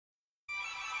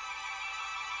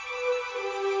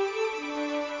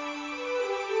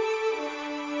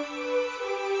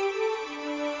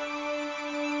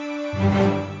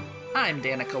I'm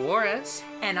Danica Juarez.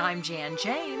 And I'm Jan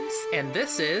James. And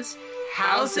this is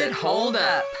How's It Hold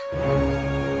Up?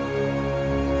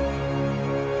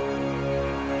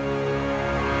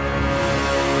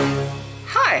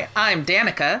 Hi, I'm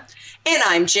Danica. And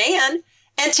I'm Jan.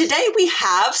 And today we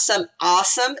have some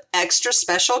awesome extra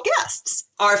special guests.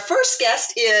 Our first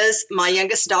guest is my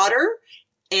youngest daughter,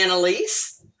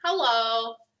 Annalise.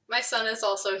 Hello. My son is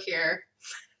also here.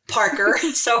 Parker.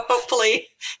 So hopefully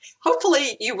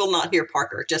you will not hear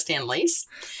Parker, just Annalise.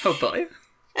 Hopefully.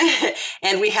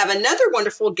 And we have another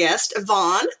wonderful guest,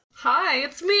 Vaughn. Hi,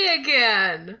 it's me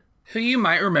again. Who you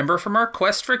might remember from our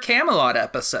Quest for Camelot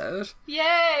episode.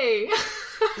 Yay!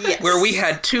 Yes. Where we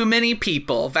had too many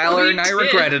people. Valerie and I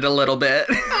regretted a little bit.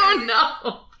 Oh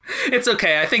no! It's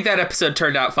okay. I think that episode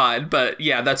turned out fine. But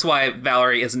yeah, that's why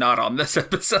Valerie is not on this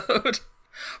episode.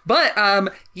 But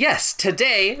yes,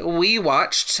 today we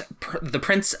watched The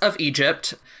Prince of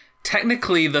Egypt.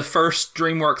 Technically the first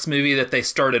DreamWorks movie that they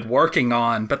started working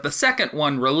on, but the second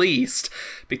one released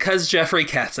because Jeffrey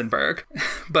Katzenberg.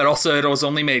 But also it was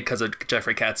only made because of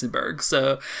Jeffrey Katzenberg.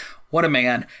 So what a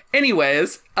man.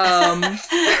 Anyways,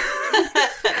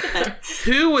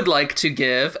 who would like to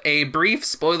give a brief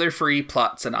spoiler-free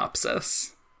plot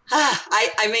synopsis?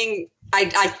 I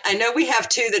know we have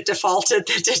two that defaulted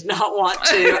that did not want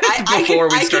to.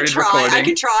 I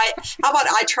can try. How about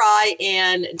I try,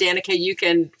 and Danica, you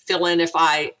can fill in if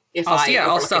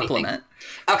I'll supplement. Anything.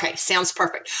 Okay, sounds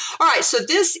perfect. All right, so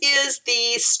this is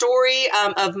the story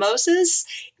of Moses.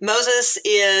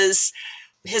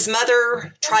 His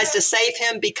mother tries to save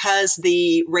him because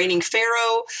the reigning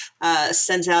pharaoh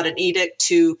sends out an edict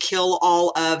to kill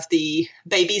all of the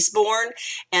babies born.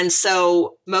 And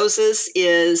so Moses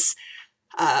is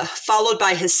followed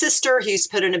by his sister. He's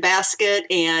put in a basket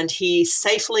and he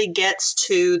safely gets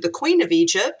to the Queen of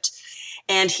Egypt.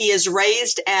 And he is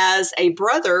raised as a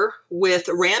brother with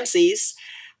Ramses.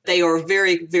 They are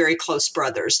very, very close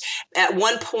brothers. At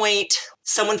one point,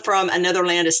 someone from another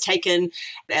land is taken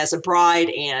as a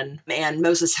bride and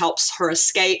Moses helps her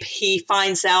escape. He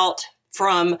finds out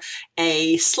from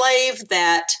a slave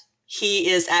that he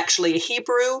is actually a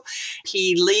Hebrew.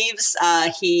 He leaves.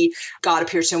 God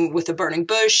appears to him with a burning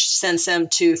bush, sends him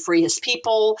to free his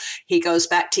people. He goes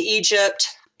back to Egypt,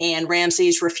 and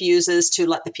Ramses refuses to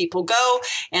let the people go.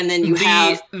 And then you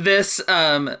have this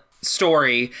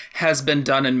story has been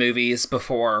done in movies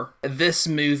before. This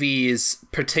movie's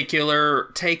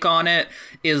particular take on it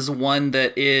is one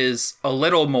that is a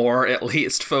little more, at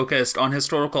least, focused on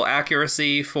historical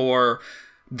accuracy for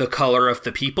the color of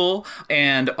the people,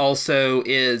 and also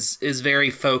is very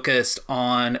focused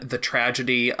on the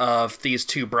tragedy of these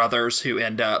two brothers who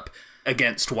end up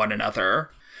against one another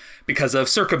because of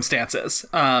circumstances.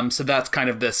 So that's kind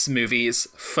of this movie's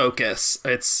focus,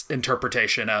 its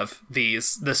interpretation of the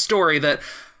story that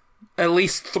at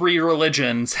least 3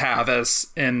 religions have as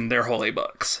in their holy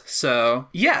books. So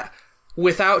yeah,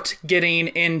 without getting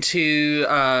into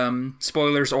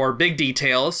spoilers or big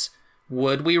details,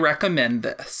 would we recommend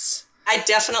this? I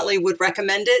definitely would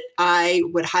recommend it. I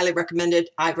would highly recommend it.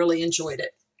 I really enjoyed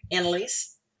it.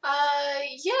 Annalise?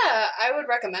 Yeah, I would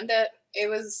recommend it. It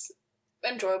was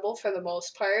enjoyable for the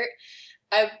most part.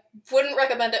 I wouldn't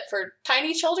recommend it for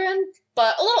tiny children,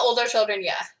 but a little older children,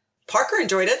 yeah. Parker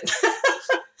enjoyed it.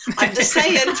 I'm just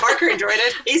saying, Parker enjoyed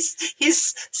it. He's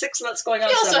 6 months going on.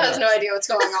 He also has no idea what's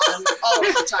going on all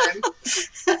of the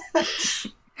time.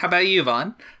 How about you,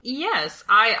 Vaughn? Yes,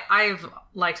 I've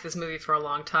liked this movie for a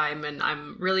long time, and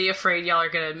I'm really afraid y'all are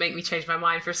going to make me change my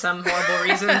mind for some horrible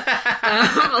reason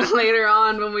later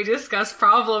on when we discuss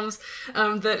problems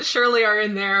that surely are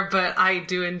in there, but I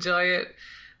do enjoy it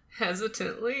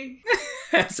hesitantly.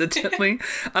 Hesitantly?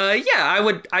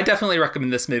 I definitely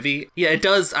recommend this movie. Yeah, it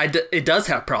does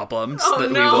have problems we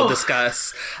will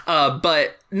discuss.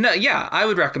 But no, yeah, I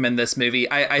would recommend this movie.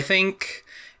 I think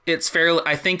it's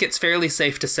fairly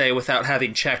safe to say, without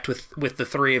having checked with the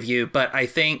 3 of you, but I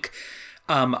think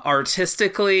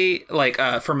artistically, like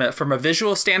from a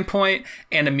visual standpoint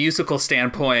and a musical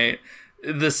standpoint,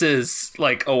 this is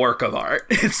like a work of art.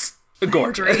 It's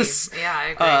gorgeous.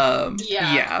 I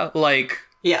agree.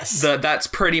 Yes. That's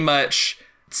pretty much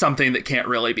something that can't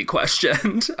really be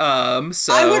questioned. So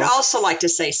I would also like to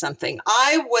say something.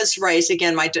 I was raised,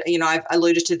 again, I've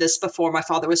alluded to this before. My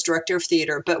father was director of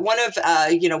theater, but one of,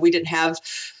 we didn't have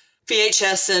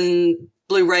VHS and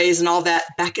Blu-rays and all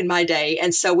that back in my day.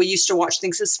 And so we used to watch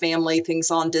things as family,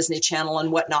 things on Disney Channel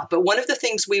and whatnot. But one of the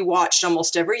things we watched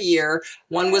almost every year,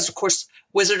 one was, of course,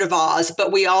 Wizard of Oz,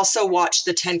 but we also watched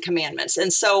the 10 Commandments.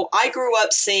 And so I grew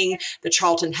up seeing the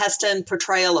Charlton Heston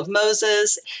portrayal of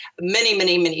Moses many,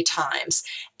 many, many times.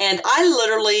 And I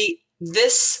literally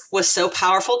this was so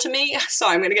powerful to me.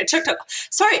 Sorry, I'm going to get choked up.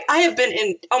 Sorry, I have been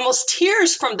in almost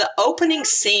tears from the opening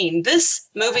scene. This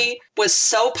movie was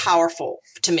so powerful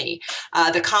to me.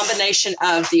 The combination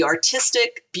of the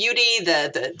artistic beauty,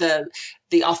 the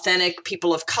authentic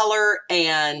people of color,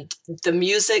 and the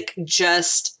music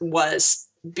just was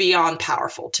beyond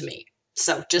powerful to me.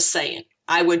 So just saying,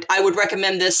 I would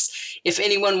recommend this if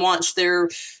anyone wants their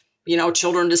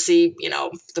children to see,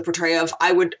 the portrayal of,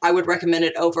 I would recommend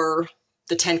it over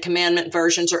the Ten Commandment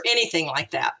versions or anything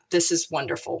like that. This is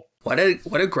wonderful. What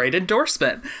a great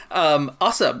endorsement.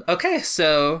 Awesome. Okay,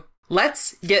 so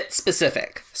let's get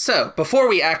specific. So before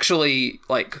we actually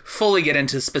fully get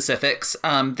into specifics,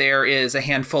 there is a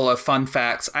handful of fun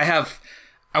facts.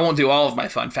 I won't do all of my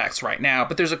fun facts right now,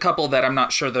 but there's a couple that I'm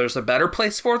not sure there's a better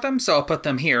place for them, so I'll put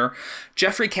them here.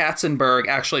 Jeffrey Katzenberg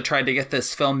actually tried to get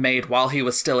this film made while he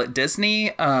was still at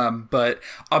Disney, but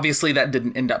obviously that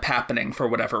didn't end up happening for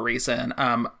whatever reason.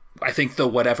 I think the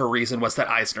whatever reason was that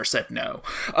Eisner said no.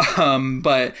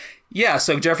 But yeah,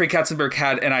 so Jeffrey Katzenberg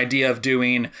had an idea of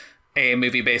doing a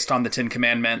movie based on the Ten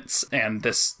Commandments and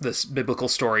this biblical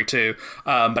story too,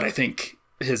 but I think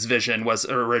his vision was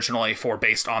originally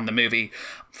based on the movie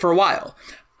for a while.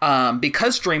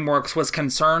 Because DreamWorks was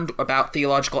concerned about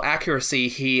theological accuracy,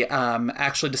 he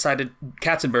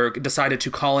Katzenberg decided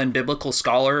to call in biblical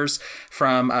scholars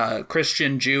from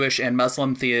Christian, Jewish, and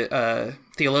Muslim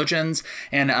theologians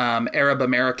and Arab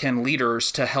American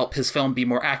leaders to help his film be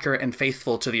more accurate and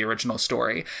faithful to the original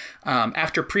story.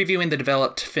 After previewing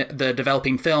the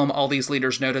developing film, all these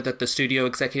leaders noted that the studio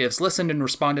executives listened and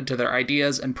responded to their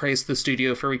ideas and praised the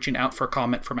studio for reaching out for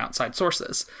comment from outside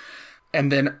sources. And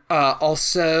then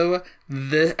also,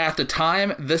 at the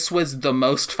time, this was the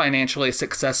most financially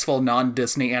successful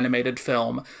non-Disney animated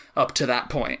film up to that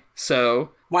point. So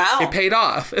wow, it paid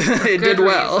off. It did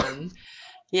well. Reason.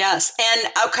 Yes. And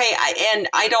okay,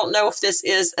 I don't know if this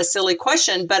is a silly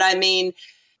question, but I mean,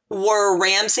 were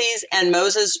Ramses and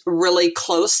Moses really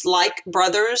close, like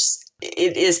brothers?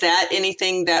 Is that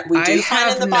anything that we do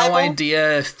find in the Bible? I have no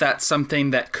idea if that's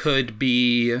something that could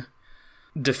be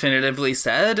definitively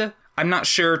said. I'm not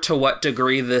sure to what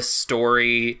degree this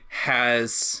story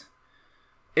has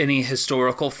any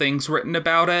historical things written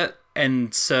about it.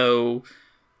 And so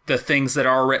the things that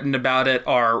are written about it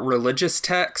are religious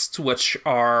texts, which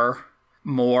are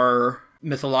more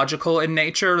mythological in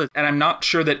nature. And I'm not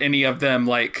sure that any of them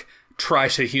try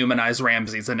to humanize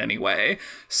Ramses in any way.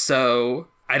 So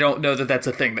I don't know that that's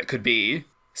a thing that could be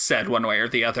said one way or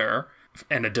the other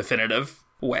in a definitive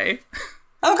way.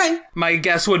 Okay. My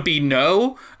guess would be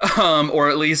no, or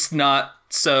at least not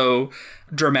so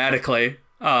dramatically,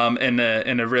 in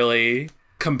a really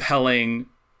compelling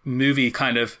movie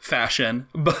kind of fashion.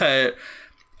 But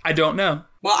I don't know.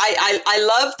 Well,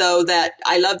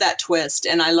 I love that twist,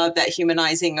 and I love that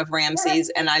humanizing of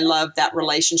Ramses, and I love that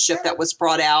relationship that was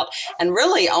brought out, and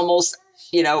really almost,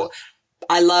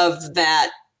 I love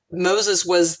that Moses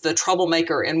was the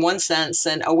troublemaker in one sense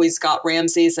and always got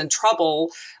Ramses in trouble,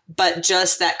 but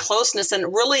just that closeness and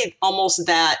really almost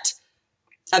that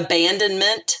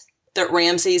abandonment that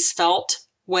Ramses felt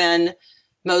when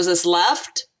Moses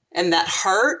left, and that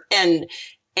hurt and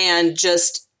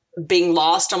just being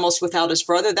lost almost without his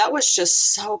brother. That was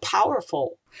just so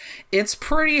powerful. It's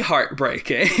pretty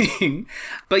heartbreaking.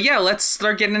 But yeah, let's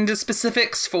start getting into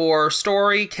specifics for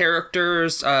story,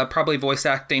 characters, probably voice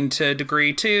acting to a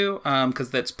degree too, because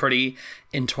that's pretty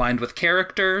entwined with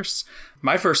characters.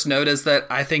 My first note is that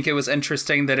I think it was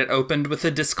interesting that it opened with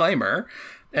a disclaimer,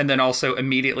 and then also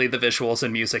immediately the visuals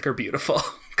and music are beautiful,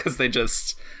 because it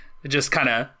just kind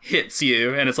of hits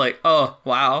you, and it's like, oh,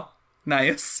 wow,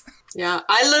 nice. Yeah,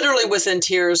 I literally was in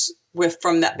tears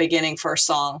from that beginning first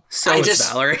song. So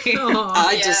was Valerie.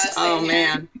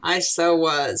 Man, I so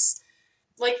was.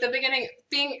 The beginning,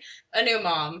 being a new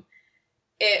mom,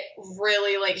 it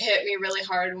really hit me really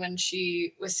hard when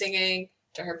she was singing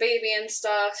to her baby and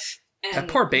stuff. And, that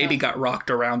poor baby got rocked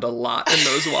around a lot in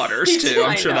those waters too.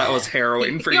 I'm sure that was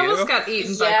harrowing for you. He almost got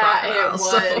eaten by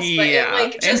crocodiles. Yeah, it was. Yeah,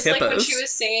 just and when she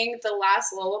was singing the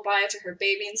last lullaby to her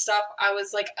baby and stuff, I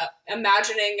was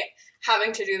imagining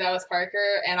having to do that with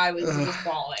Parker, and I was just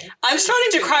bawling. I'm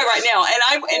starting to cry right now,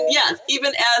 and yes,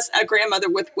 even as a grandmother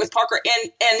with Parker,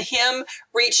 and him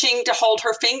reaching to hold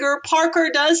her finger, Parker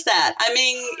does that. I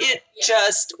mean, it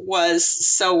just was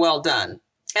so well done.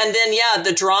 And then, yeah,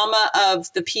 the drama of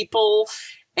the people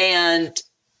and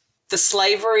the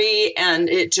slavery, and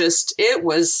it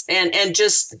was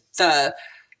just the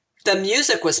The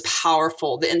music was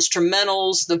powerful. The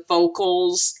instrumentals, the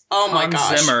vocals. Oh my Hans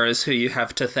gosh. Zimmer is who you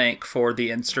have to thank for the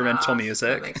instrumental That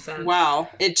music. makes sense. Wow.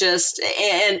 It just,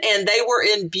 and they were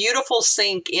in beautiful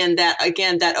sync in that,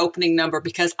 again, that opening number,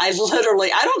 because I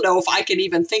don't know if I can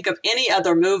even think of any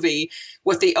other movie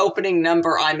with the opening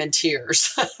number, I'm in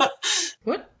tears.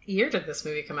 What year did this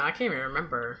movie come out? I can't even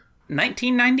remember.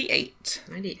 1998.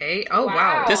 98? Oh, Wow.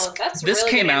 wow. That's This really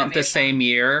came good out the animation. same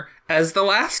year as the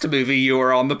last movie you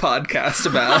were on the podcast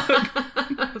about.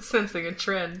 I'm sensing a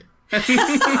trend.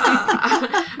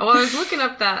 Well, I was looking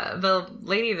up the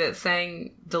lady that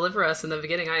sang "Deliver Us" in the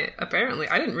beginning. I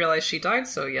didn't realize she died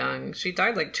so young. She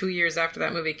died like 2 years after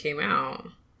that movie came out.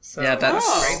 So Yeah,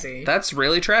 Oh. crazy. That's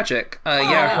really tragic.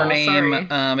 Her name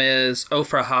sorry. is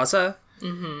Ofra Haza.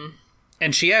 Mm-hmm.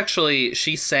 And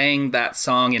she sang that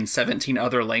song in 17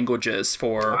 other languages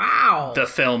for Wow. the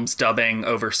film's dubbing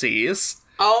overseas.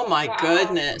 Oh my Wow.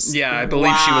 goodness. Yeah, I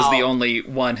believe she was the Wow. only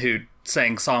one who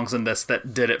sang songs in this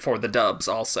that did it for the dubs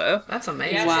also. That's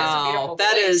amazing. Yeah, she has a Wow. beautiful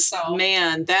That voice, is, so-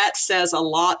 man, that says a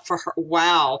lot for her.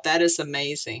 Wow. That is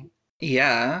amazing.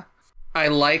 Yeah. I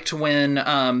liked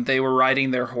when they were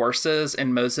riding their horses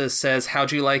and Moses says,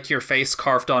 "How'd you like your face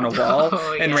carved on a wall?"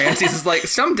 Oh, And yeah. Ramses is like,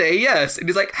 "Someday, yes." And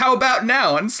he's like, "How about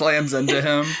now?" And slams into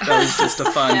him. That was just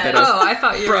a fun bit of... Oh, I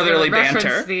thought you were brotherly going to reference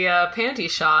banter. the panty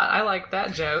shot. I like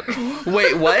that joke.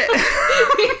 Wait, what?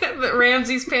 The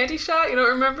Ramsey's panty shot. You don't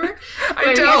remember?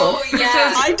 I don't. Oh,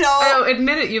 yeah. I don't. Oh,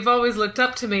 admit it. You've always looked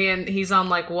up to me, and he's on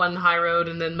like one high road,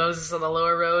 and then Moses on the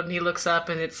lower road, and he looks up,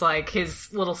 and it's like his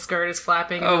little skirt is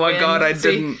flapping. in Oh the my wind. God, I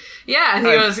See? didn't... Yeah, and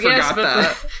he I goes, "Yes, forgot but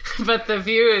that. but the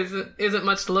view isn't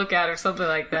much to look at, or something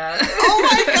like that." Oh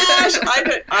my gosh.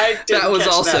 I didn't That was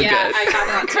catch also that. Yeah, good. I got That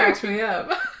that cracks too. me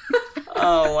up.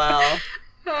 Oh, wow.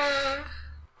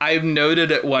 I've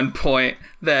noted at one point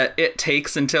that it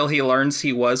takes until he learns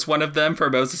he was one of them for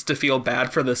Moses to feel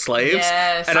bad for the slaves.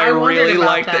 Yes, and I I wondered really about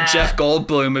like that that. Jeff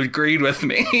Goldblum agreed with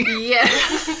me. Yeah.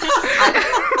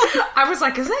 I was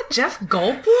like, is that Jeff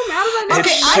Goldblum? How did I know? It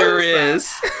Okay, I sure was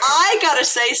is. I gotta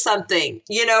say something.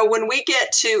 You know, when we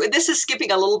get to, and this is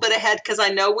skipping a little bit ahead because I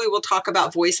know we will talk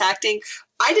about voice acting.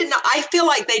 I feel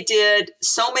like they did,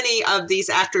 so many of these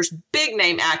actors, big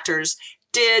name actors,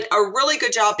 did a really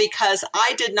good job, because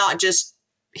I did not just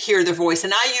hear the voice.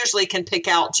 And I usually can pick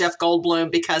out Jeff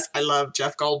Goldblum because I love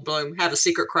Jeff Goldblum, have a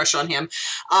secret crush on him.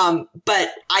 But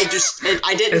I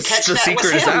didn't catch The that was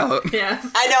secret is him. out. Yes.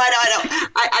 I know.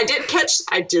 I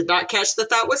did not catch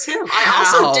that was him. I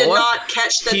also did How? not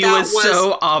catch that He that was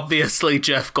so obviously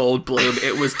Jeff Goldblum,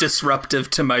 it was disruptive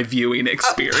to my viewing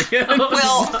experience.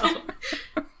 well,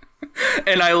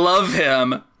 And I love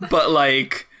him, but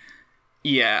like,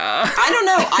 yeah. I don't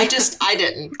know.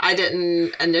 I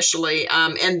didn't initially.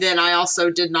 And then I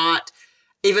also did not,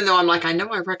 even though I'm like, I know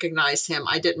I recognize him,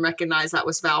 I didn't recognize that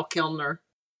was Val Kilmer.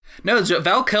 No,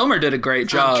 Val Kilmer did a great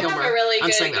job. Kilmer. We have a really I'm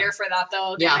good saying year that. for that,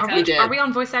 though. Yeah, Danica. we did. Are we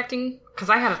on voice acting? Because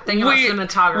I had a thing about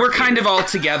cinematography. We're kind of all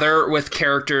together with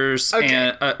characters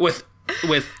Okay. and with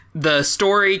the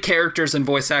story, characters, and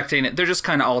voice acting. They're just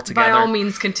kind of all together. By all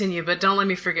means, continue, but don't let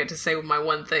me forget to say my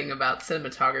one thing about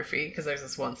cinematography, because there's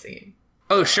this one scene.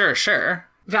 Oh, sure.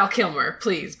 Val Kilmer,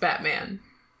 please, Batman.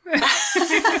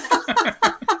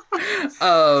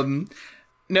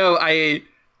 No, I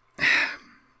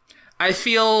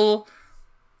feel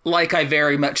like I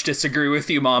very much disagree with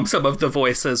you, Mom. Some of the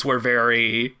voices were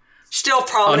very Still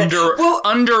prominent. Well,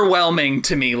 underwhelming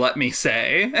to me, let me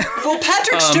say.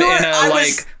 Patrick Stewart, in a, I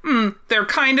was... they're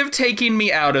kind of taking me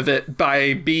out of it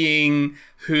by being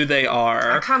who they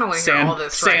are. I kinda wanna hear all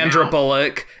this right Sandra now.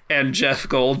 Bullock and Jeff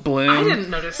Goldblum. I didn't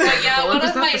notice Sandra yeah, Bullock. one Was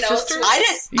of that my the notes sister? was-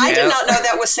 I did Yeah. not know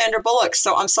that was Sandra Bullock,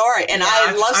 so I'm sorry. And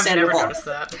I love I've Sandra never Bullock. noticed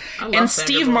that. I love And Sandra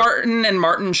Steve Bullock. Martin and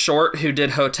Martin Short, who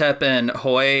did Hotep and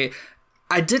Hoy,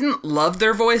 I didn't love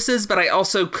their voices, but I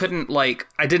also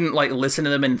I didn't listen to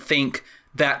them and think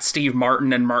that's Steve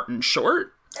Martin and Martin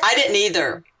Short. I didn't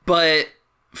either. But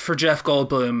for Jeff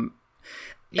Goldblum,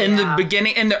 in the Yeah.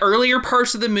 beginning, in the earlier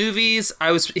parts of the movies,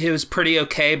 it was pretty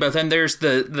okay. But then there's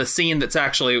the scene that's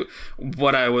actually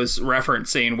what I was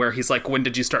referencing, where he's like, "When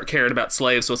did you start caring about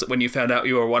slaves? Was it when you found out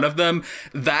you were one of them?"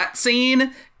 That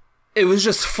scene, it was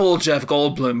just full Jeff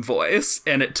Goldblum voice,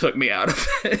 and it took me out of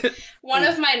it. One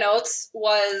of my notes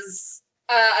was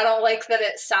I don't like that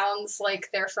it sounds like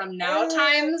they're from now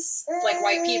times, like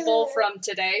white people from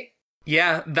today.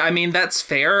 Yeah, I mean, that's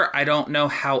fair. I don't know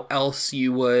how else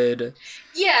you would...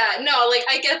 Yeah, no, like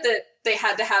I get that they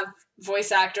had to have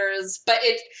voice actors, but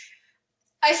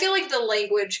I feel like the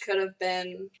language could have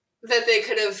been that they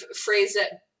could have phrased it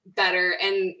better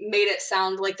and made it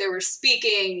sound like they were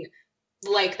speaking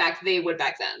like they would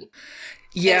back then.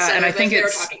 Yeah, and I think they were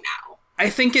it's talking now. I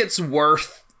think it's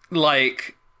worth,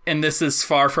 like, and this is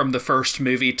far from the first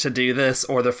movie to do this,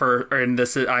 or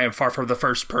I am far from the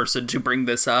first person to bring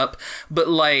this up, but,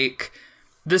 like,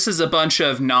 this is a bunch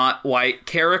of not white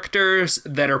characters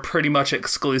that are pretty much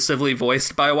exclusively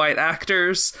voiced by white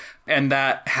actors, and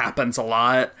that happens a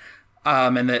lot,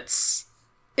 and it's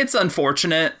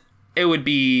unfortunate. It would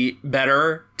be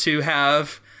better to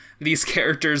have these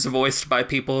characters voiced by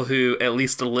people who at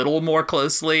least a little more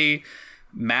closely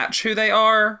match who they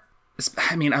are.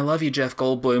 I mean, I love you, Jeff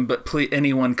Goldblum, but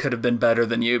anyone could have been better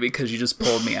than you because you just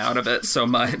pulled me out of it so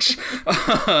much.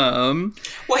 Well,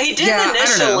 he did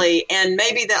initially, and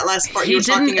maybe that last part you were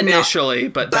talking about. He didn't initially,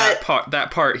 but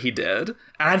that part he did.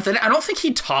 And I don't think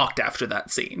he talked after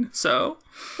that scene, so...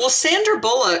 Well, Sandra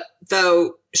Bullock,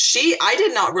 though, I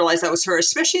did not realize that was her,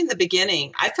 especially in the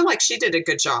beginning. I feel like she did a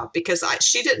good job because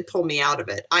she didn't pull me out of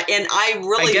it. I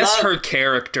guess her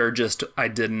character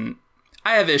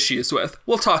I have issues with.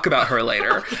 We'll talk about her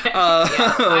later. Okay.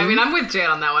 I mean, I'm with Jan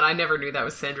on that one. I never knew that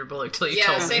was Sandra Bullock till you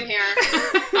told me. Yeah, same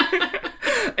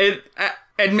here.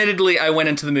 Admittedly, I went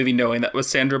into the movie knowing that was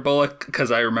Sandra Bullock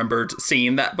because I remembered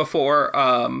seeing that before.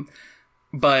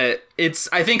 But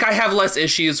I think I have less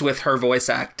issues with her voice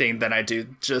acting than I do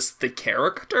just the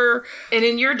character. And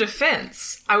in your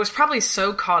defense, I was probably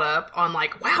so caught up on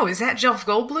like, wow, is that Jeff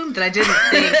Goldblum? That I didn't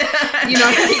think, you know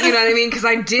what I mean? Because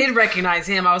I did recognize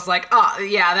him. I was like, oh,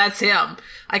 yeah, that's him.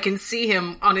 I can see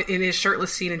him in his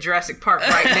shirtless scene in Jurassic Park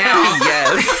right now.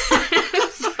 Yes.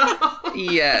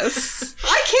 Yes.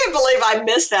 I can't believe I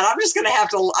missed that. I'm just gonna have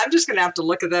to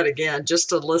look at that again just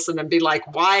to listen and be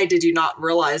like, why did you not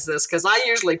realize this? Because I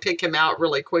usually pick him out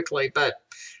really quickly, but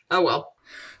oh well.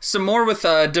 Some more with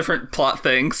different plot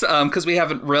things, because we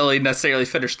haven't really necessarily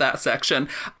finished that section.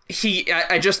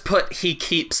 I just put he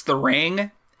keeps the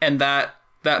ring, and that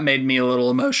made me a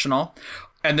little emotional.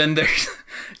 And then there's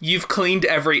 "You've cleaned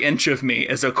every inch of me"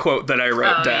 is a quote that I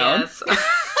wrote down. Yes.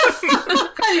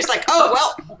 He's like, oh,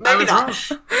 well, maybe not.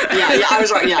 Yeah, I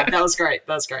was right. Yeah, that was great.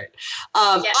 Yes.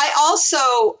 I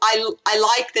also, I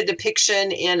like the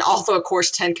depiction in, although of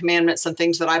course 10 Commandments and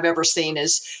things that I've ever seen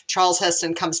is Charles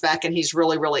Heston comes back and he's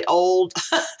really, really old.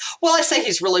 Well, I say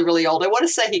he's really, really old. I want to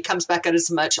say he comes back at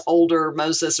as much older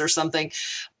Moses or something.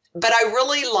 But I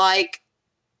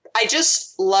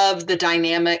just love the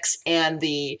dynamics and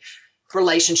the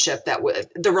relationships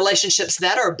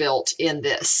that are built in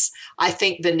this. I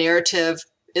think the narrative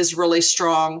is really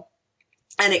strong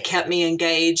and it kept me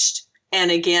engaged.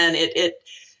 And again, it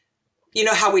you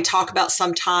know how we talk about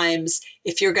sometimes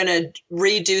if you're going to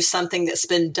redo something that's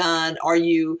been done, are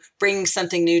you bringing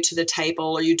something new to the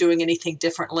table? Are you doing anything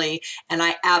differently? And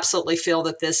I absolutely feel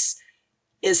that this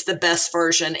is the best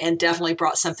version and definitely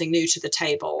brought something new to the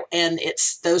table. And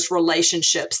it's those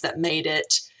relationships that made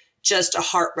it just a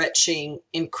heart-wrenching,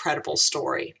 incredible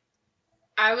story.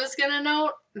 I was going to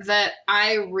note that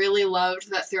I really loved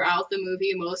that throughout the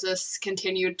movie, Moses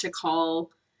continued to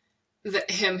call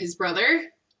him his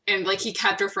brother. And, like, he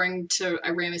kept referring to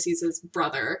Ramesses as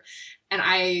brother. And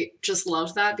I just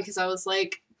loved that because I was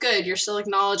like, good, you're still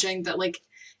acknowledging that, like,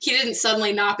 he didn't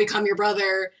suddenly not become your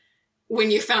brother when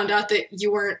you found out that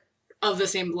you weren't of the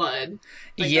same blood.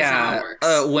 Like, yeah, that's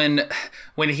how it works.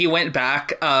 When he went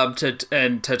back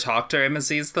to talk to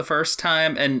Ramesses the first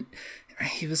time, and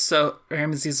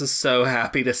Ramesses was so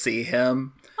happy to see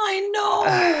him. I know.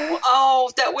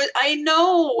 I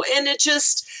know, and it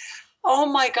just, oh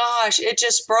my gosh, it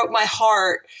just broke my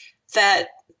heart that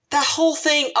whole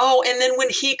thing. Oh, and then when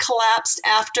he collapsed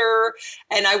after,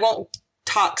 and I won't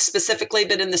talk specifically,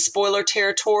 but in the spoiler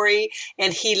territory,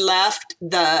 and he left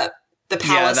the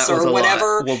palace or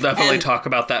whatever. We'll definitely talk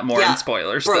about that more in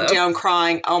spoilers. Broke down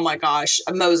crying. Oh my gosh,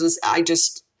 Moses!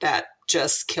 That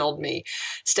just killed me,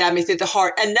 stabbed me through the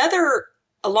heart. Another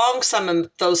along some of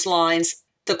those lines,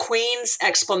 the Queen's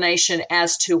explanation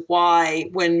as to why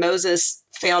when Moses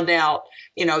found out,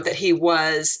 that he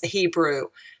was Hebrew,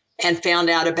 and found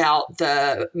out about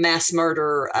the mass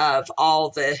murder of all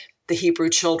the Hebrew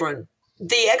children.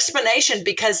 The explanation,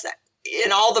 because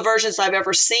in all the versions I've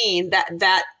ever seen,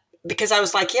 that because I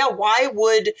was like, yeah, why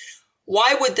would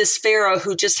this Pharaoh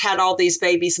who just had all these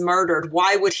babies murdered,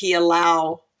 why would he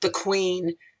allow the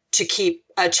Queen to keep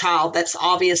a child that's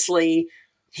obviously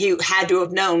he had to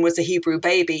have known was a Hebrew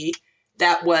baby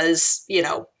that was,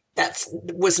 that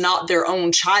was not their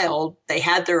own child. They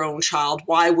had their own child.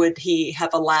 Why would he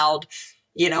have allowed,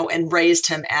 and raised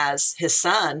him as his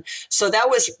son? So that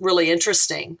was really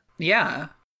interesting. Yeah.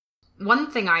 one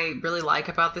thing I really like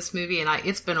about this movie, and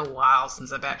it's been a while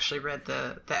since I've actually read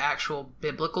the actual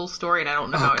biblical story, and I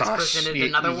don't know how it's presented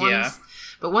in other ones.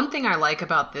 But one thing I like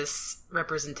about this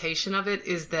representation of it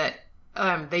is that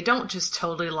they don't just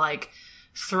totally like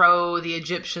throw the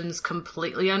Egyptians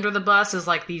completely under the bus as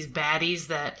like these baddies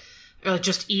that are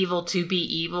just evil to be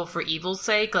evil for evil's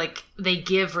sake. Like, they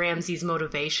give Ramses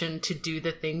motivation to do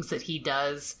the things that he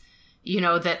does, you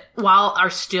know, that while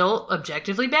are still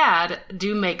objectively bad,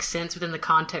 do make sense within the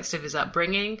context of his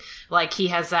upbringing. Like, he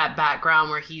has that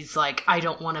background where he's like, I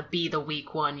don't want to be the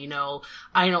weak one, you know,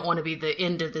 I don't want to be the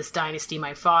end of this dynasty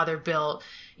my father built,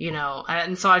 you know.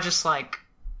 And so I just like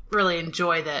really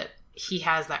enjoy that he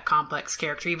has that complex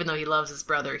character. Even though he loves his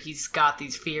brother, he's got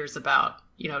these fears about,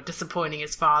 you know, disappointing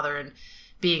his father and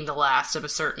being the last of a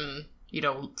certain, you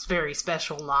know, very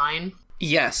special line.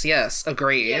 Yes,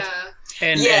 agreed. Yeah.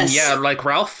 And yeah, like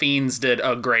Ralph Fiennes did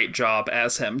a great job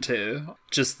as him too.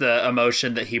 Just the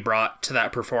emotion that he brought to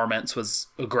that performance was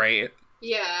great.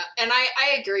 Yeah, and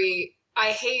I agree. I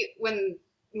hate when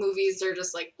movies are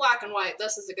just like black and white.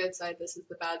 This is the good side, this is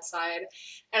the bad side.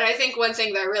 And I think one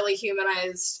thing that really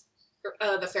humanized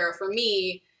the Pharaoh for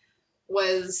me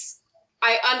was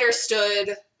I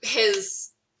understood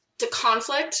the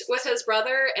conflict with his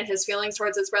brother and his feelings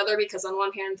towards his brother, because on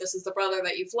one hand, this is the brother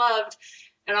that you've loved,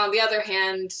 and on the other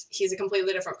hand, he's a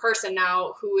completely different person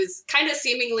now who is kind of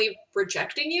seemingly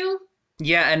rejecting you.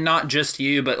 Yeah, and not just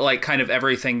you, but like kind of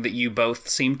everything that you both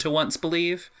seemed to once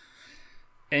believe.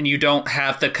 And you don't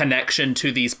have the connection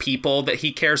to these people that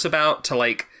he cares about to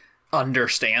like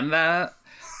understand that.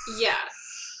 Yeah.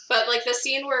 But like the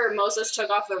scene where Moses took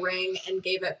off the ring and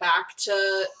gave it back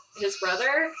to his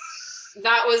brother,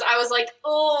 I was like,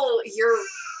 oh, you're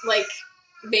like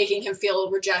making him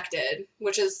feel rejected,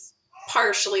 which is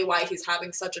partially why he's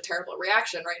having such a terrible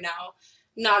reaction right now,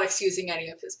 not excusing any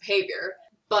of his behavior.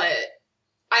 But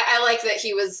I like that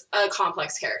he was a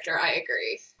complex character. I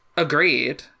agree.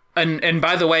 Agreed. And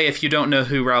by the way, if you don't know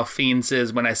who Ralph Fiennes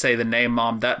is, when I say the name,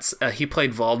 Mom, that's he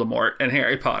played Voldemort in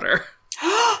Harry Potter.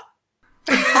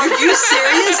 Are you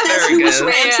serious? That's who was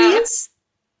Ramses?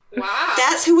 Wow.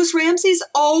 That's who was Ramses?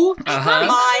 Oh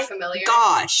my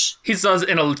gosh. He does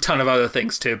in a ton of other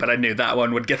things too, but I knew that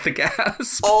one would get the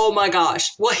gasp. Oh my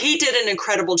gosh. Well, he did an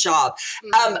incredible job.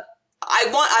 Mm-hmm.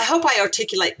 I hope I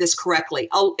articulate this correctly.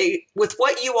 With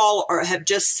what you all have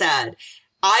just said,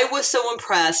 I was so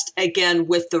impressed, again,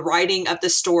 with the writing of the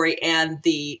story and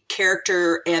the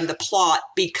character and the plot,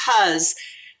 because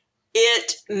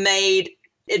it made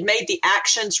the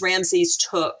actions Ramses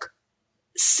took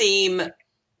seem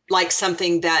like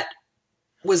something that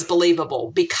was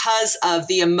believable because of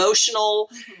the emotional,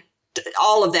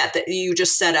 all of that you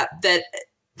just set up. That,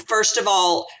 first of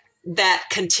all, that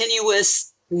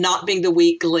continuous not being the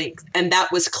weak link, and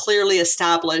that was clearly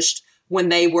established when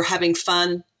they were having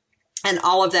fun and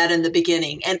all of that in the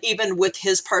beginning. And even with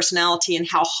his personality and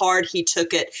how hard he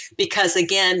took it, because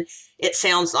again, it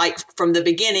sounds like from the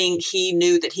beginning, he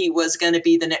knew that he was going to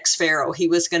be the next Pharaoh. He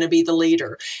was going to be the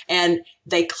leader. And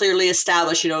they clearly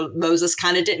established, Moses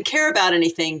kind of didn't care about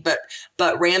anything, but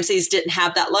Ramses didn't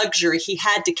have that luxury. He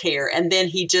had to care. And then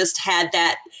he just had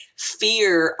that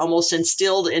fear almost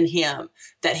instilled in him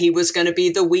that he was going to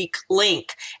be the weak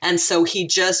link. And so he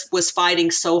just was fighting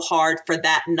so hard for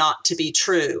that not to be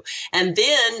true. And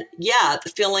then,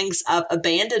 the feelings of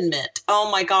abandonment. Oh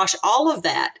my gosh, all of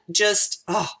that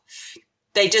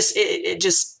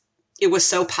it was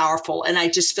so powerful. And I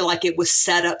just feel like it was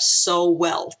set up so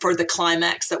well for the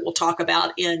climax that we'll talk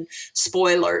about in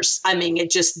spoilers. I mean, it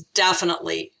just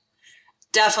definitely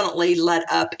led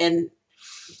up and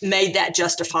made that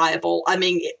justifiable. I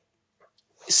mean,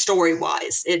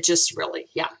 story-wise, it just really,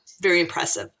 very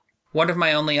impressive. One of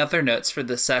my only other notes for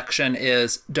this section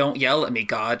is, don't yell at me,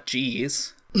 God,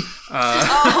 jeez.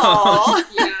 I've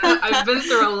been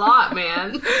through a lot,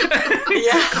 man.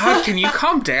 God, can you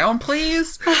calm down,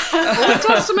 please? Old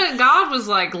Testament God was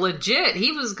like legit.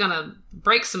 He was gonna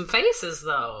break some faces,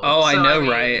 though. Oh, I know,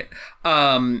 right?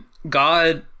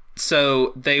 God.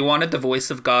 So they wanted the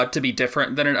voice of God to be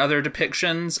different than in other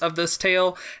depictions of this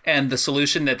tale, and the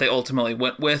solution that they ultimately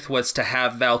went with was to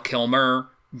have Val Kilmer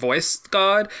voice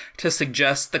God, to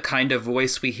suggest the kind of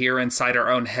voice we hear inside our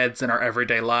own heads in our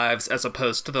everyday lives, as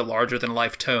opposed to the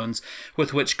larger-than-life tones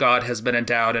with which God has been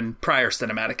endowed in prior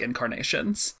cinematic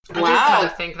incarnations. I did kind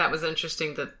of think that was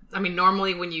interesting. That, I mean,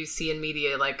 normally when you see in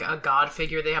media, like, a God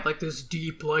figure, they have, like, this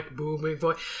deep, like, booming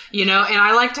voice, and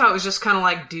I liked how it was just kind of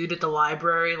like dude at the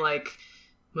library, like,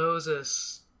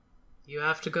 Moses, you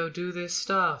have to go do this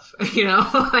stuff,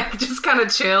 like, just kind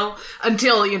of chill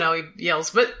until, he yells,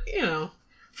 but,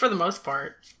 for the most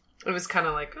part, it was kind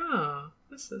of like, oh,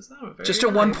 This is very Just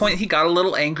at one point, he got a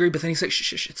little angry, but then he's like,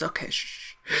 shh, it's okay,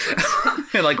 shh.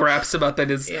 And like wraps him up in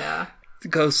his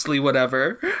ghostly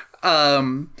whatever.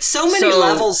 So many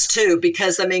levels too,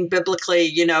 because I mean,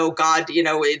 biblically, God,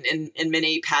 in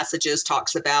many passages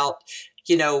talks about,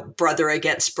 brother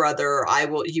against brother, I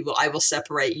will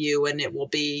separate you, and it will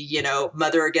be,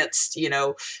 mother against,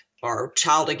 or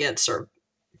child against, or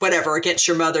whatever, against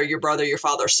your mother, your brother, your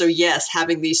father. So yes,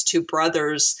 having these two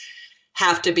brothers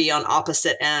have to be on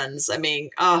opposite ends. I mean,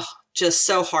 just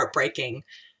so heartbreaking.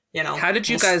 How did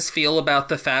you guys feel about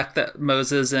the fact that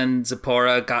Moses and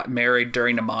Zipporah got married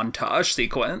during a montage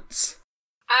sequence?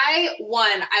 I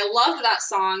loved that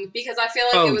song because I feel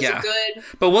like it was a good...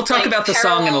 But we'll talk about the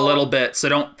song in a little bit, so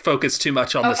don't focus too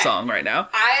much on the song right now.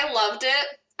 I loved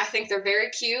it. I think they're very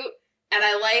cute, and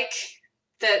I like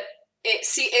that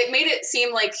it made it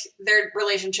seem like their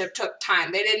relationship took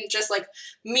time. They didn't just like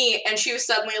meet and she was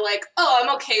suddenly like, oh,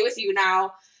 I'm okay with you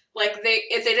now. Like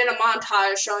if they did a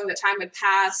montage showing that time had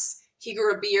passed, he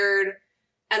grew a beard,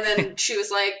 and then she was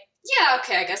like, yeah,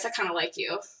 okay, I guess I kind of like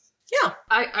you. Yeah.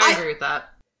 I agree with that.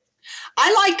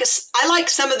 I like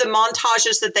some of the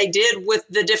montages that they did with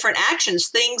the different actions,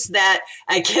 things that,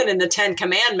 again, in the 10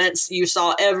 Commandments, you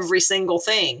saw every single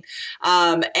thing.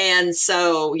 And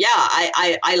so, yeah,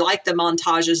 I like the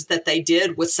montages that they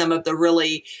did with some of the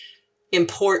really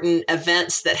important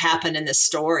events that happen in this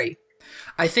story.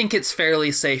 I think it's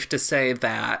fairly safe to say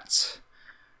that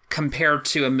compared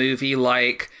to a movie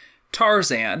like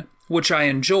Tarzan, which I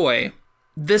enjoy,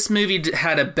 this movie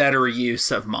had a better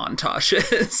use of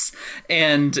montages.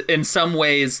 And in some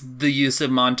ways, the use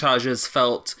of montages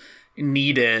felt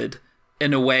needed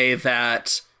in a way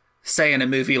that, say, in a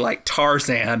movie like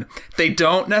Tarzan, they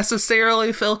don't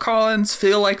necessarily, Phil Collins,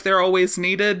 feel like they're always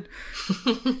needed.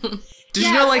 Did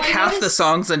you know, like, half the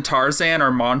songs in Tarzan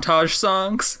are montage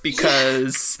songs?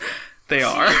 Because they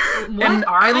are. And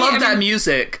I love that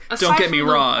music. Don't get me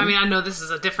wrong. I mean, I know this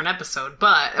is a different episode,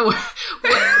 but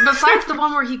besides the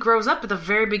one where he grows up at the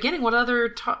very beginning, what other,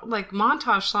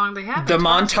 montage song they have? The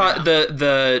montage,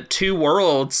 the Two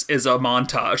Worlds is a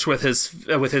montage with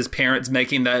his parents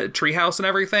making the treehouse and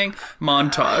everything.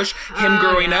 Montage. Him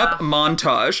growing up,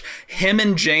 montage. Him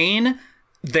and Jane...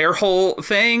 Their whole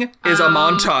thing is a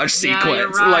montage sequence. You're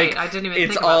right. Like, I didn't even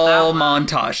it's think about all that one.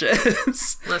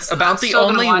 montages. Listen, about the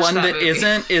only one that movie.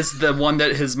 isn't is the one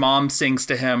that his mom sings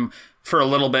to him for a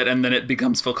little bit, and then it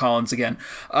becomes Phil Collins again.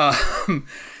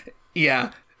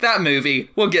 Yeah, that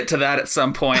movie. We'll get to that at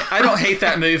some point. I don't hate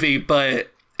that movie,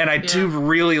 and I do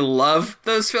really love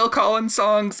those Phil Collins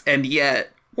songs, and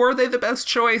yet, were they the best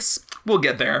choice? We'll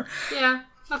get there. Yeah.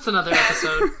 That's another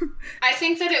episode. I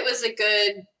think that it was a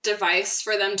good device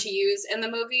for them to use in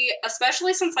the movie,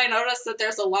 especially since I noticed that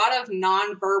there's a lot of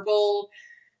nonverbal,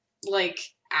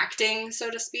 acting,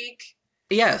 so to speak.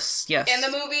 Yes. In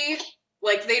the movie.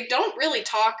 Like, they don't really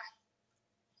talk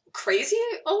crazy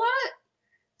a lot.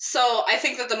 So I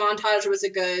think that the montage was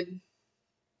it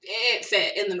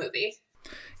fit in the movie.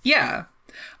 Yeah.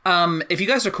 If you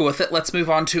guys are cool with it, let's move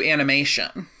on to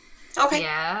animation. Okay.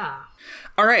 Yeah.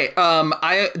 All right.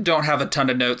 I don't have a ton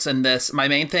of notes in this. My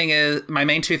main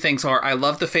two things are I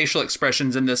love the facial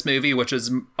expressions in this movie, which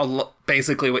is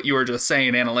basically what you were just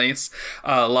saying, Annalise.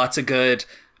 Lots of good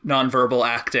nonverbal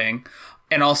acting.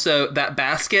 And also that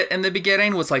basket in the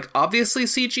beginning was obviously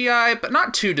CGI, but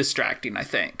not too distracting, I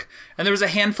think. And there was a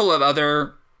handful of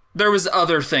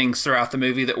other things throughout the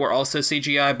movie that were also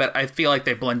CGI, but I feel like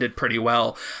they blended pretty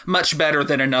well. Much better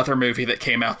than another movie that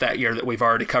came out that year that we've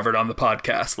already covered on the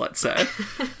podcast, let's say.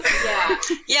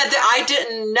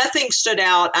 Nothing stood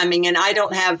out. I mean, and I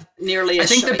don't have nearly I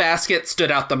think the basket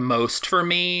stood out the most for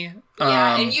me.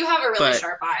 Yeah, and you have a really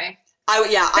sharp eye.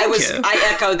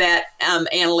 I echo that,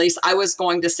 Annalise. I was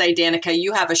going to say, Danica,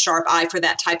 you have a sharp eye for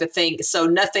that type of thing, so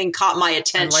nothing caught my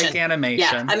attention. I like animation.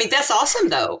 Yeah, I mean, that's awesome,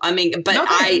 though. I mean, but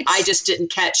I just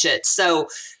didn't catch it, so...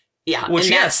 Yeah, which,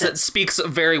 yes, it speaks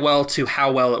very well to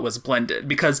how well it was blended.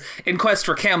 Because in Quest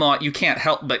for Camelot, you can't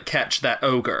help but catch that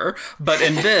ogre. But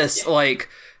in this,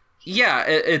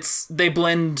 they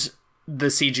blend the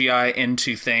CGI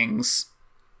into things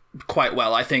quite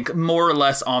well. I think more or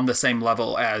less on the same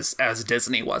level as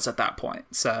Disney was at that point.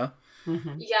 So,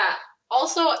 yeah.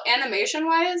 Also,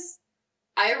 animation-wise,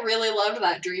 I really loved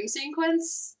that dream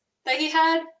sequence that he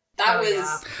had. That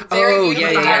was very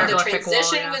beautiful. The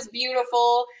transition was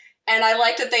beautiful. And I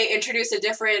liked that they introduced a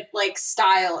different,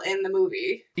 style in the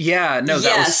movie. Yeah, no,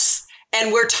 that was...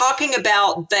 And we're talking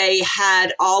about they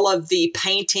had all of the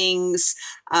paintings,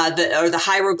 the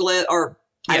hieroglyph, or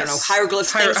I don't know,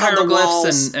 hieroglyphs, things on the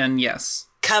walls. And yes.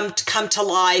 come to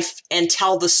life and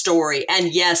tell the story.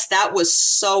 And yes, that was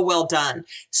so well done,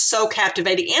 so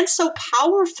captivating, and so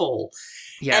powerful.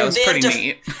 Yeah, it was pretty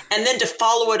neat. And then to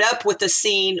follow it up with the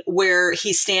scene where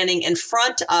he's standing in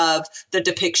front of the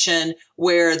depiction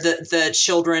where the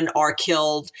children are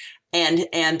killed, and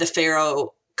the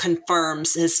Pharaoh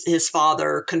confirms, his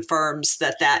father confirms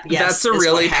that yes, that's a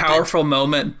really powerful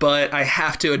moment, but I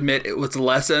have to admit it was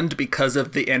lessened because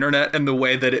of the internet and the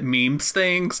way that it memes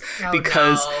things.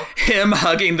 Because him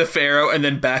hugging the Pharaoh and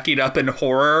then backing up in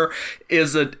horror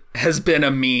has been a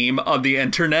meme on the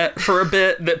internet for a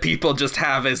bit that people just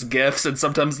have as GIFs, and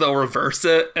sometimes they'll reverse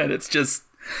it, and it's just...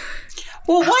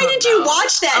 Well, why did you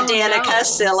watch that, Danica?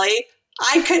 Silly.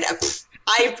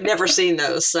 I've never seen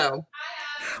those, so...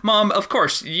 Mom, of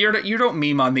course, you don't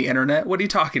meme on the internet. What are you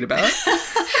talking about?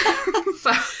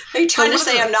 Are you trying to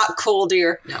say I'm not cool,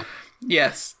 dear? No.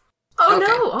 Yes. Oh, okay.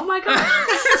 No. Oh, my God.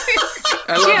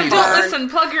 I love you, don't listen.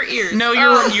 Plug your ears. No,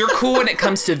 you're cool when it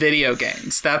comes to video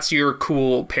games. That's your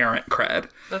cool parent cred.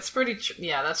 That's pretty true.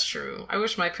 Yeah, that's true. I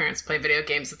wish my parents played video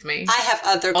games with me. I have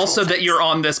other cool Also, things. that you're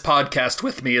on this podcast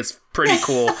with me is pretty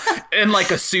cool. In,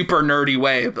 like, a super nerdy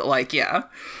way, but, like, yeah.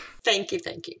 Thank you.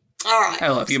 All right. I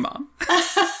love you, Mom.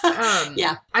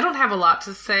 Yeah. I don't have a lot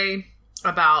to say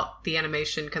about the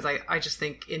animation because I just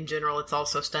think in general it's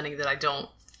also stunning that I don't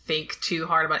think too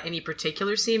hard about any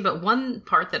particular scene. But one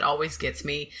part that always gets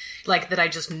me, like that I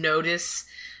just notice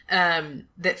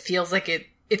that feels like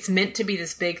it's meant to be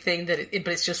this big thing but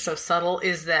it's just so subtle,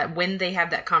 is that when they have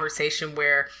that conversation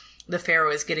where the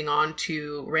Pharaoh is getting on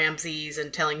to Ramses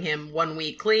and telling him 1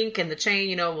 week link and the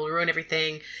chain, will ruin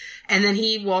everything. And then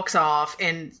he walks off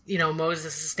and,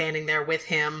 Moses is standing there with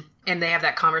him and they have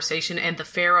that conversation, and the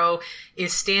Pharaoh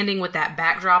is standing with that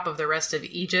backdrop of the rest of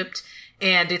Egypt.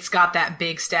 And it's got that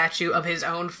big statue of his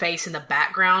own face in the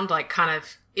background, like kind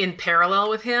of in parallel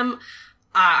with him.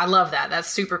 I love that. That's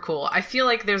super cool. I feel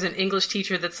like there's an English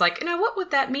teacher that's like, what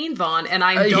would that mean, Vaughn? And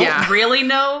I don't really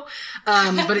know,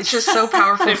 but it's just so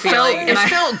powerful feeling. It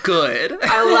felt good.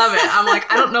 I love it. I'm like,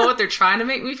 I don't know what they're trying to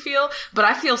make me feel, but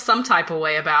I feel some type of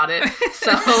way about it.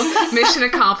 So mission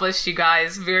accomplished, you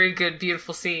guys. Very good,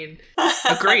 beautiful scene.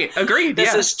 Agreed.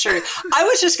 This is true. I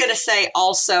was just going to say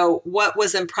also what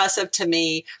was impressive to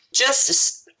me,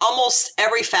 just almost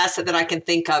every facet that I can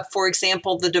think of. For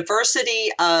example, the diversity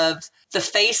of the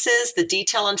faces, the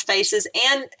detail in faces,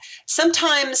 and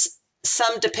sometimes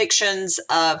some depictions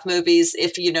of movies,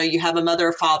 if you have a mother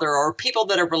or father or people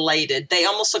that are related, they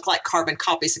almost look like carbon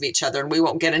copies of each other, and we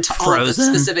won't get into all of the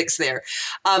specifics there.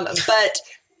 But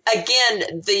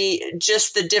again, the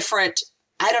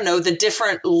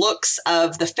different looks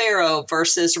of the Pharaoh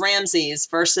versus Ramses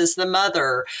versus the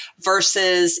mother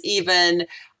versus even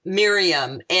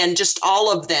Miriam, and just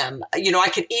all of them,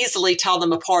 I could easily tell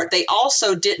them apart. They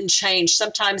also didn't change.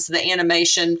 Sometimes the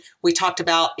animation we talked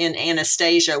about in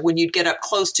Anastasia, when you'd get up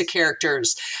close to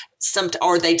characters,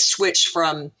 or they'd switch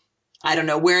from,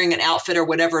 wearing an outfit or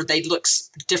whatever, they'd look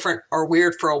different or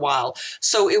weird for a while.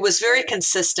 So it was very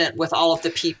consistent with all of the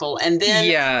people. And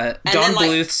then, Don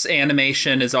Bluth's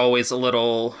animation is always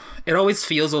it always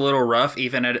feels a little rough,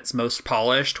 even at its most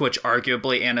polished, which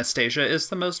arguably Anastasia is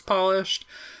the most polished.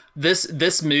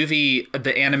 This movie,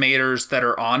 the animators that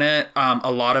are on it,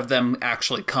 a lot of them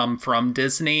actually come from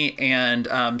Disney, and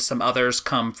some others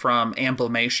come from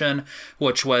Amblimation,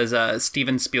 which was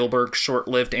Steven Spielberg's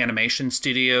short-lived animation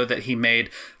studio that he made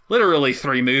literally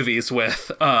 3 movies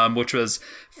with, which was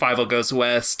Fievel Goes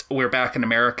West, We're Back in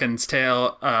American's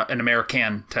Tale, an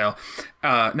American Tale.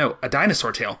 No, A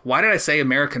Dinosaur Tale. Why did I say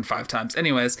American 5 times?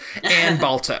 Anyways, and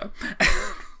Balto.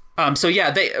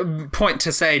 They point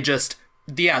to say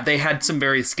they had some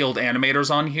very skilled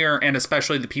animators on here, and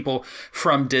especially the people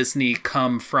from Disney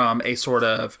come from a sort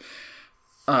of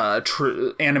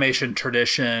animation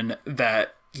tradition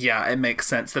that, it makes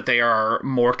sense that they are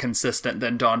more consistent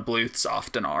than Don Bluth's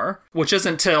often are. Which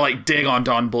isn't to, dig on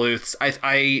Don Bluth's.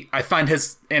 I find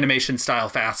his animation style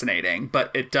fascinating, but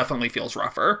it definitely feels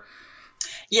rougher.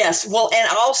 Yes. Well, and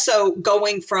also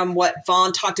going from what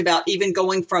Vaughn talked about, even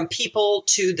going from people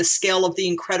to the scale of the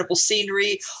incredible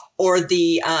scenery or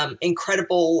the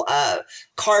incredible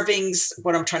carvings,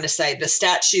 what I'm trying to say, the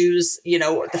statues,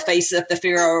 the face of the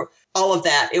Pharaoh, all of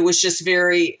that. It was just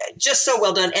so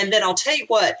well done. And then I'll tell you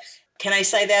what, can I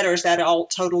say that, or is that all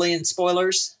totally in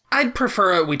spoilers? I'd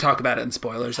prefer we talk about it in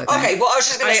spoilers, I think. Okay, well, I was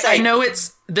just going to say. I know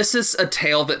this is a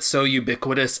tale that's so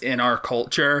ubiquitous in our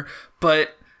culture,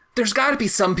 but there's got to be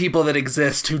some people that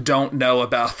exist who don't know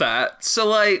about that.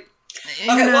 So, I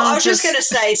was just going to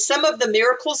say, some of the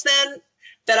miracles then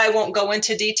that I won't go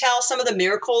into detail. Some of the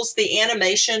miracles, the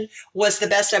animation was the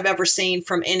best I've ever seen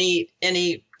from any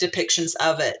depictions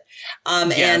of it. Yeah,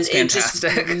 and it's it just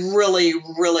fantastic. really,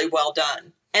 really well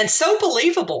done. And so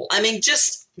believable. I mean,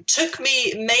 just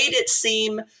made it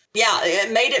seem,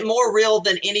 it made it more real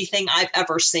than anything I've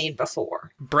ever seen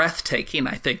before. Breathtaking,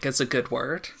 I think, is a good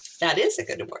word. That is a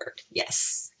good word.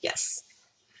 Yes, yes.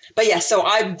 But yeah, so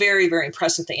I'm very, very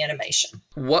impressed with the animation.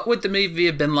 What would the movie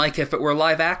have been like if it were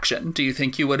live action? Do you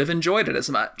think you would have enjoyed it as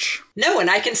much? No, and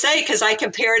I can say, because I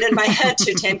compare it in my head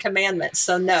to Ten Commandments.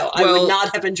 So no, I would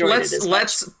not have enjoyed it as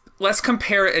much. Let's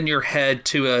compare it in your head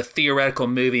to a theoretical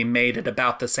movie made at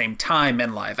about the same time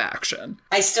in live action.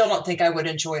 I still don't think I would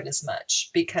enjoy it as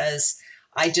much, because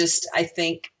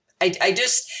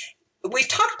we've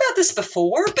talked about this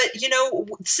before, but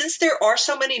since there are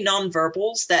so many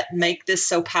nonverbals that make this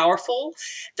so powerful,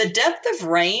 the depth of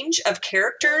range of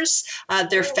characters,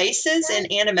 their faces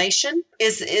and animation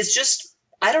is just,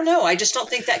 I don't know. I just don't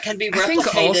think that can be replicated. I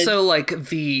think also like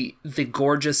the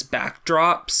gorgeous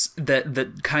backdrops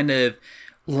that kind of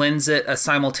lends it a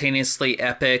simultaneously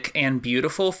epic and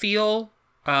beautiful feel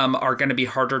are going to be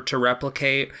harder to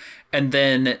replicate. And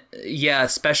then,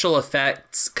 special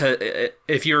effects,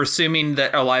 if you're assuming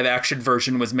that a live action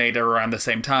version was made around the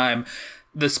same time,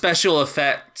 the special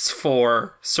effects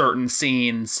for certain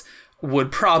scenes would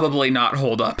probably not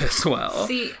hold up as well.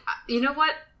 See, you know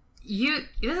what?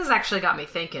 This has actually got me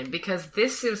thinking, because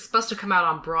this is supposed to come out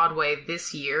on Broadway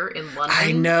this year in London.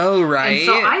 I know, right? And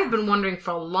so I've been wondering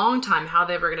for a long time how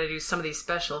they were going to do some of these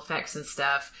special effects and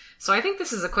stuff. So I think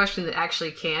this is a question that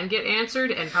actually can get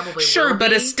answered, and probably will but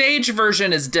be. a stage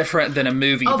version is different than a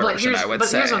movie version, I would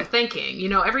say. But here's what I'm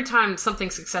thinking. Every time something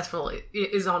successful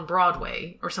is on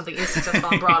Broadway, or something is successful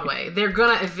on Broadway, they're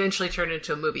going to eventually turn it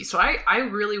into a movie. So I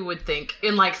really would think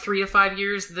in like 3 to 5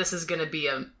 years, this is going to be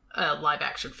a live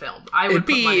action film. I would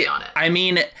put money on it. I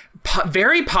mean,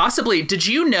 very possibly. Did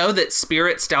you know that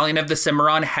Spirit, Stallion of the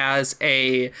Cimarron has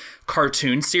a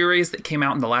cartoon series that came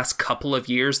out in the last couple of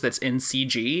years that's in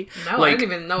CG? No, I didn't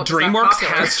even know it was DreamWorks that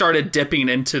popular. has started dipping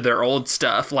into their old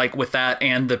stuff, like with that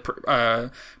and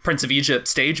the Prince of Egypt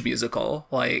stage musical.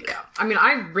 Like, yeah. I mean,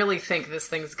 I really think this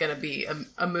thing's going to be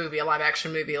a movie, a live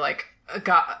action movie, like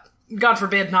God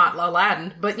forbid not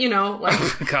Aladdin, but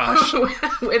like gosh,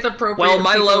 with appropriate. Well,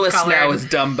 my people of lowest color. now is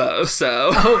Dumbo, so.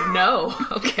 Oh no!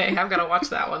 Okay, I've got to watch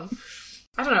that one.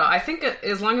 I don't know. I think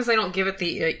as long as they don't give it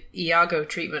the Iago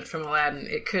treatment from Aladdin,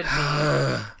 it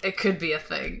could be a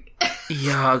thing.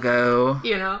 Iago.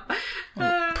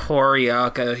 Poor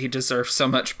Iago. He deserves so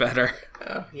much better.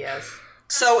 Oh yes.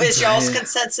 So is y'all's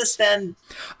consensus then?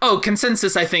 Oh,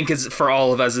 consensus I think is for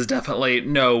all of us is definitely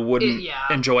wouldn't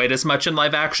enjoy it as much in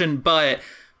live action, but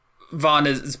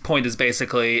Vaughn's point is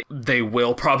basically they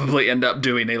will probably end up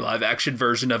doing a live action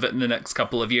version of it in the next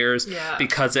couple of years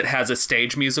because it has a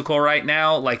stage musical right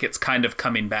now. Like, it's kind of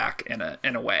coming back in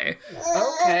a way.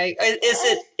 Okay.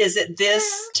 Is it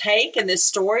this take and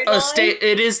this storyline?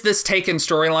 It is this take and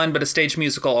storyline, but a stage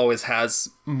musical always has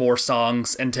more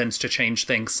songs and tends to change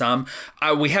things some.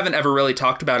 We haven't ever really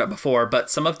talked about it before, but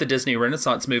some of the Disney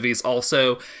Renaissance movies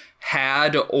also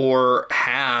had or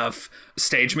have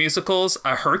stage musicals.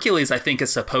 Hercules, I think,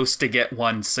 is supposed to get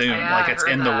one soon. Yeah, it's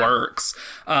in the works.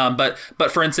 But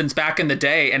for instance, back in the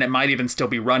day, and it might even still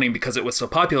be running because it was so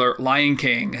popular, Lion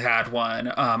King had one.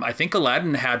 I think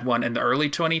Aladdin had one in the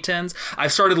early 2010s.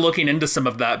 I've started looking into some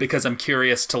of that because I'm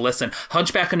curious to listen.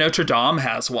 Hunchback of Notre Dame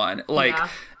has one.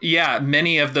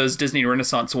 Many of those Disney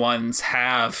Renaissance ones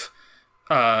have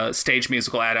stage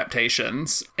musical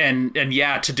adaptations, and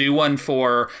to do one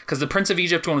because the Prince of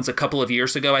Egypt one was a couple of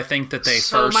years ago, I think, that they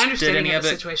first my did understanding any of the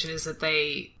it. situation is that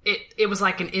it was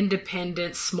like an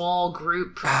independent small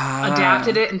group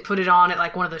adapted it and put it on at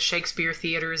like one of the Shakespeare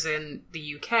theaters in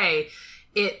the UK.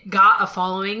 It got a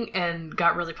following and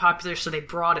got really popular, so they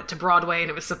brought it to Broadway, and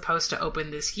it was supposed to open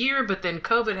this year, but then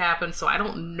COVID happened, so I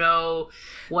don't know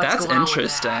what's going on with that.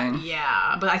 That's interesting.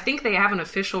 Yeah, but I think they have an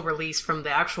official release from the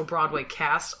actual Broadway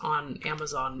cast on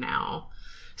Amazon now.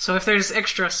 So if there's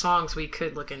extra songs, we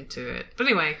could look into it. But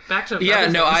anyway, back to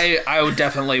I would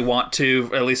definitely want to,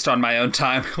 at least on my own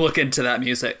time, look into that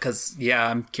music because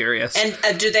I'm curious.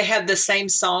 And do they have the same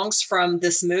songs from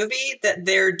this movie that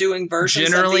they're doing versions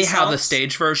Generally, of these how the songs?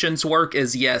 stage versions work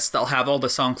is yes, they'll have all the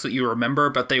songs that you remember,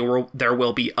 but there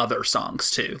will be other songs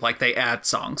too. Like, they add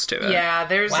songs to it. Yeah,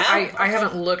 there's. Wow. I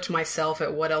haven't looked myself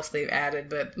at what else they've added,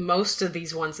 but most of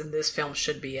these ones in this film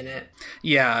should be in it.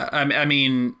 Yeah, I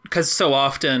mean, because so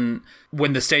often action,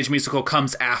 when the stage musical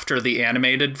comes after the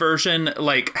animated version,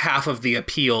 like half of the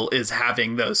appeal is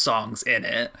having those songs in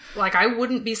it. Like, I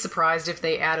wouldn't be surprised if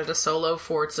they added a solo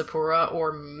for Zipporah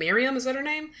or Miriam, is that her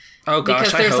name? Oh gosh,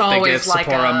 Because I there's hope they always give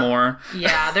Zipporah more.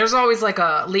 Yeah, there's always like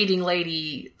a leading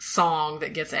lady song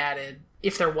that gets added,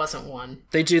 if there wasn't one.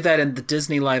 They do that in the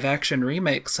Disney live-action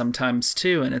remakes sometimes,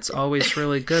 too, and it's always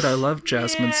really good. I love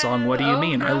Jasmine's song, What Do You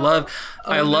Mean? No.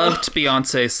 I loved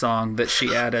Beyonce's song that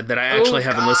she added that I actually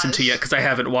haven't listened to yet, because I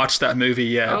haven't watched that movie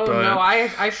yet. Oh, but... no,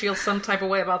 I feel some type of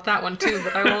way about that one, too,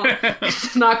 but I won't.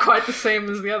 It's not quite the same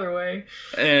as the other way.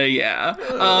 Yeah.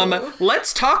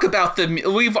 Let's talk about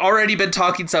we've already been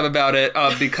talking some about it,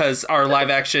 because our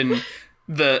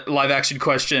the live action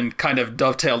question kind of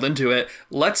dovetailed into it.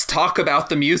 Let's talk about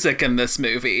the music in this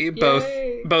movie.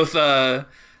 Yay. Both the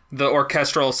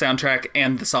orchestral soundtrack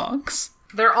and the songs.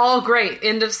 They're all great.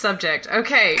 End of subject.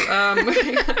 Okay.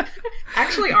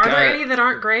 Actually, are there any that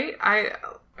aren't great?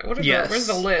 Yes. Where's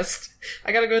the list?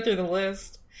 I gotta go through the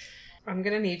list. I'm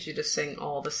gonna need you to sing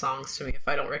all the songs to me if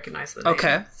I don't recognize the name.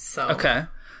 Okay. Okay.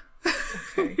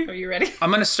 Are you ready?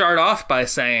 I'm gonna start off by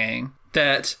saying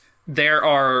that there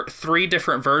are 3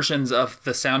 different versions of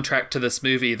the soundtrack to this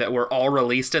movie that were all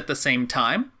released at the same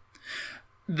time.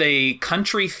 The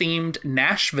country-themed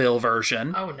Nashville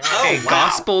version, Oh, no. a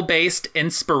gospel-based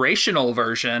inspirational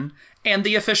version, and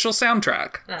the official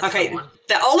soundtrack. That's Okay, the one.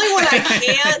 the only one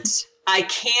I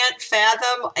can't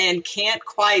fathom and can't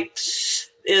quite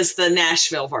is the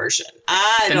Nashville version.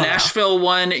 The Nashville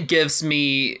one gives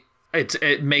me...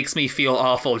 It makes me feel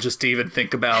awful just to even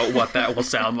think about what that will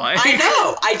sound like. I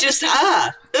know. I just,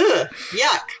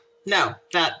 yuck. No,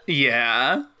 that...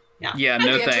 Yeah. Yeah. No I'd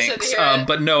be interested thanks. to hear it.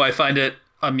 But no, I find it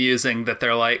amusing that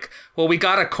they're like, well, we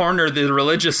gotta corner the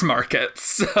religious market,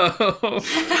 so...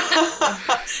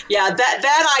 Yeah,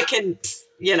 that I can,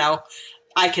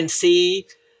 I can see,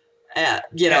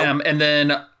 And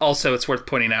then also it's worth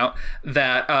pointing out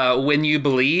that When You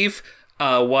Believe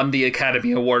won the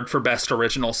Academy Award for Best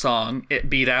Original Song. It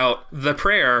beat out The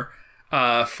Prayer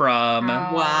from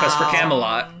Quest for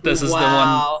Camelot. This is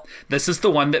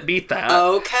the one that beat that.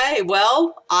 Okay,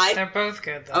 well, They're both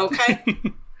good, though. okay.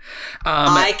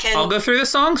 I'll go through the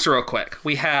songs real quick.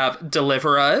 We have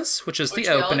Deliver Us, which is Which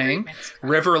the we all agree opening. makes sense.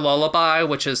 River Lullaby,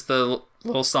 which is the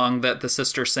little song that the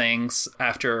sister sings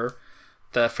after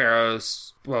the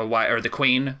Pharaoh's, or the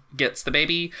queen gets the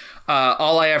baby.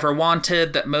 All I Ever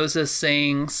Wanted, that Moses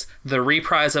sings. The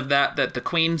reprise of that the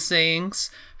queen sings.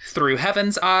 Through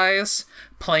Heaven's Eyes.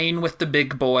 Playing with the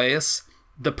Big Boys.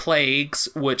 The Plagues,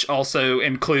 which also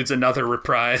includes another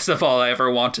reprise of All I Ever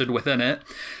Wanted within it.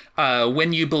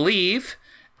 When You Believe,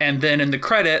 and then in the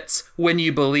credits, When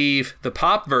You Believe, the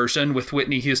pop version with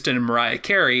Whitney Houston and Mariah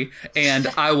Carey, and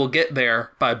I Will Get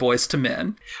There by Boyz II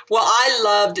Men. Well, I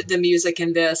loved the music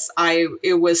in this.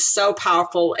 It was so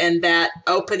powerful, and that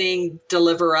opening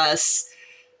Deliver Us,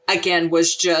 again,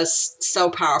 was just so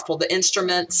powerful. The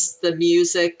instruments, the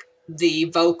music, the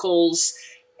vocals,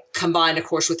 combined, of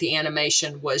course, with the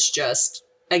animation was just,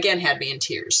 again, had me in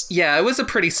tears. Yeah, it was a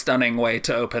pretty stunning way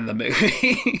to open the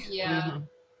movie. Yeah. Mm-hmm.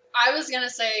 I was gonna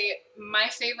say my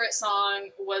favorite song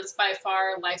was by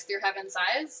far Life Through Heaven's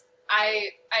Eyes. I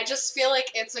just feel like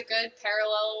it's a good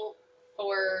parallel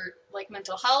for like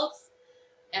mental health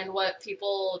and what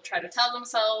people try to tell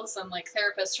themselves and like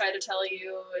therapists try to tell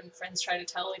you and friends try to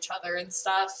tell each other and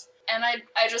stuff. And I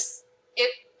just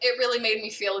it really made me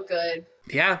feel good.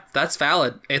 Yeah, that's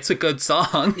valid. It's a good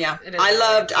song. Yeah, It is I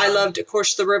very loved, of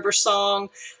course, the River song.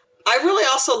 I really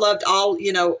also loved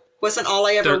wasn't All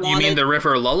I Ever Wanted. You mean the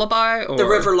River Lullaby? Or? The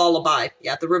River Lullaby.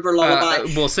 Yeah, the River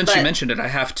Lullaby. Well, since you mentioned it, I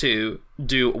have to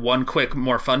do one quick,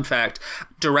 more fun fact.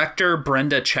 Director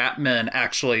Brenda Chapman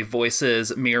actually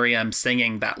voices Miriam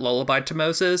singing that lullaby to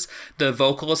Moses. The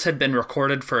vocals had been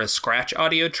recorded for a scratch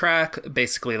audio track,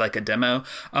 basically like a demo,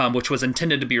 which was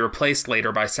intended to be replaced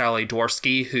later by Sally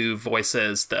Dworsky, who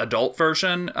voices the adult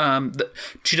version.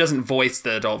 She doesn't voice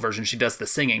the adult version; she does the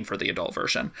singing for the adult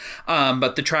version.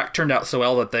 But the track turned out so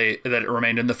well that it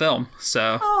remained in the film.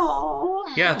 So,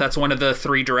 yeah, that's one of the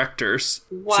 3 directors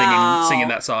singing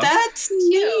that song. That's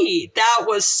neat. That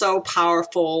was so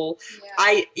powerful.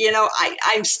 Yeah.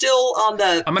 I'm still on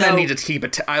the. I'm gonna need to keep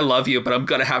it. I love you, but I'm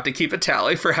gonna have to keep a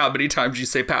tally for how many times you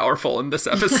say "powerful" in this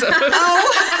episode.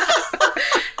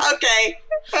 Okay.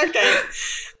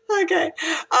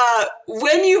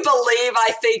 When You Believe,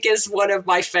 I think, is one of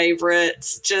my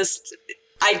favorites.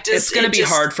 It's going to be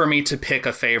hard for me to pick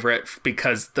a favorite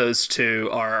because those 2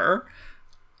 are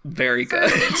very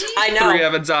good. I know. Through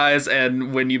Heaven's Eyes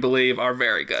and When You Believe are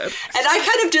very good. And I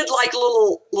kind of did like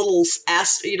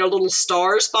little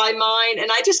stars by mine,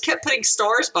 and I just kept putting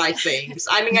stars by things.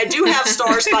 I mean, I do have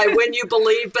stars by When You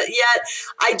Believe, but yet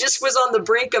I just was on the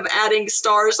brink of adding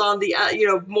stars on the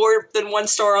more than one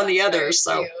star on the other.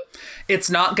 So Cute. It's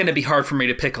not going to be hard for me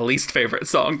to pick a least favorite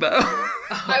song, though.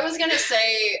 I was gonna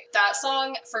say that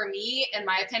song, for me, in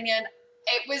my opinion,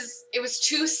 it was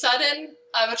too sudden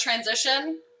of a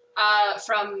transition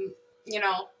from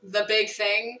the big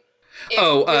thing.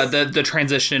 The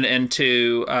transition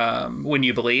into When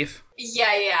You Believe.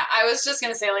 Yeah. I was just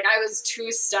gonna say, like, I was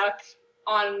too stuck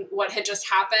on what had just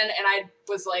happened, and I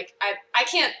was like, I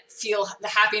can't feel the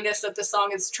happiness that the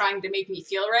song is trying to make me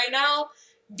feel right now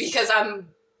because I'm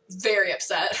very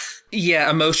upset. Yeah,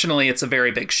 emotionally, it's a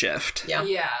very big shift. yeah.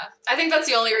 Yeah. I think that's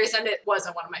the only reason it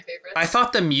wasn't one of my favorites. I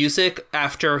thought the music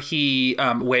after he,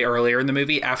 way earlier in the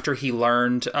movie, after he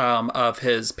learned of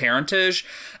his parentage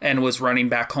and was running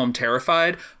back home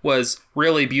terrified, was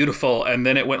really beautiful. And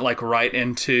then it went like right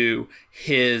into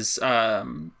his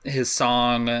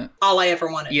song. All I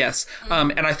Ever Wanted. Yes.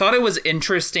 And I thought it was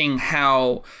interesting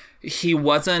how he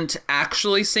wasn't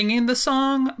actually singing the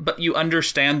song, but you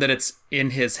understand that it's in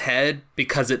his head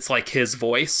because it's like his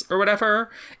voice or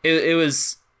whatever. It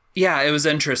was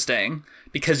interesting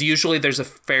because usually there's a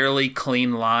fairly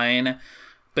clean line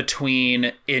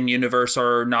between in universe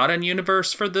or not in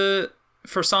universe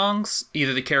for songs.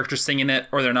 Either the character's singing it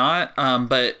or they're not.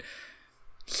 But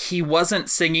he wasn't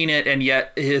singing it, and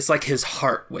yet it's like his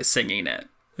heart was singing it.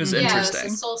 It was interesting.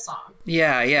 It's a soul song.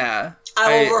 Yeah.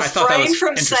 I will thought that refrain was from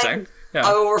interesting. saying. Yeah.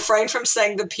 I will refrain from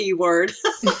saying the P word.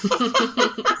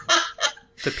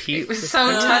 The P. It was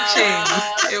so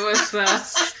touching. It was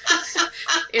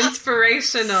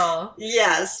inspirational.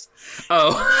 Yes.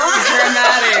 Oh.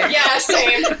 Dramatic. Yeah,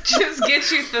 same. Just get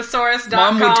you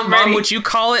thesaurus.com Mom, ready. would you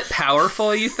call it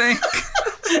powerful, you think?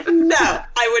 No,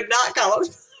 I would not call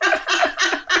it.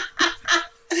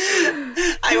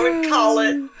 I would call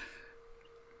it.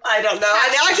 I don't know.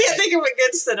 I can't think of a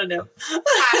good synonym.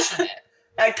 Passionate.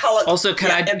 I'd call it. Also, can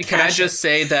I impassioned. just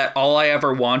say that All I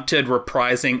Ever Wanted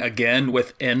reprising again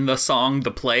within the song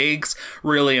The Plagues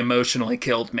really emotionally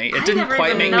killed me. It I didn't never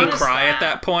quite even make me noticed cry that. at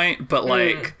that point, but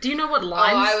like Do you know what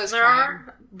lines I was there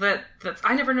are? That's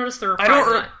I never noticed the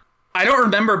reprise. I don't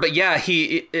remember, but yeah,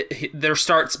 he there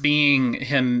starts being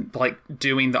him like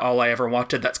doing the All I Ever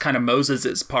Wanted. That's kind of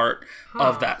Moses's part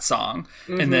of that song,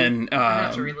 and then I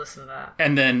have to re-listen to that.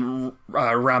 and then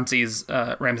Ramses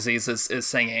is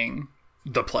singing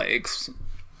The Plagues.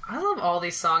 I love all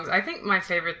these songs. I think my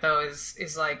favorite though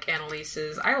is like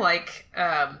Annalise's. I like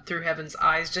Through Heaven's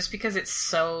Eyes just because it's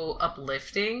so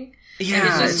uplifting. Yeah, and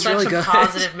it's just it's such really a good.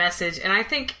 positive message. And I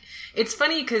think it's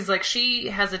funny because like she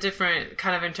has a different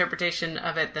kind of interpretation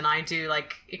of it than I do.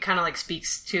 Like it kind of like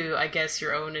speaks to, I guess,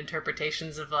 your own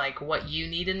interpretations of like what you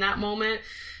need in that moment.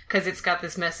 Because it's got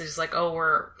this message like,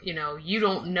 oh, you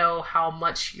don't know how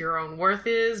much your own worth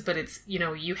is, but it's,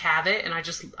 you have it. And I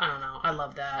don't know. I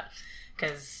love that.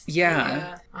 Because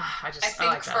Yeah. I think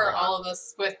like that for a lot. all of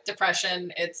us with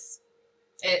depression, it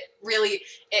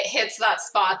hits that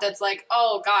spot that's like,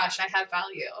 oh gosh, I have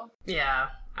value. Yeah,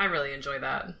 I really enjoy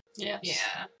that. Yeah.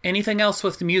 Anything else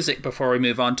with the music before we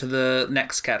move on to the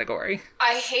next category?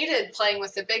 I hated playing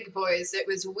with the big boys. It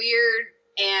was weird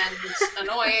and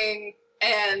annoying,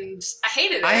 and I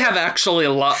hated it. I have actually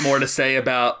a lot more to say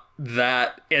about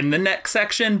that in the next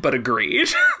section, but agreed.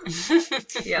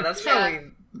 Yeah, that's probably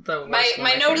the worst my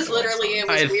one, I note think, is of all literally songs. it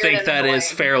was I weird think and that annoying.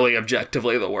 is fairly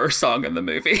objectively the worst song in the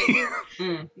movie.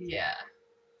 Yeah.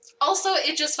 Also,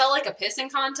 it just felt like a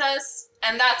pissing contest,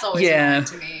 and that's always Yeah. annoying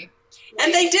to me.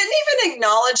 And they didn't even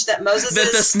acknowledge that Moses'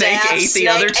 That the snake staff ate the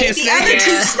other two ate the other snakes.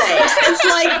 two snakes. It's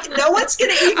like no one's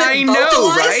going to even I know,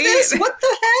 vocalize right? this. What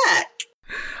the heck?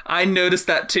 I noticed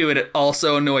that too, and it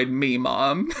also annoyed me,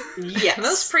 Mom. Yes.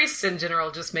 Those priests in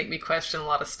general just make me question a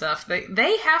lot of stuff.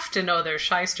 They have to know they're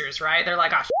shysters, right? They're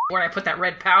like, where'd I put that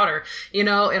red powder? And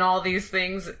all these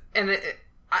things. And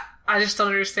I just don't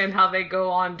understand how they go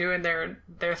on doing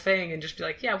their thing and just be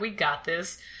like, yeah, we got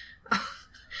this.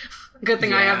 Good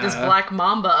thing I have this Yeah. black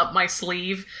mamba up my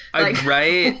sleeve. Like,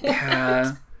 Right?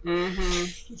 Yeah.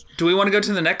 Do we want to go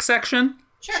to the next section?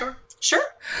 Sure. Sure.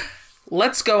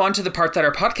 Let's go on to the part that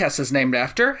our podcast is named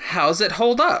after. How's it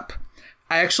hold up?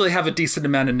 I actually have a decent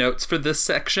amount of notes for this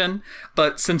section,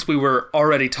 but since we were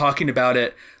already talking about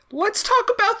it, let's talk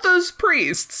about those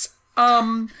priests.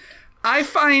 I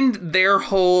find their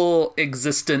whole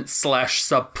existence /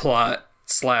 subplot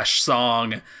 /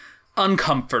 song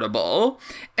uncomfortable.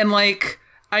 And like,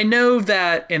 I know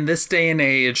that in this day and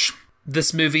age,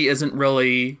 this movie isn't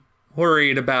really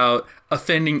worried about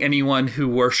offending anyone who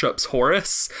worships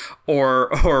Horus or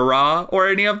Ra or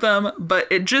any of them, but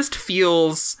it just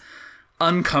feels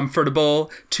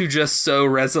uncomfortable to just so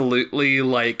resolutely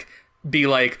be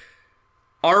like,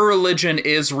 our religion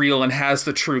is real and has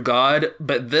the true God,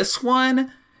 but this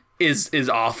one is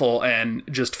awful and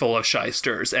just full of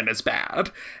shysters and is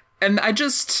bad. And I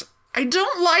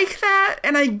don't like that,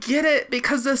 and I get it,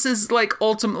 because this is, like,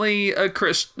 ultimately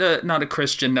not a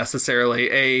Christian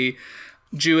necessarily, a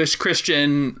Jewish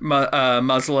Christian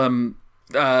Muslim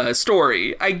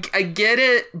story. I get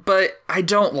it, but I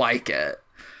don't like it.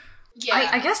 Yeah.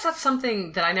 I guess that's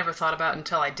something that I never thought about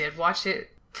until I did watch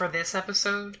it for this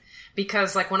episode.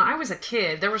 Because, like, when I was a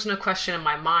kid, there was no question in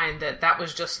my mind that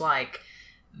was just, like,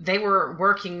 they were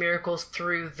working miracles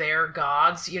through their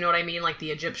gods, you know what I mean? Like,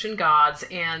 the Egyptian gods,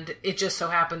 and it just so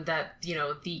happened that, you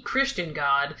know, the Christian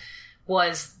god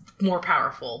was more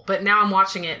powerful. But now I'm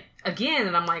watching it again,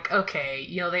 and I'm like, okay,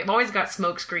 you know, they've always got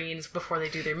smoke screens before they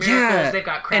do their miracles. Yeah. They've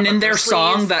got crap and in up their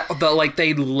sleeves. song like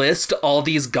they list all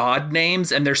these god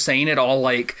names, and they're saying it all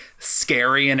like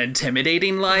scary and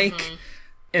intimidating, like. Mm-hmm.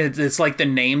 It's like the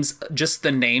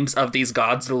names of these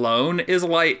gods alone is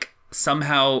like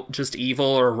somehow just evil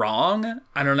or wrong.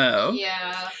 I don't know.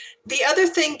 Yeah. The other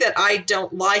thing that I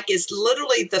don't like is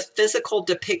literally the physical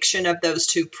depiction of those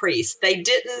two priests. They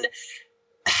didn't,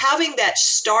 having that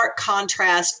stark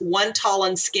contrast, one tall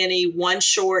and skinny, one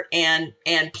short and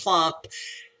plump,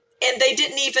 and they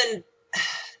didn't even,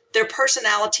 their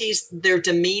personalities, their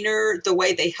demeanor, the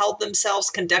way they held themselves,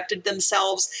 conducted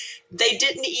themselves, they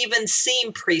didn't even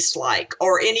seem priest-like,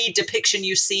 or any depiction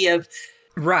you see of,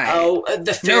 the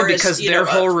Pharisees. No, because their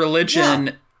whole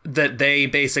religion that they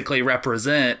basically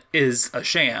represent is a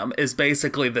sham, is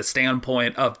basically the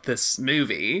standpoint of this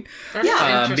movie. That's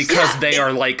interesting. Because they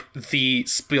are like the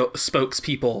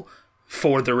spokespeople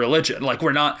for the religion. Like,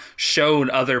 we're not shown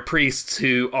other priests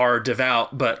who are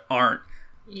devout but aren't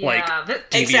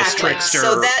devious trickster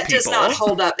So that people. does not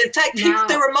hold up. In fact, they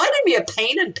reminded me of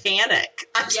Pain and Panic.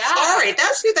 I'm sorry,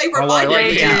 that's who they reminded I like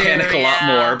me Pain and of. Panic a lot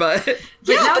more, but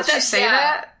now but that you say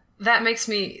that makes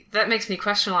me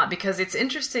question a lot, because it's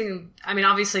interesting. I mean,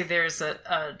 obviously there's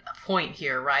a point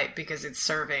here, right? Because it's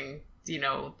serving, you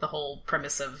know, the whole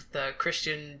premise of the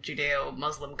Christian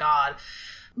Judeo-Muslim God.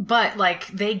 But, like,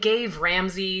 they gave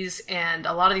Ramses and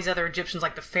a lot of these other Egyptians,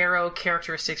 like the pharaoh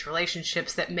characteristics,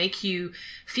 relationships that make you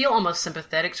feel almost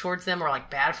sympathetic towards them, or, like,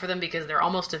 bad for them, because they're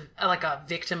almost like a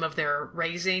victim of their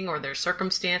raising or their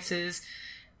circumstances.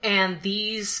 And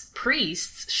these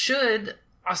priests should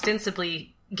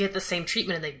ostensibly get the same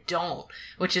treatment, and they don't,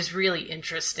 which is really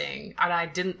interesting. And I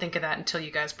didn't think of that until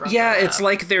you guys brought that up. it's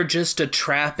like they're just a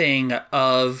trapping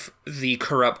of the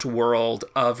corrupt world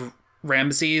of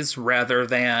Ramses rather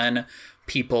than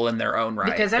people in their own right,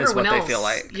 because everyone everyone else, they feel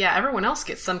like. Yeah, everyone else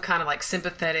gets some kind of like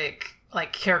sympathetic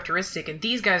like characteristic, and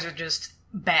these guys are just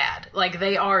bad. Like,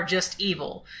 they are just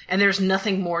evil, and there's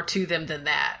nothing more to them than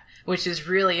that, which is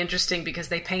really interesting, because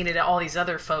they painted all these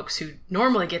other folks who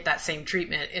normally get that same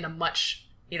treatment in a much,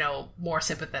 you know, more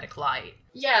sympathetic light.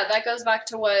 Yeah, that goes back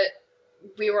to what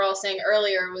we were all saying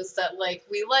earlier, was that, like,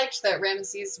 we liked that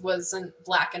Ramses wasn't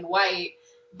black and white,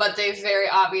 but they very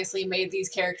obviously made these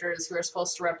characters who are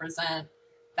supposed to represent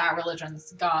that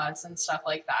religion's gods and stuff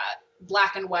like that.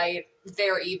 Black and white,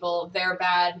 they're evil, they're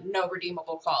bad, no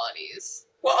redeemable qualities.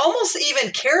 Well, almost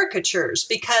even caricatures,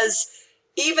 because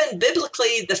even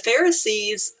biblically, the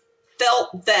Pharisees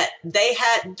felt that they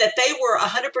were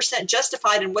 100%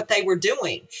 justified in what they were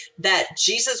doing, that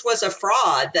Jesus was a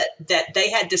fraud, that they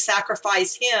had to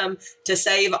sacrifice him to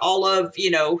save all of,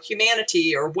 you know,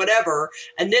 humanity or whatever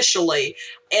initially.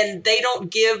 And they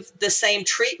don't give the same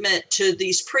treatment to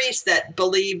these priests that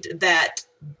believed that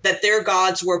their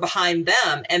gods were behind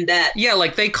them, and that... Yeah,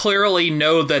 like, they clearly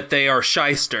know that they are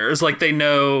shysters. Like, they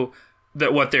know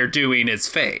that what they're doing is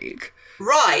fake.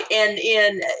 Right. And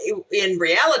in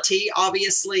reality,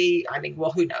 obviously, I mean, well,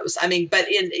 who knows? I mean, but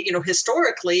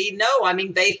historically, no, I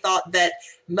mean, they thought that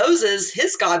Moses,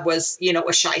 his God was, you know,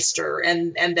 a shyster,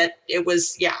 and that it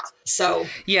was, so.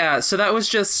 Yeah, so that was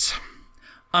just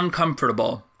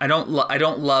uncomfortable. I don't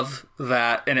love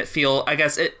that. And it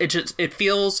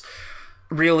feels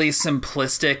really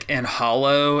simplistic and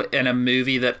hollow in a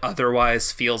movie that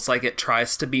otherwise feels like it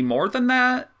tries to be more than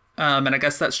that. And I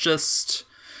guess that's just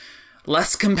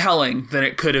less compelling than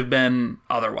it could have been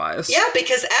otherwise. Yeah,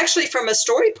 because actually from a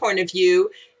story point of view,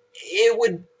 it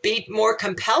would be more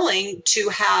compelling to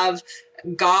have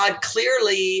God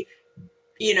clearly,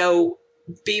 you know,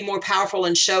 be more powerful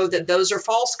and show that those are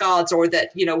false gods, or that,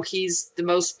 you know, he's the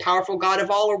most powerful God of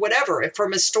all, or whatever.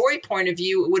 From a story point of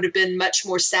view, it would have been much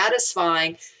more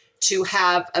satisfying to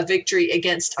have a victory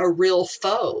against a real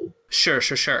foe. Sure.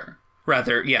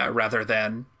 Rather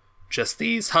than just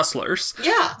these hustlers.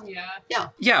 Yeah.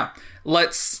 Yeah.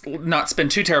 Let's not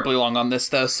spend too terribly long on this,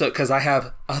 though, because I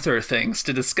have other things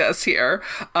to discuss here.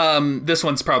 This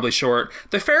one's probably short.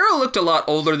 The Pharaoh looked a lot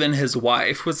older than his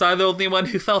wife. Was I the only one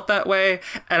who felt that way?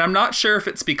 And I'm not sure if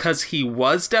it's because he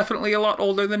was definitely a lot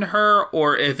older than her,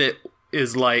 or if it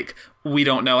is like, we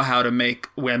don't know how to make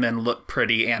women look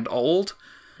pretty and old.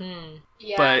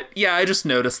 Yeah. But, yeah, I just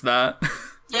noticed that.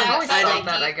 I always I thought don't-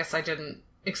 that. I guess I didn't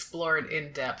explore it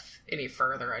in depth any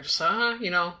further. I just saw,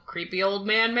 creepy old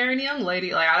man marrying a young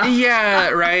lady. Like, I don't. Yeah,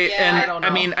 right. Yeah, and I don't know.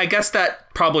 mean, I guess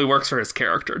that probably works for his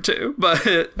character too. But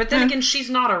But then again, she's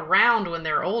not around when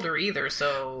they're older either.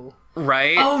 So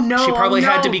right? Oh, no, she probably oh,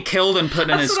 had no. to be killed and put in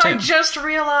that's his what I tomb. just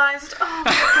realized. Oh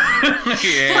my god!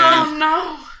 Yeah. Oh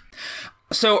no!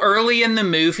 So early in the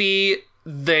movie,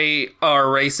 they are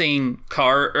racing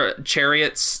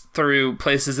chariots through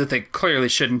places that they clearly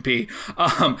shouldn't be.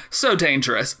 So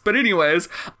dangerous. But anyways,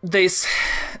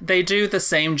 they do the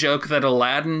same joke that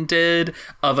Aladdin did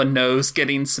of a nose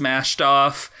getting smashed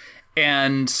off.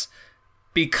 And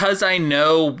because I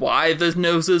know why the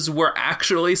noses were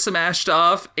actually smashed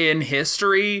off in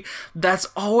history, that's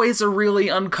always a really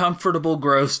uncomfortable,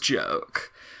 gross joke.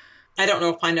 I don't know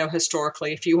if I know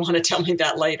historically, if you want to tell me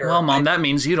that later. Well, Mom, that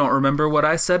means you don't remember what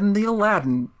I said in the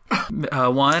Aladdin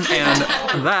one, and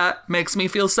that makes me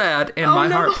feel sad in my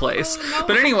heart place.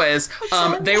 But anyways,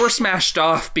 they were smashed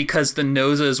off because the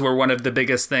noses were one of the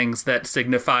biggest things that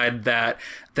signified that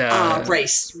the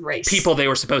race. people they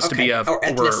were supposed to be of Or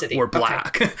ethnicity. were Okay.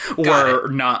 black, Got were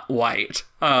not white.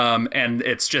 And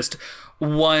it's just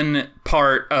one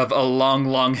part of a long,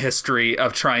 long history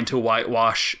of trying to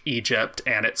whitewash Egypt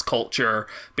and its culture,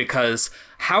 because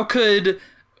how could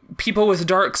people with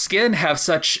dark skin have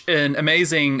such an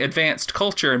amazing advanced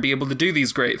culture and be able to do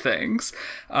these great things?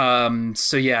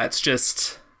 So yeah, it's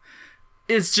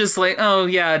just like, oh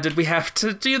yeah, did we have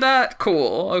to do that?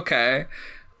 Cool. Okay.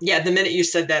 Yeah, the minute you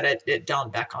said that, it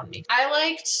dawned back on me. I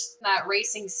liked that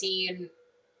racing scene,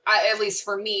 at least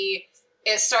for me.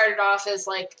 It started off as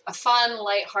like a fun,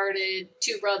 lighthearted,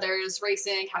 two brothers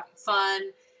racing, having fun.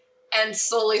 And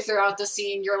slowly throughout the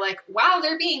scene, you're like, wow,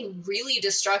 they're being really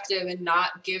destructive and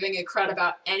not giving a crud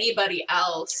about anybody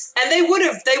else. And they would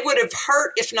have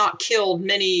hurt, if not killed,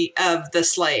 many of the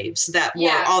slaves that were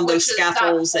on those which is that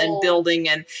scaffolds and whole- building,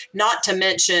 and not to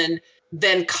mention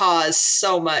then cause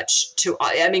so much to,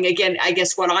 I mean, again, I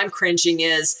guess what I'm cringing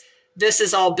is this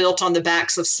is all built on the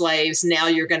backs of slaves. Now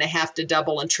you're going to have to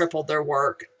double and triple their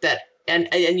work, and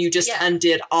you just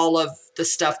undid all of the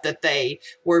stuff that they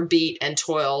were beat and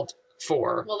toiled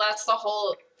for. Well, that's the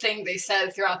whole thing they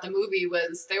said throughout the movie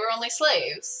was they were only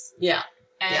slaves. Yeah.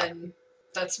 And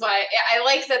that's why I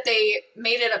like that they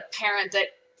made it apparent that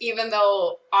even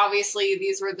though obviously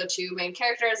these were the two main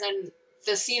characters and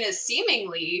the scene is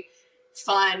seemingly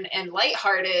fun and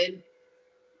lighthearted,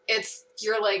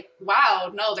 you're like,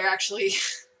 wow, no, they're actually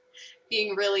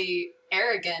being really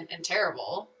arrogant and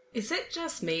terrible. Is it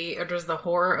just me, or does the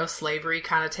horror of slavery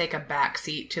kind of take a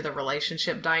backseat to the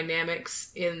relationship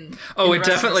dynamics in? Oh, in the it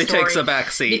rest of the definitely takes a story?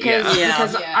 backseat. Because Yeah.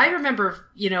 because Yeah. I remember,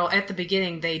 at the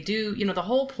beginning they do, the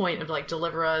whole point of like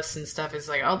deliver us and stuff is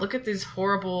like, oh, look at this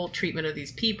horrible treatment of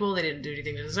these people. They didn't do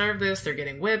anything to deserve this. They're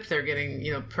getting whipped. They're getting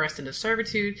pressed into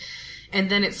servitude, and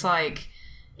then it's like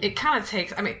it kind of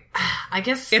takes. I mean, I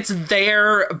guess It's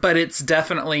there, but it's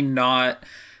definitely not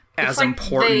as like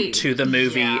important to the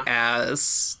movie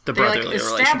as the they like brotherly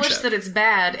establish relationship. that it's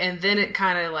bad, and then it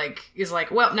kind of like is like,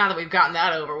 well, now that we've gotten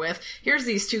that over with, here's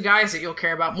these two guys that you'll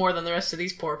care about more than the rest of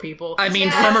these poor people. I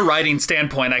mean, from a writing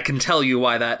standpoint, I can tell you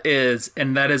why that is,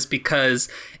 and that is because,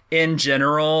 in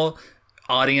general,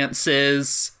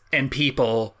 audiences and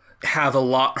people have a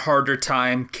lot harder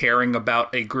time caring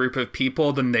about a group of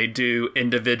people than they do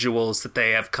individuals that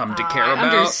they have come to care I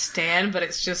about. understand, but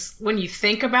it's just when you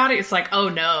think about it, it's like, oh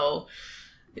no.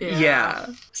 Yeah.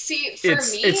 See, for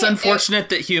It's me, it's unfortunate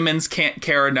that humans can't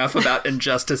care enough about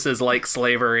injustices like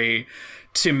slavery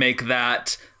to make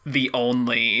that the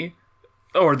only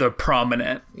or the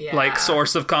prominent Yeah.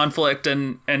 source of conflict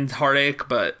and heartache,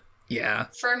 but yeah.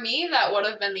 For me, that would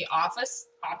have been the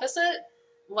opposite.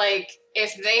 Like,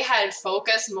 if they had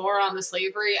focused more on the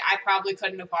slavery, I probably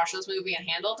couldn't have watched this movie and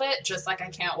handled it, just like I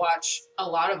can't watch a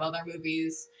lot of other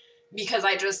movies because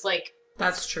I just,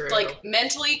 That's true.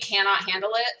 mentally cannot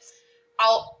handle it.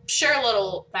 I'll share a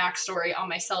little backstory on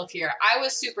myself here. I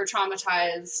was super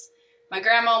traumatized. My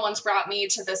grandma once brought me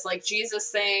to this,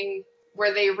 Jesus thing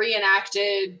where they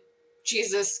reenacted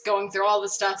Jesus going through all the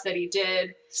stuff that he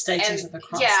did. Stages of the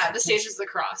Cross. Yeah, the Stages of the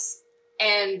Cross.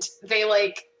 And they,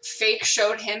 fake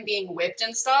showed him being whipped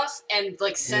and stuff. And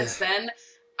like since then,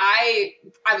 I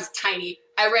was tiny.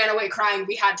 I ran away crying.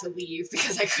 We had to leave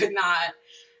because I could not.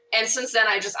 And since then,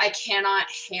 I cannot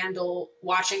handle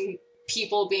watching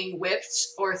people being whipped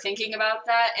or thinking about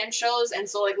that in shows. And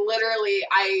so like literally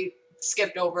I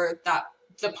skipped over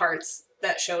the parts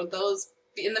that showed those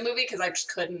in the movie because I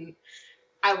just couldn't.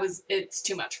 It's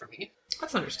too much for me.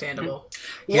 That's understandable.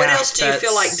 What else do you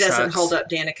feel like doesn't sucks. hold up,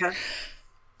 Danica?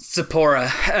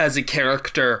 Zipporah as a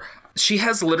character, she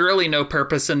has literally no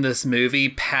purpose in this movie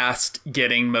past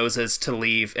getting Moses to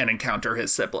leave and encounter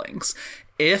his siblings.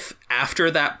 If after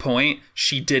that point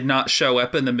she did not show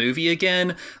up in the movie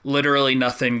again, literally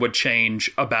nothing would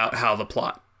change about how the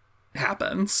plot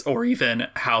happens or even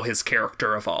how his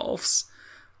character evolves.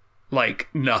 Like,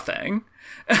 nothing.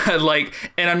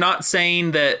 And I'm not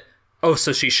saying that, oh,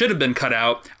 so she should have been cut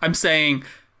out. I'm saying,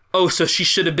 oh, so she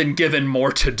should have been given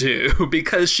more to do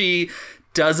because she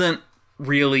doesn't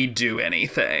really do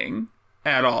anything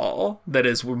at all that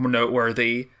is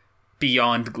noteworthy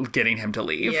beyond getting him to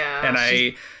leave.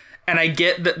 Yeah, and I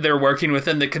get that they're working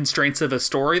within the constraints of a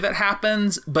story that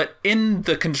happens, but in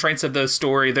the constraints of those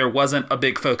story, there wasn't a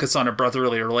big focus on a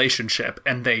brotherly relationship,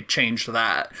 and they changed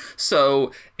that.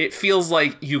 So it feels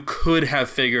like you could have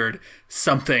figured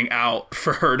something out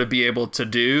for her to be able to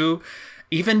do.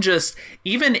 Even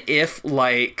if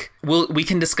like, we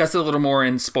can discuss it a little more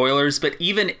in spoilers, but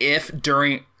even if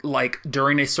during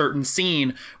a certain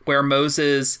scene where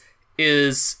Moses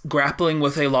is grappling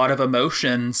with a lot of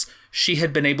emotions, she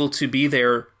had been able to be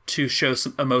there to show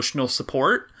some emotional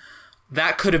support,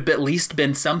 that could have at least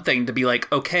been something to be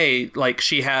like, okay, like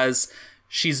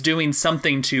she's doing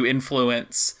something to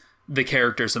influence the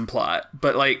characters and plot,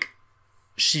 but like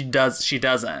she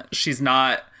doesn't. She's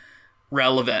not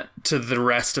relevant to the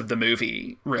rest of the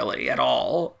movie really at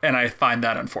all, and I find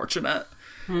that unfortunate.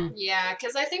 Yeah,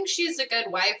 because I think she's a good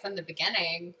wife in the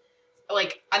beginning.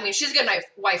 Like, I mean, she's a good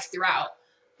wife throughout.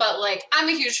 But, like, I'm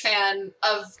a huge fan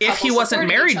of... If he wasn't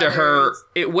married to her,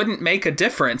 it wouldn't make a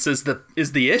difference is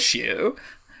the issue.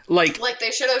 Like, they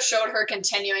should have showed her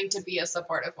continuing to be a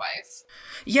supportive wife.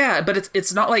 Yeah, but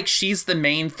it's not like she's the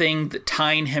main thing that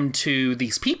tying him to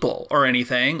these people or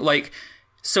anything. Like,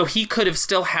 so he could have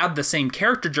still had the same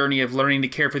character journey of learning to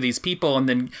care for these people and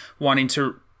then wanting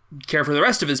to care for the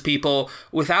rest of his people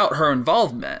without her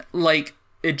involvement. Like,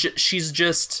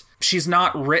 she's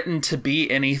not written to be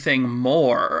anything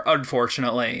more,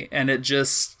 unfortunately. And it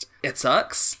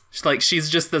sucks. She's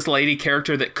just this lady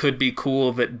character that could be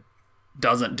cool that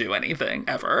doesn't do anything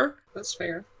ever. That's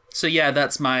fair. So yeah,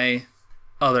 that's my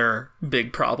other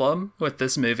big problem with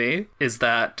this movie, is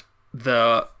that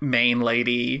the main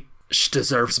lady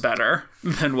deserves better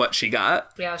than what she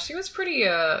got. Yeah, she was pretty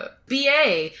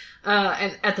BA.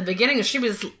 And at the beginning, she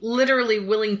was literally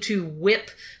willing to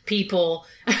whip people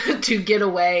to get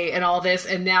away and all this.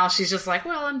 And now she's just like,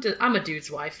 well, I'm a dude's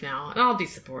wife now, and I'll be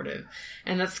supportive.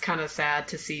 And that's kind of sad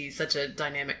to see such a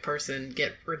dynamic person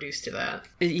get reduced to that.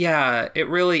 Yeah, it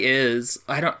really is.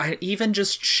 I even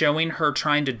just showing her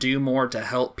trying to do more to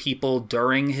help people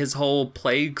during his whole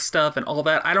plague stuff and all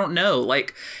that. I don't know.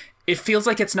 Like, it feels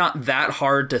like it's not that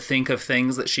hard to think of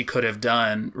things that she could have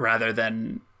done rather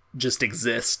than just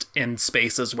exist in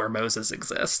spaces where Moses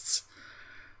exists.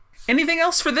 Anything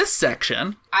else for this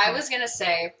section? I was going to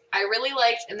say, I really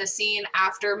liked in the scene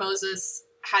after Moses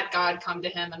had God come to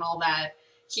him and all that,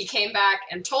 he came back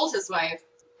and told his wife.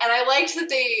 And I liked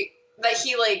that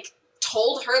he like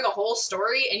told her the whole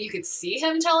story, and you could see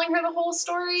him telling her the whole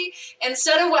story,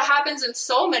 instead of what happens in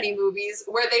so many movies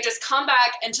where they just come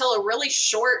back and tell a really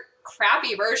short,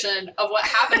 crappy version of what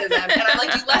happened to them. And I'm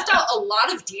like, you left out a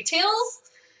lot of details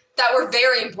that were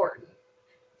very important.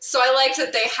 So I liked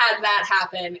that they had that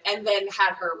happen and then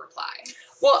had her reply.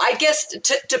 Well, I guess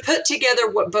to put together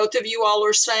what both of you all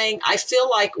are saying, I feel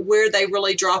like where they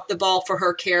really dropped the ball for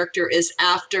her character is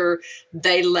after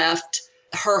they left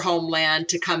her homeland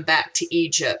to come back to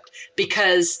Egypt,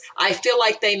 because I feel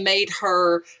like they made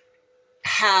her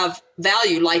have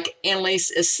value. Like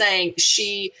Annalise is saying,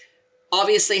 she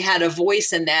obviously had a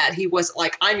voice in that. He was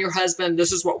like, I'm your husband,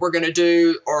 this is what we're going to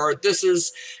do, or this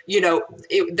is,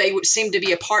 they would seem to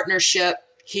be a partnership.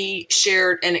 He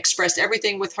shared and expressed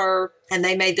everything with her, and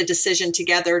they made the decision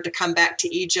together to come back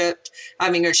to Egypt. I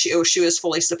mean, she was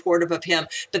fully supportive of him.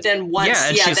 But then once,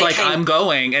 she's like, I'm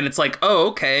going, and it's like, oh,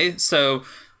 okay, so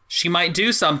she might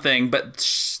do something, but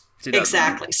she doesn't.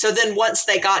 Exactly. So then once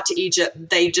they got to Egypt,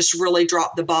 they just really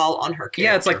dropped the ball on her character.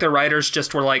 Yeah, it's like the writers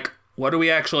just were like, what do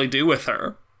we actually do with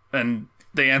her? And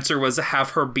the answer was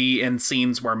have her be in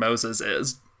scenes where Moses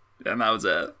is. And that was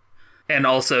it. and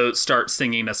also start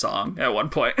singing a song at one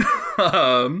point.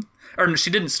 Or she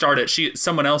didn't start it.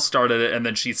 Someone else started it, and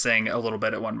then she sang a little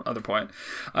bit at one other point.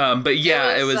 But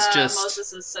yeah, it was just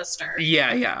Moses' sister.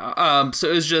 Yeah. So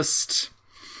it was just.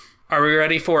 Are we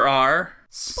ready for our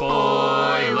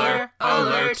spoiler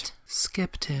alert?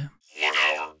 Skip to 1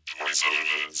 hour, 27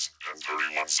 minutes, and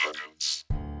 31 seconds.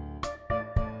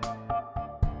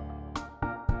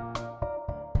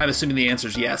 I'm assuming the answer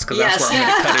is yes, because that's where I'm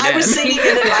going to cut it in. I was singing it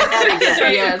in my head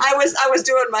again. Yes. I was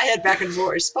doing my head back and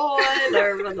forth.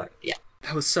 Spoiler. Yeah.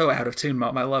 That was so out of tune,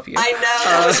 Mom. I love you. I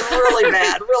know. It was really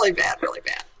bad. Really bad. Really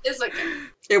bad. It's okay.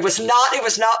 It was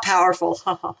not powerful.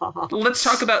 Let's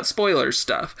talk about spoiler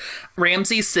stuff.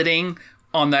 Ramsay sitting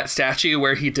on that statue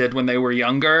where he did when they were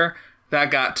younger, that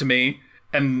got to me.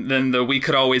 And then the "we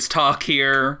could always talk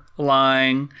here"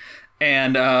 line.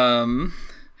 And,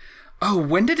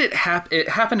 when did it happen? It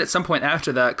happened at some point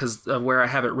after that, because of where I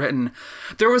have it written.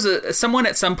 There was someone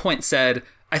at some point said,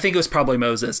 I think it was probably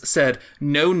Moses, said,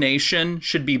 no nation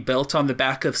should be built on the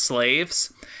back of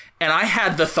slaves. And I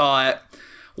had the thought,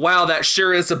 wow, that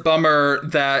sure is a bummer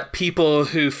that people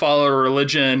who follow a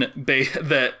religion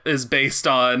that is based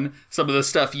on some of the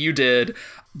stuff you did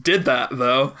that,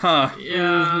 though, huh?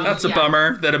 Yeah. That's a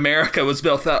bummer that America was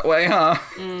built that way, huh?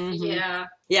 Mm-hmm. Yeah.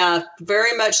 Yeah,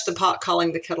 very much the pot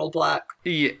calling the kettle black.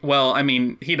 Yeah, well, I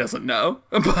mean, he doesn't know,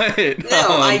 but no,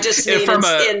 I just mean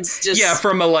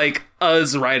from a like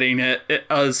us writing it,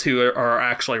 us who are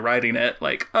actually writing it,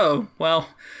 like, oh, well,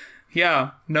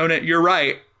 yeah, no, you're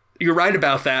right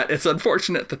about that. It's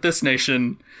unfortunate that this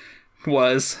nation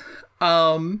was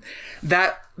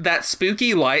that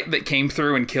spooky light that came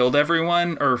through and killed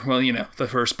everyone, or well, the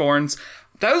firstborns.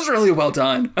 That was really well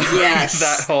done. Yes.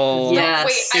 That whole... Yes.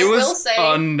 Wait, it I was will say...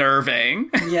 unnerving.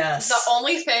 Yes. The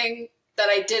only thing that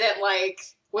I didn't like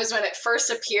was when it first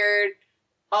appeared,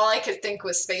 all I could think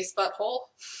was space butthole.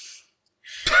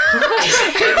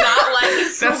 I did not like...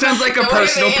 That sounds like a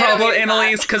personal problem,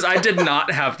 Annalise, because I did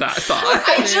not have that thought.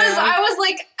 I was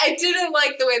like, I didn't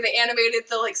like the way they animated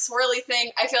the like swirly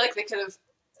thing. I feel like they could have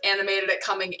animated it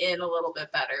coming in a little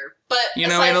bit better. But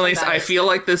Annalise, I feel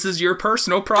like this is your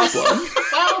personal problem.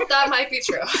 Well, that might be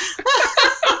true.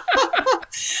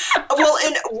 Well,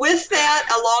 and with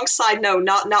that, alongside, no,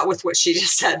 not with what she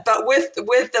just said, but with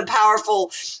the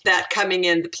powerful that coming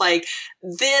in the plague,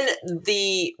 then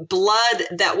the blood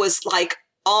that was like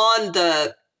on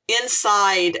the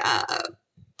inside.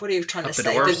 What are you trying to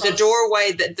say? The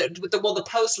doorway, the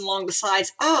post along the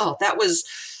sides. Oh, that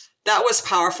was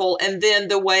powerful. And then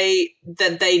the way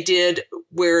that they did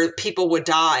where people would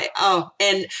die. Oh,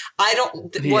 and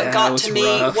what got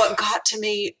to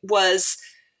me was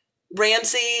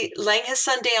Ramsay laying his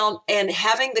son down and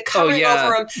having the covering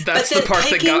over him. That's the part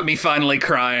that got me finally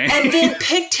crying. And then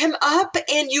picked him up,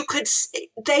 and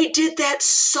they did that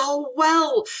so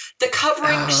well. The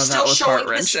covering still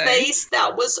showing his face.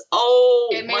 That was,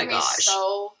 it made me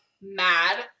so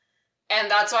mad. And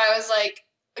that's why I was like,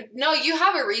 no, you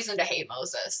have a reason to hate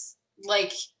Moses.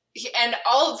 Like, and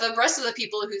all of the rest of the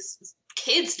people whose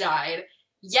kids died,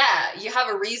 yeah, you have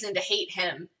a reason to hate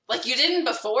him. Like, you didn't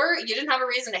before. You didn't have a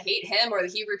reason to hate him or the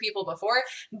Hebrew people before,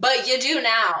 but you do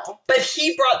now. But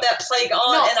he brought that plague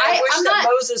on, and I wish that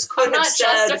Moses couldn't have said...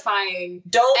 I'm not justifying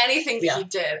anything that he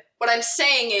did. What I'm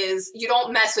saying is, you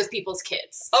don't mess with people's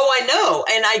kids. Oh, I know.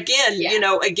 And again,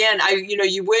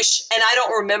 you wish, and I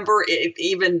don't remember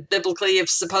even biblically if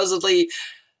supposedly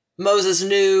Moses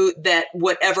knew that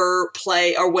whatever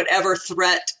play or whatever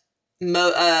threat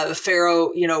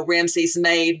Pharaoh, Ramses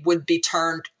made would be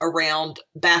turned around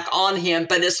back on him.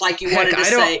 But it's like wanted to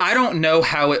say. I don't know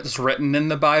how it's written in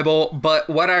the Bible, but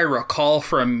what I recall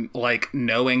from like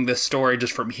knowing this story,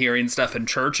 just from hearing stuff in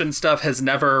church and stuff, has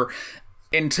never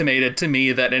intimated to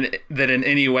me that in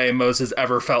any way Moses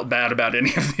ever felt bad about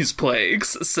any of these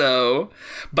plagues. So,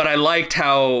 but I liked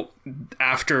how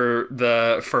after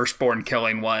the firstborn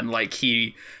killing one, like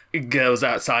he goes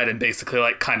outside and basically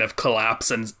like kind of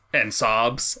collapses and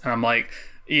sobs. And I'm like,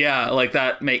 yeah, like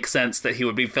that makes sense that he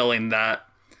would be feeling that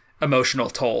emotional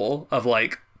toll of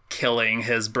like killing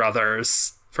his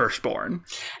brother's firstborn.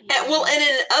 And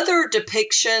in other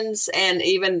depictions and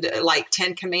even like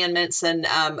Ten Commandments and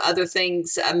other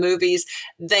things, movies,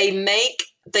 they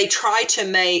try to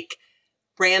make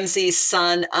Ramses'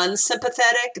 son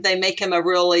unsympathetic. They make him a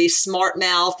really smart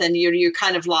mouth, and you're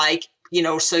kind of like,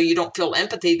 so you don't feel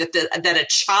empathy that a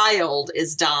child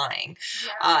is dying.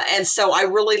 Yeah. And so I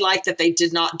really like that they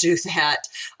did not do that.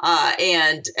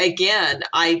 And again,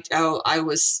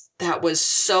 that was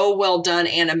so well done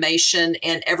animation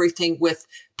and everything with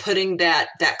putting that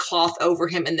cloth over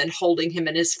him and then holding him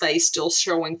and his face still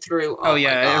showing through. Oh my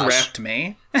yeah, gosh. it wrecked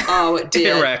me. Oh, it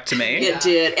did. It wrecked me. It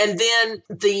did. And then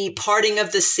the parting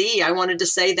of the sea, I wanted to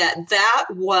say that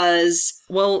was...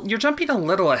 Well, you're jumping a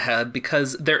little ahead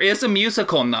because there is a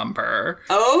musical number.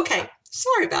 Oh, okay.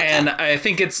 Sorry about And that. I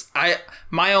think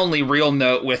my only real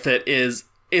note with it is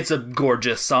it's a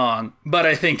gorgeous song. But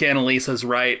I think Annalisa's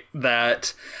right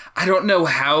that I don't know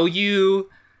how you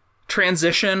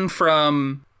transition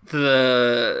from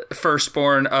the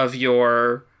firstborn of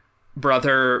your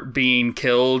brother being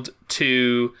killed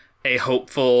to a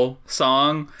hopeful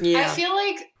song. Yeah. I feel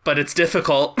like But it's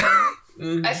difficult.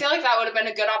 I feel like that would have been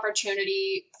a good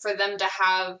opportunity for them to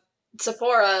have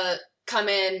Zipporah come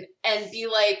in and be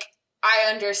like,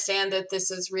 I understand that this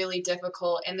is really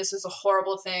difficult and this is a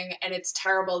horrible thing and it's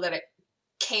terrible that it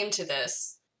came to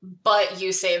this, but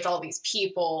you saved all these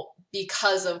people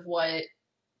because of what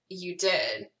you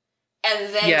did.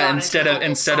 And then Yeah, got instead into of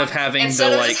Hopeful Song. having instead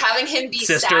the, of like, just having him be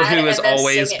sister sad who has and then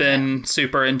always sing it. been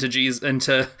super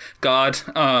into God,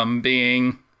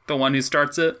 being the one who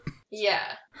starts it. Yeah.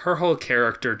 Her whole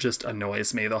character just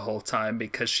annoys me the whole time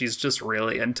because she's just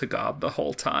really into God the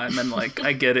whole time. And like,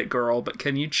 I get it, girl, but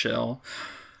can you chill?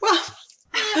 Well,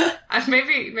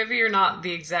 Maybe you're not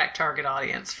the exact target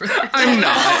audience for that. I'm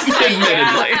not,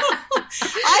 admittedly.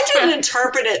 I didn't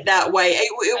interpret it that way.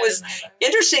 It was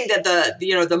interesting that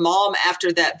the mom,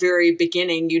 after that very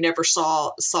beginning, you never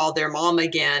saw their mom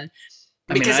again.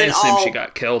 I mean, Because I in assume all- she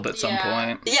got killed at some Yeah.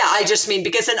 point. Yeah, I just mean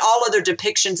because in all other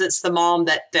depictions, it's the mom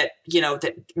that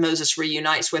Moses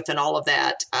reunites with and all of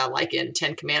that, like in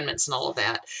 10 Commandments and all of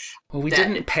that. Well, we that-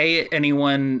 didn't pay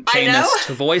anyone I know. famous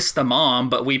to voice the mom,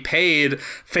 but we paid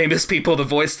famous people to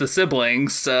voice the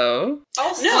siblings, so...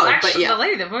 Also, No, but Actually, yeah. the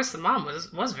lady that voiced the mom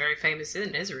was very famous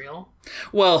in Israel.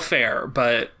 Well, fair,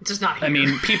 but... Just not here. I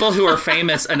mean, people who are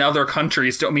famous in other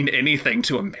countries don't mean anything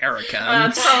to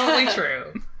Americans. That's probably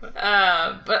true.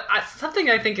 But something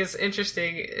I think is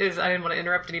interesting is, I didn't want to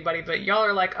interrupt anybody, but y'all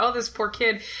are like, oh, this poor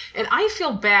kid. And I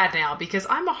feel bad now because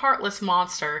I'm a heartless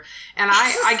monster. And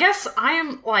I guess I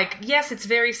am like, yes, it's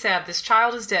very sad. This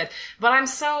child is dead. But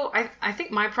I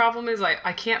think my problem is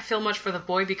I can't feel much for the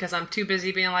boy because I'm too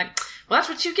busy being like, well, that's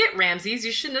what you get, Ramses.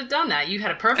 You shouldn't have done that. You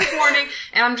had a perfect warning.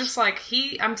 And I'm just like,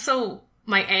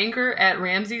 my anger at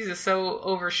Ramses is so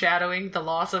overshadowing the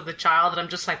loss of the child that I'm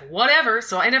just like, whatever.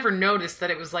 So I never noticed that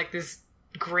it was like this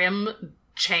grim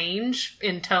change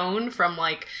in tone from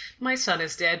like, my son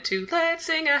is dead to let's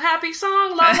sing a happy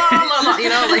song, la la la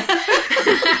la, like.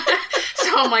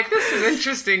 So I'm like, this is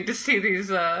interesting to see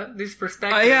these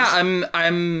perspectives. Yeah,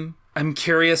 I'm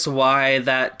curious why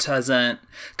that doesn't...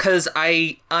 Because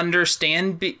I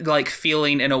understand,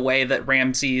 feeling in a way that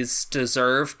Ramses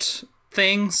deserved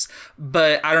things,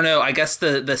 but I don't know, I guess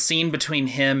the scene between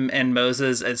him and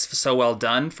Moses is so well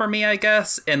done for me, I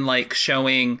guess, in like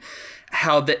showing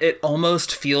how it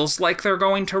almost feels like they're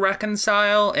going to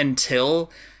reconcile until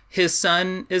his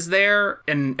son is there,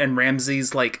 and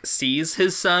Ramses like sees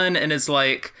his son and is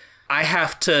like, I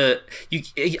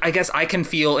guess I can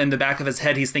feel in the back of his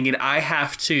head he's thinking, I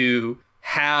have to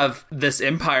have this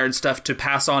empire and stuff to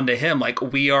pass on to him, like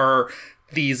we are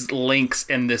these links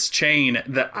in this chain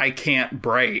that I can't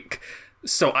break.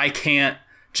 So I can't,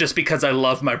 just because I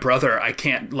love my brother, I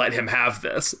can't let him have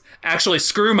this. Actually,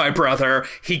 screw my brother.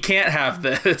 He can't have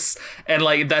this. And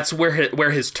like, that's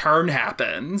where his turn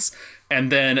happens.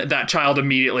 And then that child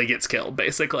immediately gets killed,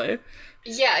 basically.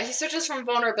 yeah, he switches from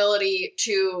vulnerability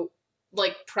to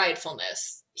like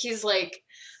pridefulness. He's like,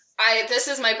 this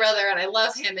is my brother and I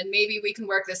love him and maybe we can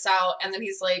work this out. And then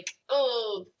he's like,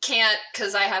 oh, can't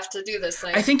because I have to do this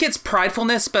thing. I think it's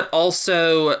pridefulness, but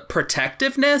also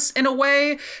protectiveness in a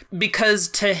way, because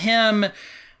to him,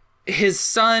 his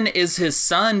son is his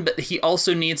son, but he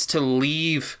also needs to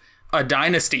leave a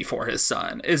dynasty for his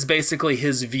son, is basically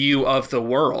his view of the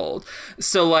world.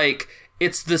 So like,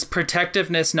 it's this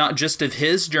protectiveness, not just of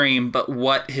his dream, but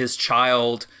what his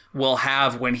child will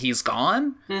have when he's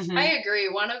gone. Mm-hmm. I agree.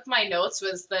 One of my notes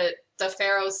was that the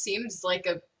Pharaoh seems like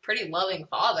a pretty loving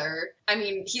father. I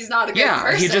mean, he's not a good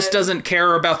person. He just doesn't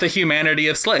care about the humanity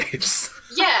of slaves.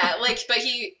 Yeah, but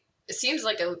he seems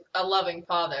like a loving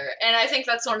father. And I think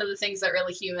that's one of the things that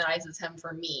really humanizes him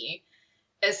for me,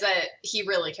 is that he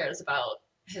really cares about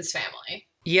his family.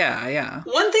 Yeah.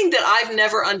 One thing that I've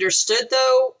never understood,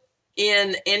 though,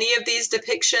 in any of these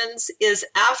depictions is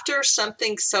after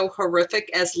something so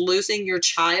horrific as losing your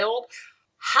child,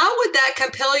 how would that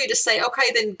compel you to say, okay,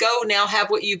 then go now have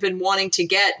what you've been wanting to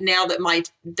get now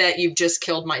that you've just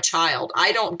killed my child?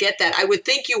 I don't get that. I would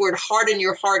think you would harden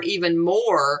your heart even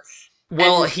more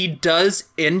Well, he does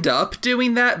end up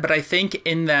doing that, but I think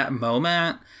in that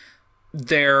moment,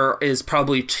 there is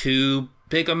probably two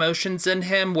big emotions in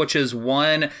him, which is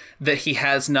one, that he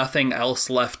has nothing else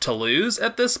left to lose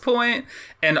at this point,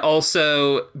 and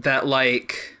also that,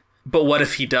 like, but what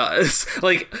if he does?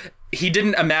 Like, he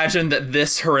didn't imagine that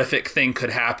this horrific thing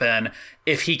could happen.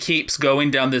 If he keeps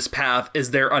going down this path,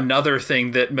 is there another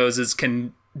thing that Moses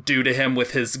can do to him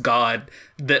with his God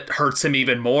that hurts him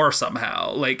even more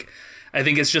somehow? Like, I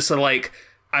think it's just like,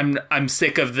 I'm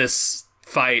sick of this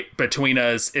fight between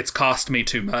us. It's cost me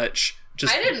too much.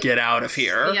 Just get out of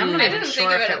here. Yeah, I didn't think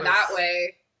of it that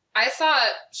way. I thought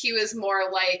he was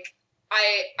more like,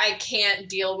 I can't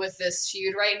deal with this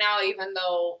feud right now, even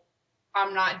though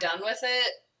I'm not done with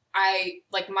it.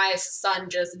 My son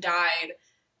just died.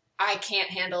 I can't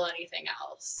handle anything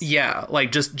else. Yeah,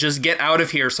 like, just get out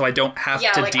of here so I don't have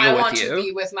to deal with you. I want to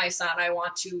be with my son. I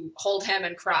want to hold him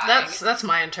and cry. That's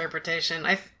my interpretation.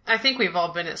 I think we've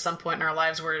all been at some point in our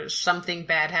lives where something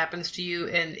bad happens to you,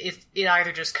 and it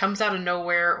either just comes out of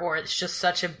nowhere or it's just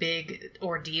such a big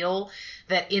ordeal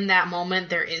that in that moment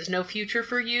there is no future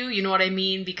for you. You know what I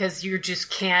mean? Because you just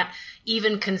can't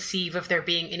even conceive of there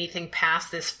being anything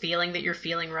past this feeling that you're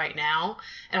feeling right now.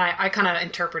 And I kind of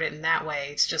interpret it in that way.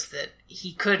 It's just that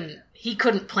he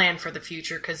couldn't plan for the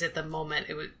future because at the moment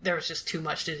there was just too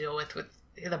much to deal with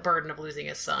the burden of losing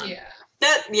his son. Yeah.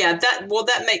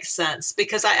 That makes sense,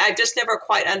 because I just never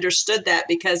quite understood that,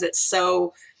 because it's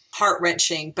so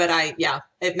heart-wrenching. But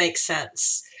it makes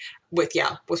sense with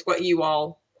what you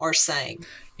all are saying.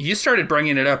 You started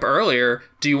bringing it up earlier.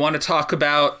 Do you want to talk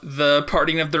about the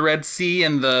parting of the Red Sea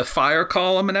and the fire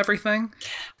column and everything?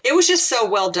 It was just so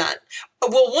well done.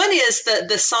 Well, one is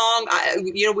the song,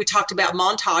 we talked about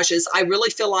montages. I really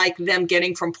feel like them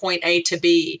getting from point A to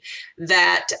B,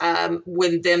 that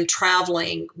when them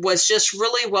traveling was just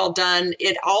really well done.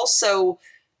 It also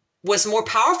was more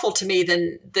powerful to me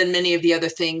than many of the other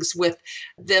things, with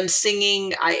them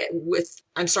singing,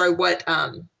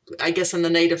 I guess in the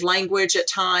native language at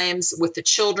times, with the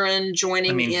children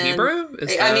joining in. Hebrew?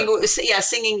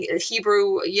 Singing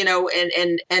Hebrew,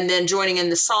 and then joining in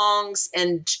the songs,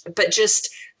 but just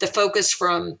the focus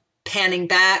from panning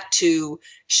back to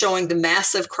showing the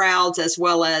massive crowds, as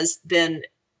well as then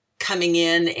coming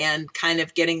in and kind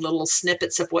of getting little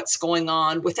snippets of what's going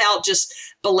on without just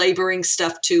belaboring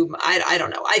stuff too. I don't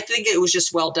know. I think it was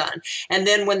just well done. And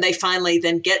then when they finally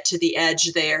then get to the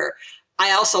edge there,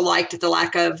 I also liked the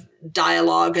lack of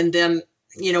dialogue, and them,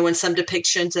 in some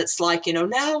depictions, it's like,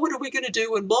 now what are we going to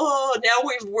do? And blah, now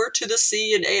we're to the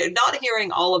sea, and not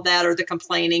hearing all of that or the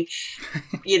complaining,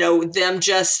 them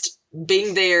just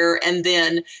being there. And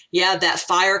then, that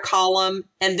fire column,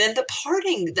 and then the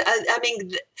parting.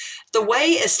 The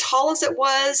way, as tall as it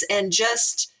was, and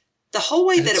just the whole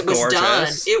way that it was gorgeous. Done,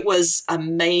 it was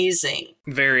amazing.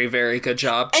 Very, very good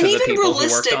job to and the even people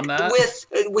realistic who worked on that.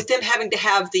 with them having to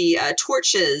have the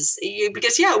torches,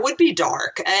 because it would be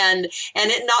dark, and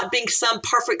it not being some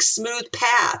perfect smooth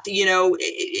path.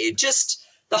 It just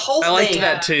the whole thing. I liked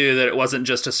that too, that it wasn't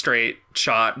just a straight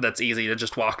shot that's easy to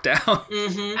just walk down.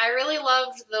 Mm-hmm. I really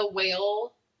loved the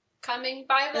whale coming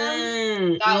by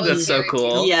them. That's so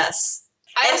cool. Yes.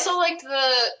 I also liked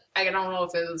I don't know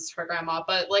if it was her grandma,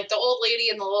 but like the old lady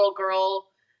and the little girl,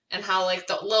 and how like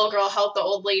the little girl helped the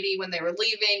old lady when they were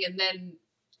leaving, and then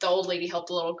the old lady helped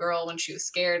the little girl when she was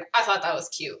scared. I thought that was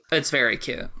cute. It's very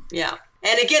cute. Yeah.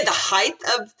 And again, the height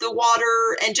of the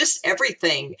water and just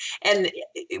everything. And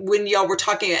when y'all were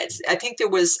talking, I think there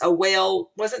was a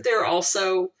whale. Wasn't there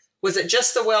also? Was it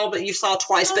just the whale that you saw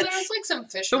twice? No, but there was like some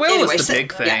fish. The whale was the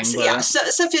big thing.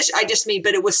 Some fish. I just mean,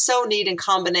 but it was so neat in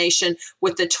combination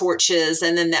with the torches,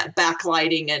 and then that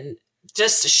backlighting and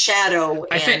just shadow.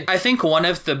 I think one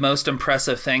of the most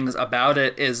impressive things about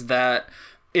it is that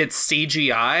it's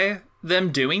CGI,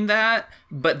 them doing that,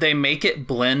 but they make it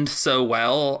blend so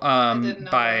well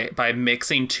by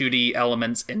mixing 2D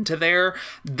elements into there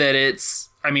that it's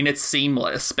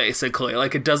seamless, basically.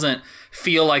 Like, it doesn't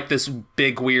feel like this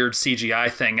big weird CGI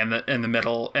thing in the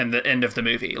middle and the end of the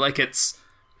movie. Like,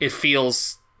 it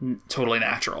feels totally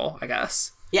natural, I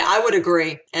guess. Yeah, I would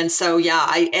agree. And so,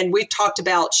 and we've talked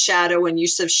about shadow and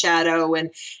use of shadow and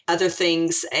other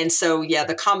things. And so,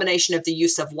 the combination of the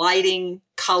use of lighting,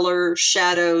 color,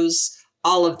 shadows,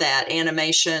 all of that,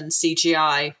 animation,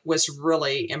 CGI was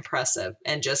really impressive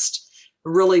and just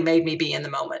really made me be in the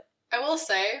moment. I will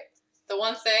say, the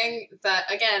one thing that,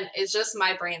 again, is just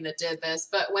my brain that did this,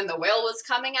 but when the whale was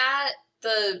coming at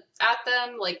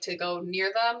them, like to go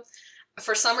near them,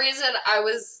 for some reason I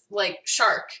was like,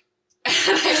 shark. And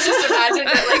I just imagined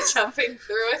it like jumping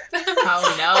through with them.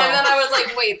 Oh no. And then I was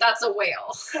like, wait, that's a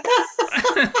whale.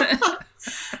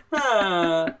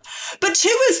 But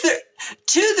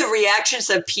the reactions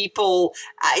of people,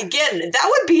 again, that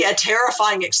would be a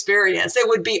terrifying experience. It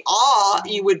would be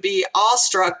you would be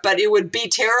awestruck, but it would be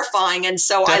terrifying. And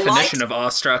so Definition of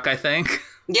awestruck, I think.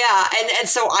 Yeah, and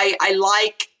so I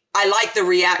like the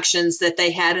reactions that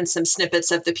they had in some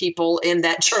snippets of the people in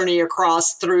that journey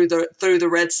across through the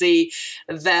Red Sea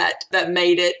that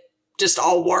made it just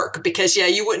all work, because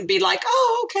you wouldn't be like,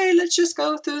 oh, okay, let's just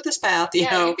go through this path, you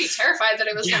know. You'd be terrified that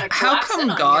it was going to How collapse come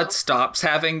in on God you. stops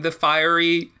having the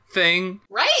fiery thing?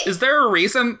 Right? Is there a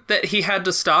reason that he had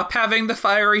to stop having the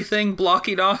fiery thing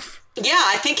blocking off? Yeah,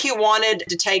 I think he wanted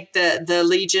to take the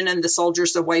legion and the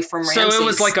soldiers away from Ramses. So it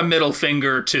was like a middle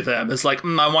finger to them. It's like,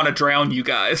 I want to drown you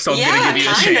guys, so I'm going to give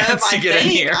you a chance to get in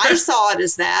here. I saw it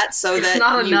as that. So it's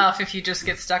not enough if you just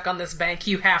get stuck on this bank.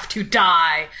 You have to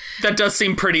die. That does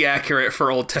seem pretty accurate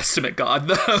for Old Testament God,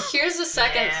 though. Here's the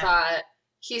second thought.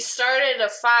 He started a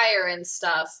fire and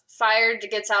stuff. Fire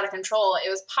gets out of control. It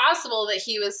was possible that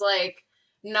he was like,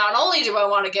 not only do I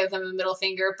want to give them a middle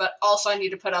finger, but also I need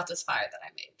to put out this fire that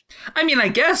I made. I mean, I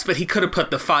guess, but he could have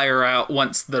put the fire out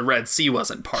once the Red Sea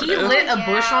wasn't parted. He lit a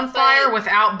bush on fire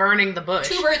without burning the bush.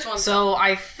 2 birds, 1 stone. So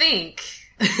I think...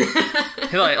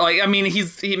 I mean,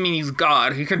 he's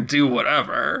God. He can do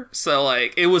whatever. So,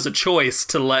 it was a choice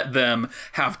to let them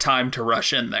have time to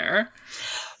rush in there.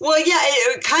 Well, yeah,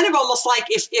 it kind of almost like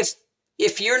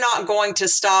if you're not going to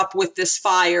stop with this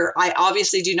fire, I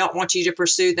obviously do not want you to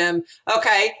pursue them.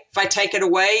 Okay, if I take it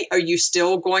away, are you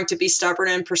still going to be stubborn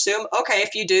and pursue them? Okay,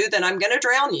 if you do, then I'm going to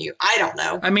drown you. I don't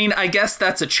know. I mean, I guess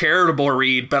that's a charitable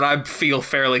read, but I feel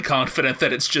fairly confident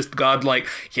that it's just God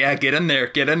get in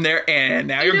there, and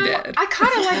now you're dead. I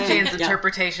kind of like Jan's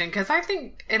interpretation, because I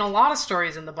think in a lot of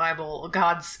stories in the Bible,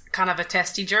 God's kind of a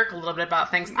testy jerk a little bit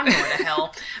about things. I'm going to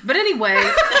hell. But anyway,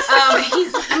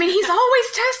 he's always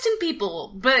testing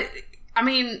people, but I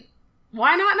mean,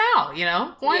 why not now, you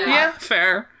know? Why not? Yeah,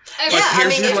 fair.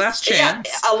 Here's your last chance.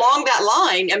 Along that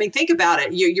line, I mean, think about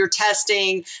it. You're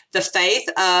testing the faith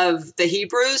of the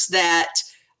Hebrews that,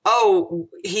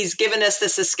 he's given us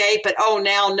this escape, but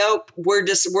nope,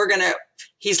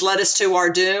 he's led us to our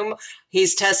doom.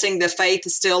 He's testing the faith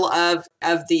still of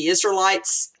the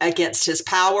Israelites against his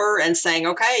power and saying,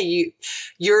 okay,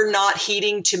 you're not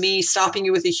heeding to me stopping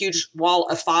you with a huge wall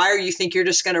of fire. You think you're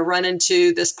just going to run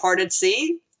into this parted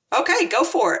sea? Okay, go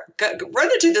for it. Run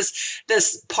into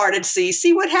this parted sea,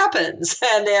 see what happens.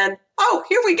 And then,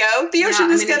 here we go. The ocean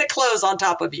is going to close on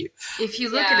top of you. If you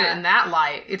look at it in that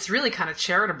light, it's really kind of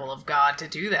charitable of God to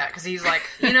do that. Because he's like,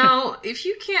 if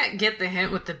you can't get the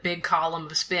hint with the big column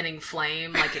of spinning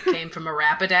flame, like it came from a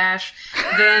Rapidash,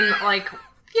 then,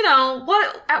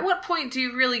 at what point do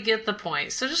you really get the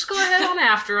point? So just go ahead on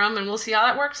after them, and we'll see how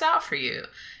that works out for you.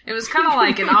 It was kind of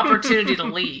like an opportunity to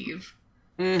leave.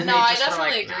 Mm-hmm. No, I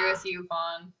definitely agree with you,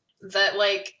 Vaughn. That,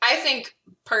 I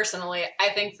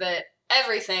think that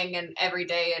everything and every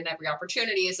day and every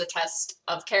opportunity is a test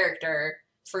of character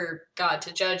for God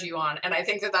to judge you on. And I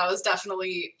think that was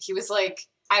definitely, he was like,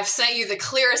 I've sent you the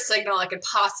clearest signal I could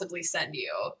possibly send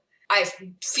you. I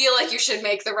feel like you should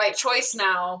make the right choice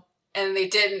now. And they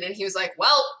didn't. And he was like,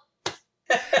 well...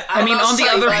 I mean, on the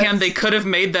other hand, they could have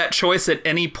made that choice at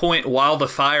any point while the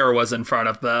fire was in front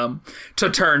of them to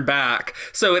turn back.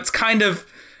 So it's kind of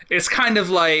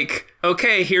like,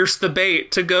 okay, here's the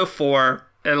bait to go for.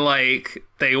 And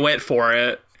they went for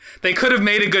it. They could have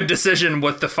made a good decision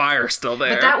with the fire still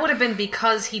there. But that would have been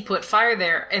because he put fire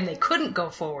there and they couldn't go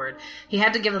forward. He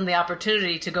had to give them the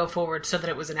opportunity to go forward so that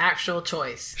it was an actual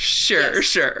choice. Sure.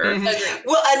 Mm-hmm.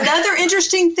 Well, another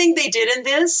interesting thing they did in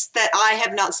this that I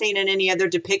have not seen in any other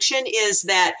depiction is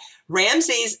that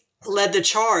Ramses led the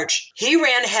charge. He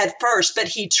ran head first, but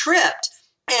he tripped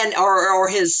or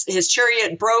his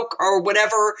chariot broke or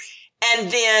whatever.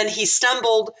 And then he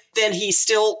stumbled. Then he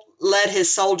still led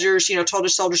his soldiers, told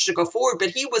his soldiers to go forward, but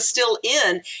he was still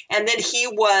in. And then he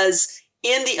was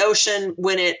in the ocean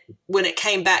when it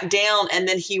came back down. And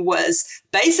then he was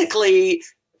basically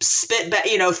spit back,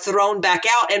 thrown back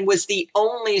out and was the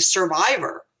only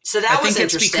survivor. So that was interesting. I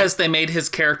think it's because they made his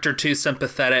character too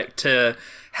sympathetic to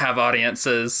have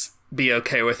audiences be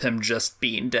okay with him just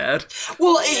being dead.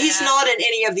 Well, he's not in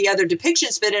any of the other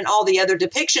depictions, but in all the other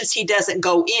depictions, he doesn't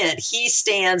go in. He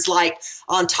stands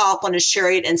on top on his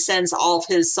chariot and sends all of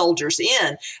his soldiers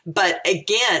in. But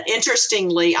again,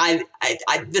 interestingly,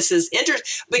 this is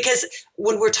interesting because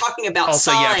when we're talking about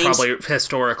also, signs, probably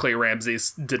historically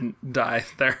Ramses didn't die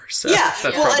there. So that's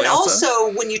and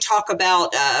also when you talk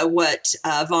about what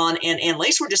Vaughn and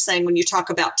Annalise were just saying, when you talk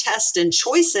about tests and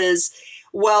choices,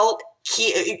 well,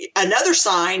 another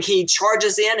sign, he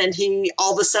charges in and he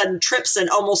all of a sudden trips and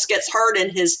almost gets hurt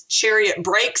and his chariot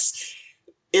breaks.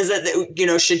 Is it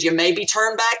that, should you maybe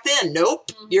turn back then?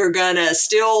 Nope. Mm-hmm. You're going to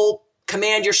still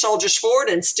command your soldiers forward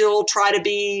and still try to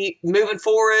be moving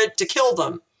forward to kill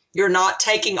them. You're not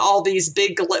taking all these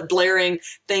big blaring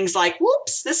things like,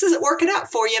 whoops, this isn't working out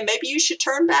for you. Maybe you should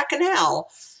turn back now.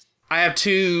 I have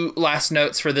 2 last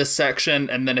notes for this section,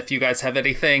 and then if you guys have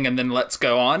anything, and then let's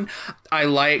go on. I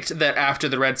liked that after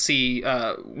the Red Sea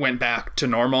went back to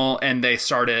normal and they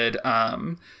started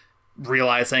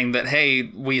realizing that,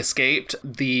 hey, we escaped,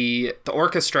 the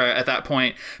orchestra at that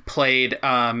point played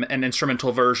an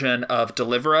instrumental version of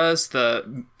Deliver Us,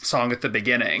 the song at the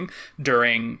beginning,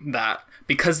 during that,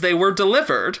 because they were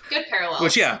delivered. Good parallels.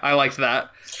 Which, yeah, I liked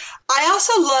that. I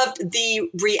also loved the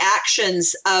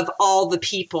reactions of all the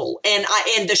people and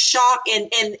the shock and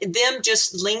them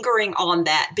just lingering on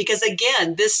that, because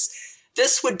again, this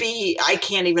would be, I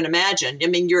can't even imagine. I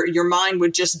mean, your mind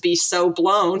would just be so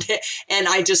blown. And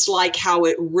I just like how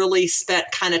it really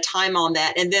spent kind of time on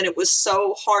that. And then it was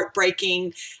so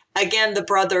heartbreaking. Again, the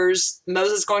brothers,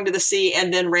 Moses going to the sea,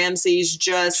 and then Ramses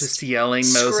just yelling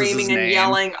Moses' screaming and name.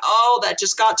 yelling. Oh, that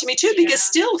just got to me too, because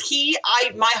still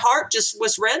my heart just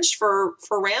was wrenched for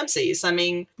Ramses. I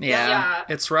mean, yeah.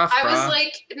 It's rough, I bro. was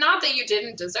like, not that you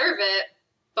didn't deserve it,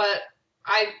 but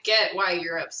I get why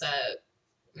you're upset.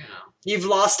 You've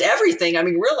lost everything. I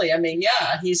mean, really. I mean,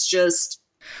 yeah, he's just...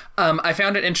 I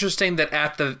found it interesting that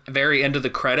at the very end of the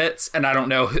credits, and I don't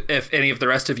know if any of the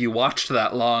rest of you watched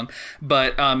that long,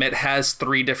 but it has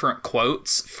 3 different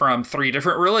quotes from 3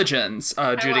 different religions,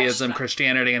 Judaism,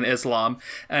 Christianity, and Islam.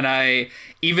 And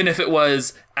even if it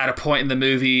was at a point in the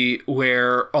movie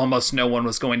where almost no one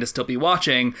was going to still be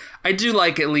watching, I do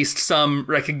like at least some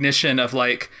recognition of,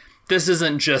 like, this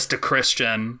isn't just a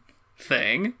Christian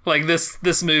thing. Like,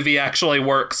 this movie actually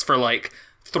works for, like,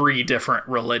 3 different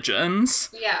religions.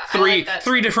 Yeah,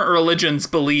 three different religions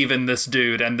believe in this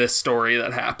dude and this story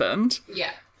that happened.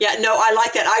 Yeah. Yeah, no, I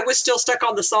like that. I was still stuck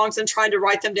on the songs and trying to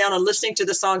write them down and listening to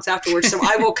the songs afterwards. So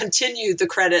I will continue the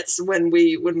credits when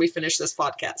we finish this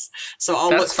podcast. So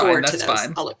I'll look forward to those.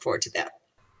 I'll look forward to that.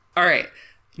 All right.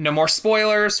 No more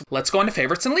spoilers. Let's go into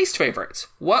favorites and least favorites.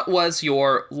 What was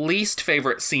your least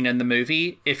favorite scene in the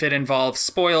movie? If it involves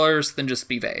spoilers, then just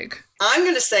be vague. I'm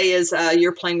going to say is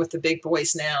you're playing with the big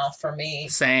boys now for me.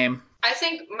 Same. I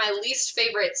think my least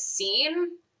favorite scene,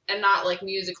 and not like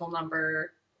musical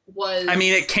number, was... I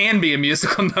mean, it can be a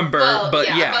musical number, but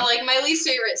yeah. But like my least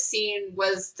favorite scene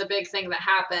was the big thing that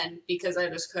happened because I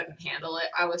just couldn't handle it.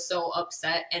 I was so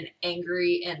upset and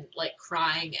angry and like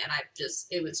crying, and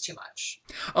it was too much.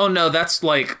 Oh no, that's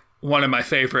like one of my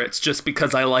favorites just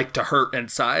because I like to hurt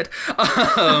inside.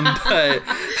 But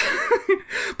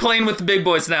playing with the big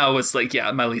boys now was like,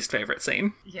 yeah, my least favorite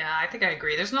scene. Yeah, I think I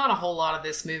agree. There's not a whole lot of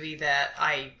this movie that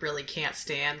I really can't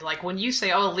stand. Like when you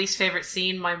say, least favorite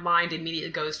scene, my mind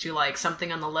immediately goes to like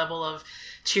something on the level of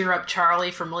Cheer Up Charlie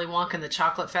from Willy Wonka and the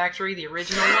Chocolate Factory, the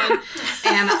original one.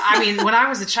 And I mean, when I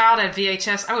was a child at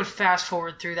VHS, I would fast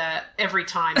forward through that every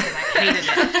time because I hated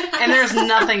it. And there's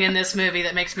nothing in this movie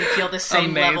that makes me feel the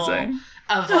same level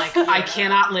of like, I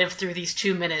cannot live through these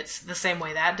 2 minutes the same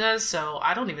way that does. So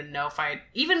I don't even know if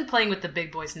even playing with the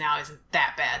big boys now isn't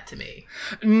that bad to me.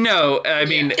 No, I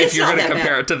mean, if you're going to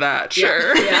compare it to that,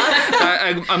 sure.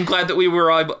 Yeah. I'm glad that we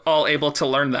were all able to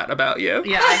learn that about you.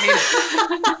 Yeah, I hate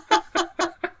it.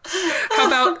 How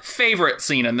about favorite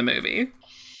scene in the movie?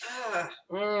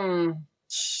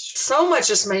 So much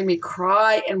just made me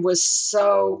cry and was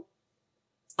so...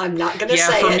 I'm not going to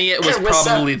say it. Yeah, for me, it was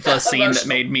probably the scene emotional. that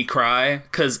made me cry.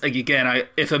 Because, again,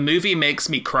 if a movie makes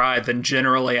me cry, then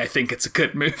generally I think it's a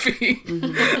good movie.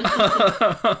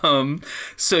 Mm-hmm.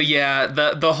 So, yeah,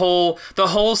 the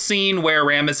whole scene where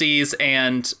Ramesses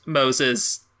and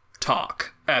Moses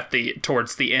talk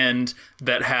towards the end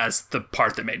that has the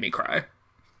part that made me cry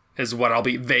is what I'll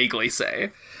vaguely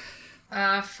say.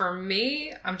 For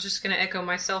me, I'm just going to echo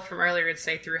myself from earlier and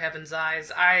say Through Heaven's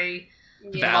Eyes. I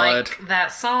Valid. like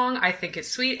that song. I think it's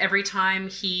sweet. Every time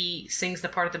he sings the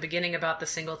part at the beginning about the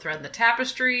single thread in the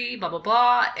tapestry, blah, blah,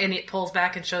 blah, and it pulls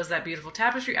back and shows that beautiful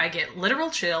tapestry, I get literal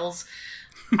chills.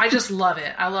 I just love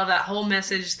it. I love that whole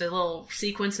message, the little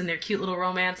sequence and their cute little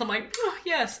romance. I'm like, oh,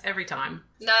 yes, every time.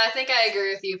 No, I think I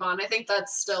agree with you, Vaughn. I think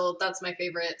that's my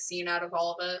favorite scene out of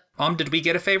all of it. Did we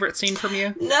get a favorite scene from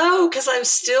you? No, because I'm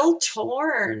still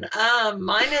torn.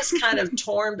 Mine is kind of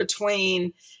torn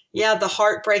between, the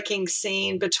heartbreaking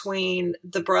scene between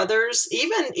the brothers,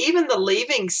 even the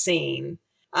leaving scene,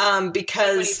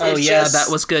 because that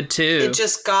was good too. It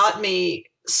just got me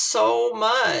so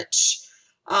much.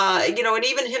 And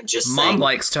even him just Mom saying,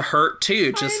 likes to hurt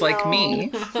too, just like me.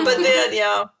 but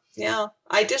then,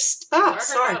 I just, Or her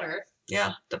sorry. daughter.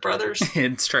 Yeah, the brothers.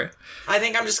 It's true. I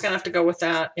think I'm just going to have to go with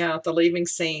that. Yeah, the leaving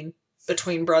scene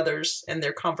between brothers and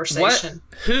their conversation.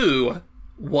 Who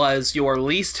was your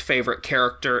least favorite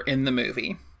character in the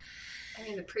movie? I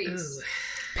mean, the priest.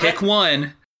 Pick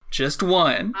one. Just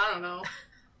one. I don't know.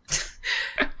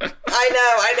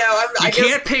 I know. You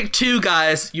can't pick two,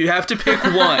 guys. You have to pick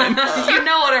one. You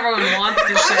know what everyone wants to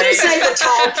I'm going to say. say the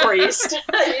tall priest.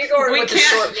 You going with the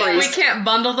short priest. We can't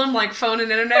bundle them like phone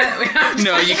and internet. We have to-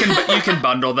 No, you can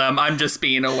bundle them. I'm just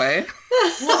being away.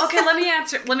 Well, okay. Let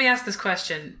me ask this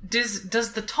question: Does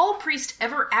the tall priest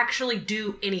ever actually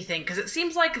do anything? Because it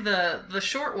seems like the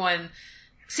short one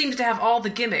seems to have all the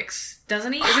gimmicks,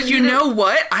 doesn't he? Isn't he You know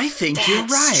what? I think you're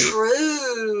That's right.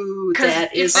 true. 'Cause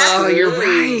That if is that's- true. Oh, you're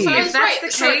right. So I If was that's right, the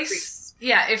the short case, priest.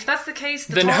 yeah. If that's the case,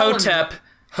 the Then tall one-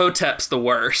 Hotep's the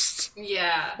worst.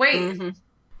 Yeah. Wait,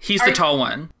 He's Are the you- tall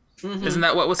one. Isn't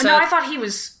that what was said? no, I thought he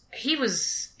was.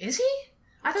 Is he?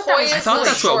 I thought that was. Hoy I is thought the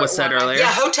that's what was short said one. earlier.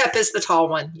 Yeah, Hotep is the tall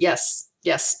one. Yes,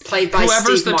 played by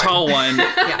Whoever's Steve the Martin. tall one,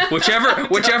 Yeah.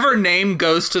 whichever name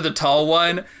goes to the tall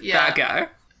one, Yeah. that guy.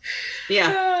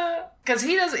 Yeah. Because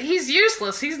he doesn't. He's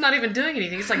useless. He's not even doing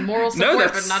anything. He's like moral No, support,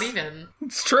 that's- but not even.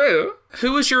 It's true.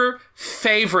 Who was your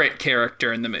favorite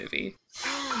character in the movie?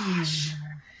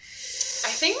 I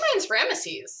think mine's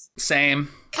Ramesses. Same.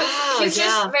 Because Oh, he's yeah.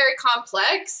 just very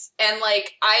complex, and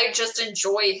like I just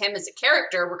enjoy him as a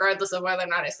character, regardless of whether or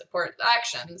not I support the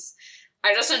actions.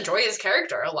 I just enjoy his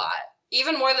character a lot,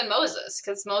 even more than Moses,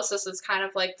 because Moses is kind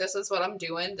of like, this is what I'm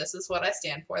doing, this is what I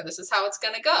stand for, this is how it's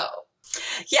gonna go.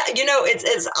 Yeah,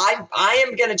 it's I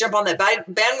am going to jump on that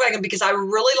bandwagon because I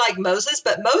really like Moses,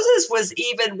 but Moses was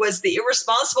the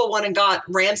irresponsible one and got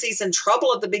Ramses in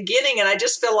trouble at the beginning, and I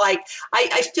just feel like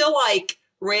I feel like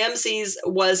Ramses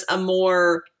was a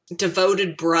more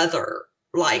devoted brother,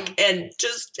 and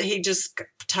he just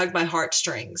tugged my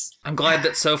heartstrings. I'm glad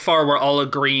that so far we're all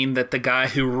agreeing that the guy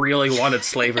who really wanted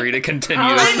slavery to continue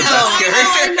is I the know, best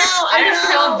character. I just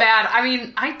feel bad. I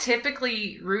mean, I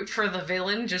typically root for the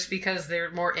villain just because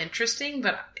they're more interesting,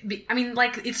 but I mean,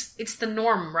 like it's the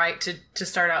norm, right? To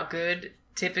start out good,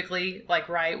 typically, like,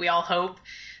 right? We all hope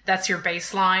that's your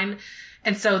baseline.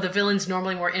 And so the villain's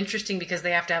normally more interesting because they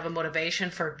have to have a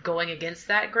motivation for going against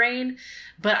that grain.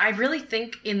 But I really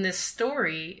think in this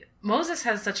story, Moses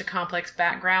has such a complex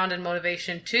background and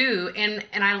motivation too. And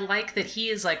I like that he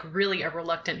is like really a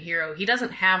reluctant hero. He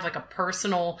doesn't have like a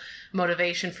personal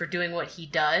motivation for doing what he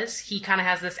does. He kind of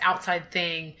has this outside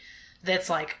thing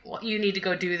that's like, well, you need to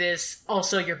go do this.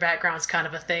 Also, your background's kind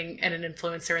of a thing and an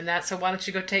influencer in that. So why don't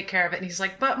you go take care of it? And he's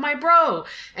like, but my bro.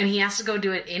 And he has to go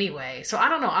do it anyway. So I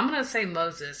don't know. I'm going to say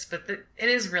Moses, but it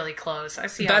is really close. I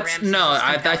see how Ramses is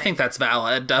I compelling. think that's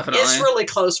valid. Definitely. It's really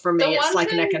close for me. The It's one like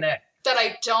thing- neck and neck. That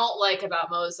I don't like about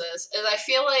Moses is I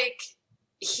feel like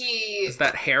he... Is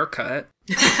that haircut?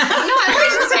 No, I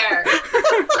like his hair.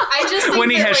 I just think When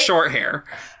he that, has like, short hair.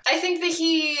 I think that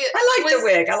he... I like was- the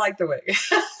wig. I like the wig.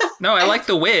 No, I like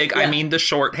the wig. I Yeah. mean the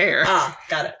short hair.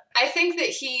 Got it. I think that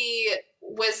he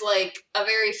was like a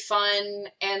very fun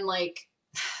and like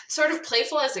sort of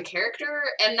playful as a character,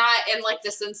 and not in like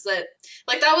the sense that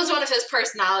like that was one of his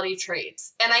personality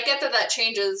traits. And I get that that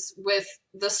changes with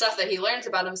the stuff that he learns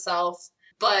about himself,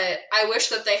 but I wish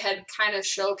that they had kind of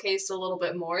showcased a little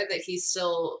bit more that he's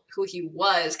still who he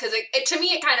was, because it to me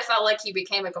it kind of felt like he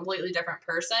became a completely different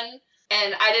person,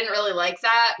 and I didn't really like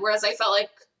that. Whereas I felt like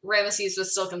Ramesses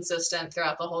was still consistent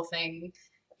throughout the whole thing,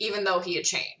 even though he had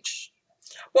changed.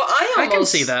 Well, I can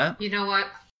see that. You know what?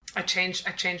 I changed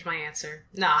my answer.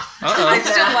 Nah. Uh-oh. I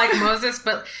still like Moses,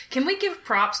 but can we give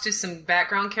props to some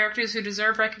background characters who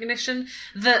deserve recognition?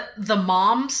 The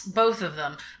moms, both of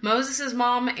them. Moses'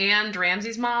 mom and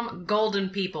Ramses' mom, golden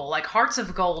people. Like hearts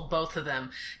of gold, both of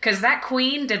them. Because that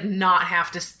queen did not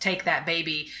have to take that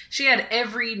baby. She had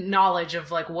every knowledge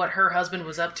of like what her husband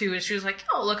was up to, and she was like,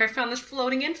 oh, look, I found this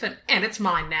floating infant, and it's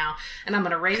mine now, and I'm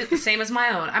going to raise it the same as my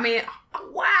own. I mean,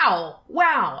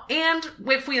 wow. And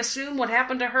if we assume what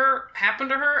happened to her,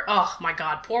 oh my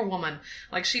god, poor woman.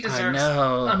 Like, she deserves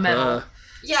a medal. Ugh.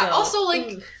 Yeah, So- also,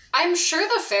 like, I'm sure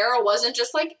the Pharaoh wasn't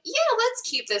just like, yeah, let's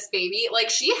keep this baby. Like,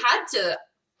 she had to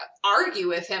argue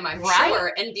with him, I'm Right?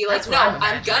 sure, and be like, That's no, what I'm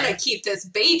I'm gonna imagining. keep this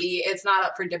baby. It's not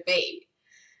up for debate.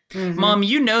 Mom,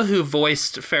 you know who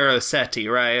voiced Pharaoh Seti,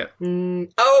 right?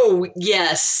 Oh,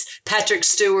 yes. Patrick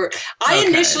Stewart. I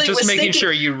initially just was making thinking,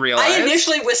 sure you realize. I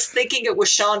initially was thinking it was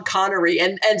Sean Connery.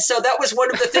 And so that was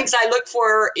one of the things I looked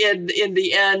for in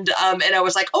the end. And I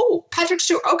was like, oh, Patrick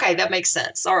Stewart. Okay, that makes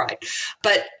sense. All right.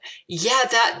 But yeah,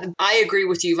 I agree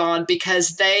with you, Vaughn,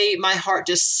 because my heart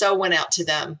just so went out to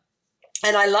them.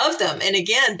 And I love them. And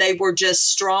again, they were just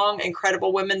strong,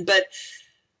 incredible women. But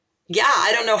yeah,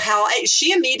 I don't know how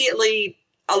she immediately,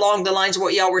 along the lines of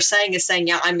what y'all were saying, is saying,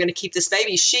 yeah, I'm going to keep this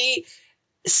baby. She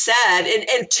said,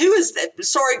 and two is that,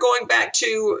 sorry, going back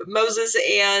to Moses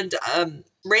and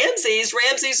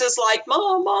Ramses is like,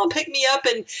 mom, pick me up.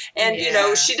 And you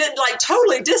know, she didn't like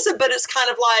totally diss him, but it's kind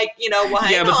of like, you know,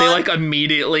 well, yeah, but they like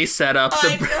immediately set up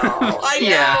the. I know.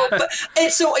 Yeah.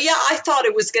 And so, yeah, I thought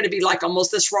it was going to be like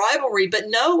almost this rivalry, but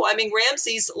no, I mean,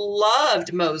 Ramses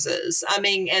loved Moses. I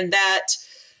mean, and that,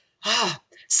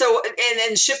 so, and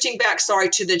then shifting back, sorry,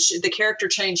 to the character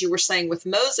change you were saying with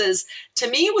Moses, to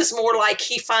me, it was more like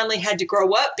he finally had to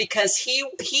grow up because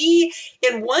he,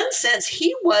 in one sense,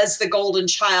 he was the golden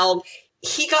child.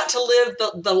 He got to live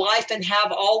the life and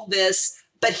have all this,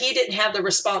 but he didn't have the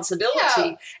responsibility.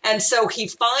 Yeah. And so he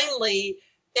finally,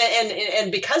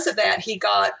 and because of that, he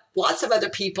got lots of other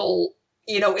people,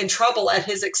 you know, in trouble at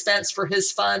his expense for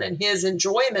his fun and his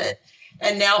enjoyment.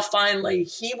 And now finally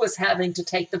he was having to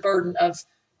take the burden of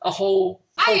a whole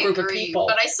group of people.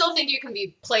 But I still think you can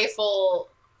be playful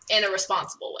in a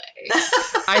responsible way.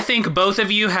 I think both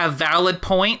of you have valid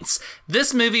points.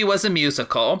 This movie was a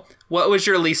musical. What was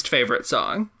your least favorite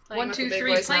song? 1, 2,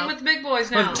 3. Playing with the big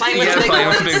boys now. Playing with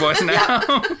the big boys now. Yeah.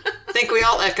 I think we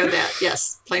all echo that.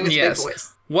 Yes, playing with the big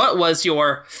boys. What was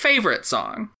your favorite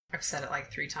song? I've said it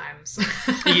like 3 times.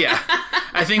 Yeah.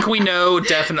 I think we know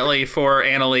definitely for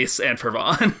Annalise and for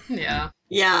Vaughn. Yeah.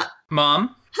 Yeah.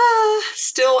 Mom?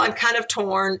 Still, I'm kind of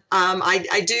torn.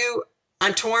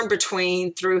 I'm torn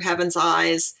between Through Heaven's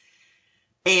Eyes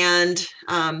and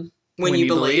When You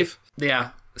Believe. Yeah,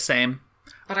 same.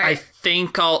 But I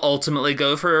think I'll ultimately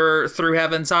go for Through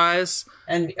Heaven's Eyes.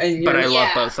 But I love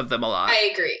both of them a lot.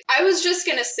 I agree. I was just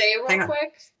going to say real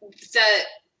quick that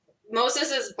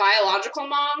Moses' biological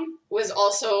mom was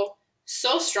also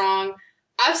so strong.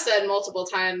 I've said multiple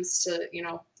times to, you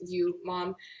know, you,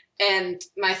 Mom, and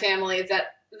my family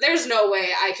that there's no way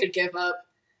I could give up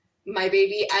my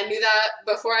baby. I knew that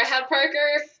before I had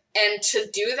Parker. And to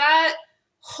do that,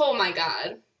 oh my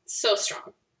God, so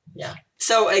strong. Yeah.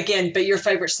 So again, but your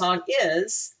favorite song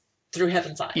is Through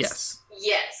Heaven's Eyes. Yes.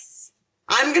 Yes.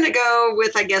 I'm going to go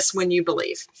with, I guess, When You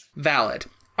Believe. Valid.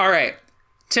 All right.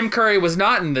 Tim Curry was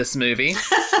not in this movie,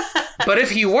 but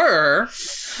if he were,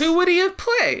 who would he have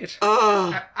played?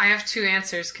 Oh. I have 2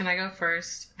 answers. Can I go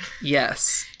first?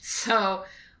 Yes. So,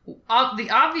 the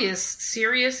obvious,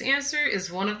 serious answer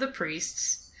is one of the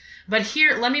priests. But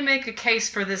here, let me make a case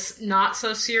for this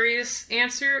not-so-serious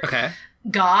answer. Okay.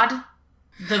 God,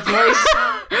 the voice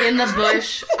in the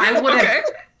bush. I would have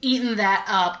eaten that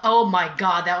up. Oh my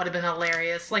God, that would have been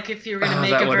hilarious. Like, if you were going to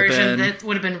make a version that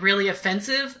would have been really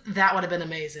offensive, that would have been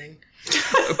amazing.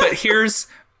 But here,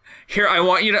 I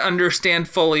want you to understand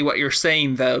fully what you're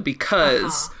saying, though,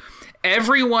 because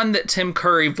everyone that Tim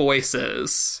Curry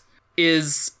voices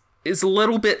is a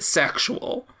little bit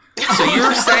sexual. So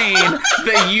you're saying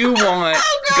that you want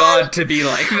God to be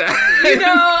like that. You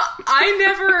know, I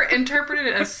never interpreted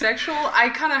it as sexual. I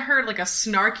kind of heard like a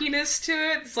snarkiness to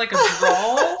it. It's like a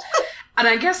drawl. And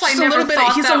I guess I never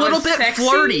thought he's that a little was bit sexy.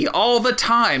 flirty all the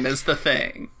time is the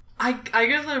thing. I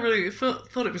guess I really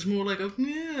thought it was more like a,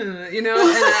 you know,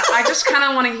 and I just kind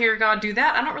of want to hear God do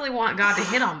that. I don't really want God to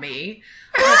hit on me.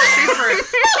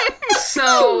 So,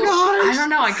 I don't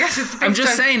know. I guess it's. I'm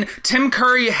just saying, Tim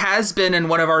Curry has been in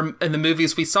in the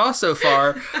movies we saw so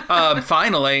far,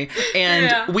 finally,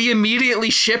 and we immediately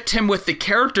shipped him with the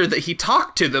character that he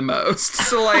talked to the most.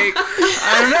 So, like,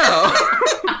 I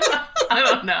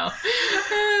don't know.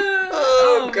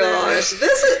 Oh gosh,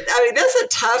 that's a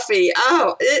toughie.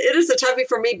 Oh, it is a toughie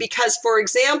for me because, for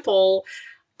example,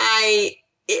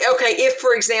 if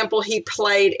for example he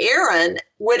played Aaron,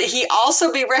 would he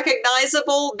also be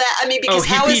recognizable? Because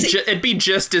it'd be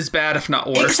just as bad, if not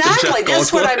worse. Exactly,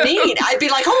 that's what I mean. I'd be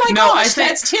like, oh my gosh,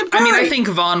 that's Tim Curry. I think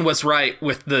Vaughn was right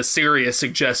with the serious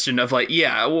suggestion of like,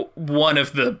 one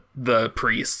of the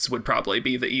priests would probably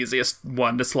be the easiest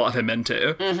one to slot him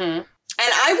into. Mm-hmm.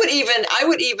 And I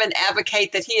would even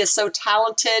advocate that he is so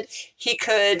talented, he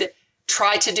could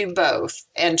try to do both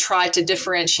and try to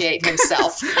differentiate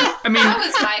himself. I mean, that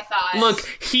was my thought. Look,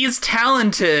 he's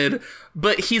talented,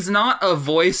 but he's not a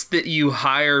voice that you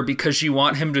hire because you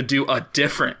want him to do a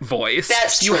different voice.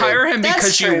 That's true. You hire him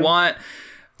because you want,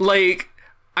 like,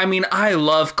 I mean, I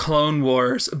love Clone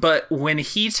Wars, but when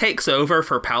he takes over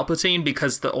for Palpatine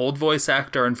because the old voice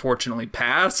actor unfortunately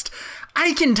passed,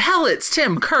 I can tell it's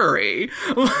Tim Curry.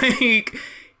 Like,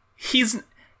 he's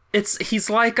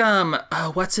like,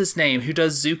 what's his name? Who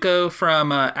does Zuko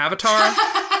from Avatar?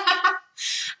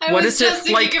 What is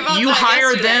it? Like, you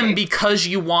hire them because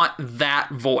you want that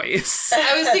voice.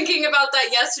 I was thinking about that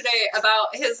yesterday,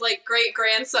 about his, like,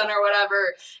 great-grandson or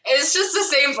whatever. It's just the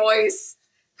same voice.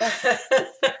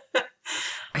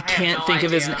 I can't think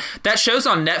of his name. That show's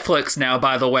on Netflix now,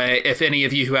 by the way, if any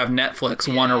of you who have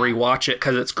Netflix want to rewatch it,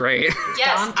 because it's great.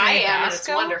 Yes, Dante I am.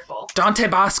 Basco? It's wonderful. Dante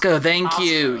Bosco, thank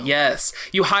you. Yes.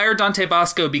 You hire Dante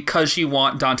Bosco because you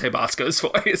want Dante Bosco's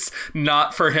voice,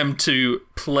 not for him to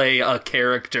play a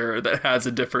character that has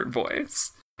a different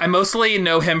voice. I mostly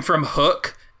know him from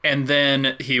Hook, and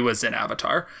then he was in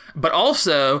Avatar. But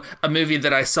also, a movie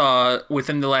that I saw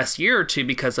within the last year or two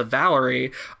because of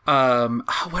Valerie,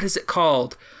 what is it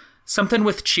called? Something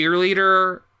with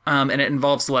cheerleader, and it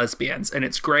involves lesbians, and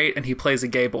it's great, and he plays a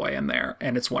gay boy in there,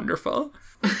 and it's wonderful.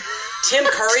 Tim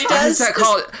Curry does? What is that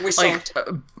called? Like,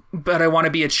 But I Want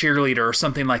to Be a Cheerleader, or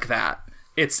something like that.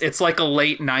 It's like a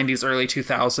late 90s, early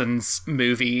 2000s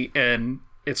movie, and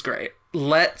it's great.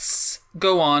 Let's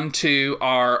go on to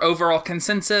our overall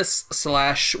consensus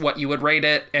 / what you would rate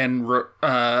it, and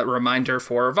reminder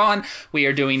for Vaughn, we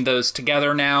are doing those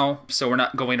together now, so we're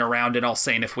not going around and all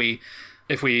saying if we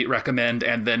recommend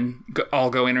and then all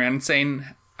going around and saying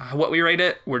what we rate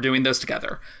it. We're doing those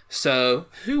together. So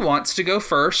who wants to go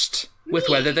first with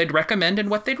whether they'd recommend and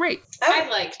what they'd rate? I'd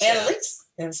like to. Annalise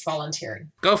is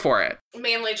volunteering. Go for it.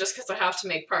 Mainly just because I have to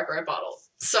make Parker a bottle.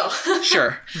 So.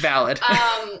 Sure. Valid.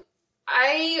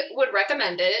 I would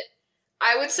recommend it.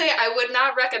 I would say I would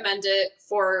not recommend it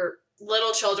for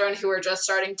little children who are just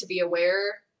starting to be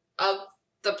aware of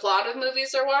the plot of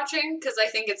movies they're watching, because I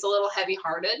think it's a little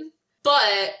heavy-hearted.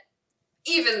 But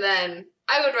even then,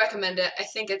 I would recommend it. I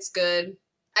think it's good.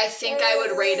 I think I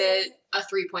would rate it a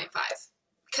 3.5.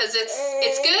 Because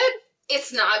it's good.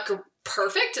 It's not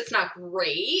perfect. It's not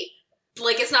great.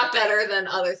 Like, it's not better than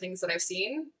other things that I've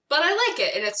seen. But I like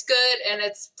it, and it's good, and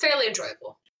it's fairly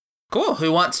enjoyable. Cool.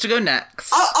 Who wants to go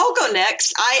next? I'll go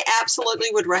next. I absolutely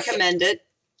would recommend it.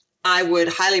 I would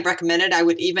highly recommend it. I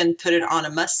would even put it on a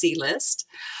must-see list.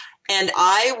 And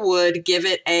I would give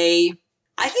it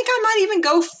I think I might even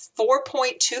go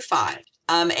 4.25.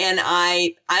 And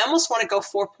I almost want to go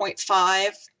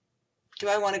 4.5. Do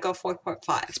I want to go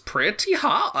 4.5? It's pretty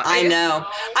hot. I know.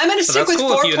 I'm going to stick with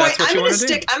cool 4. I'm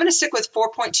going to stick with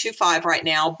 4.25 right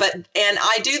now. And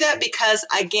I do that because,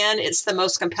 again, it's the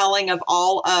most compelling of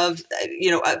all of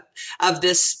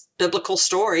this biblical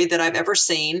story that I've ever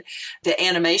seen. The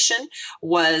animation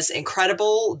was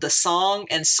incredible. The song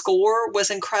and score was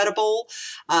incredible.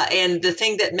 And the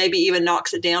thing that maybe even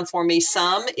knocks it down for me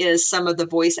some is some of the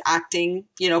voice acting,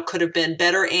 could have been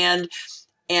better.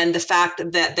 And the fact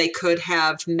that they could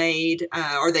have made,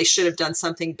 or they should have done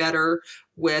something better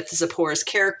with Zipporah's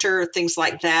character, things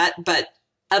like that. But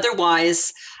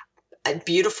otherwise, a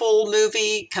beautiful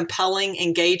movie, compelling,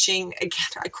 engaging. Again,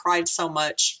 I cried so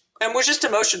much and was just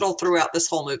emotional throughout this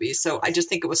whole movie. So I just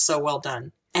think it was so well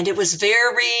done. And it was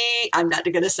I'm not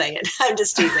going to say it. I'm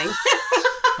just teasing.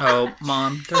 Oh,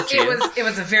 Mom, don't you? It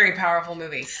was a very powerful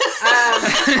movie.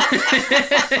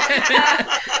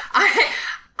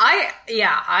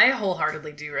 I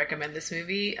wholeheartedly do recommend this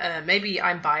movie. Maybe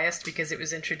I'm biased because it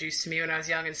was introduced to me when I was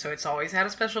young, and so it's always had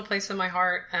a special place in my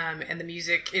heart. And the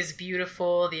music is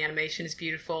beautiful. The animation is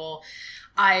beautiful.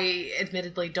 I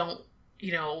admittedly don't,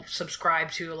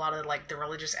 subscribe to a lot of like the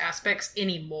religious aspects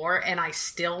anymore, and I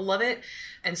still love it.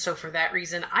 And so for that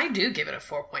reason, I do give it a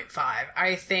 4.5.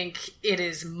 I think it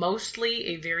is mostly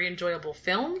a very enjoyable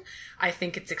film. I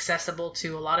think it's accessible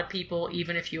to a lot of people,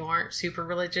 even if you aren't super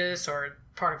religious or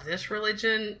part of this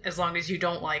religion, as long as you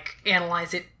don't like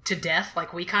analyze it to death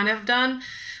like we kind of have done.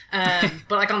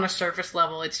 But like on a surface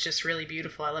level, it's just really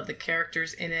beautiful. I love the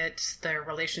characters in it. Their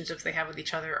relationships they have with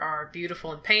each other are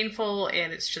beautiful and painful,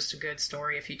 and it's just a good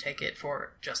story if you take it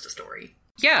for just a story.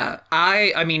 Yeah,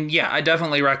 I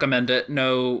definitely recommend it.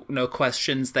 No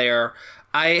questions there.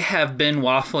 I have been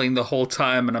waffling the whole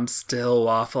time, and I'm still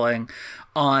waffling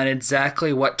on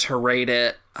exactly what to rate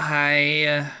it.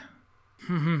 I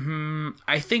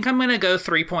think I'm going to go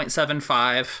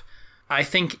 3.75. I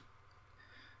think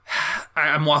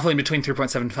I'm waffling between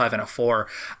 3.75 and a 4.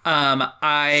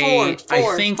 I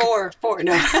think 4.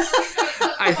 No.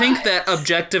 I think that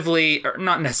objectively, or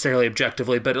not necessarily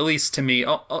objectively, but at least to me,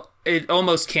 it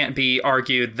almost can't be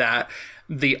argued that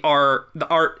the art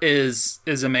is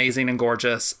amazing and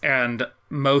gorgeous, and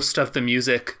most of the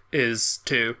music is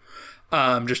too.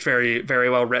 Just very, very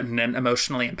well written and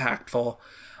emotionally impactful.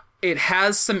 It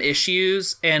has some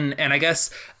issues, and I guess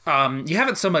you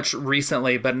haven't so much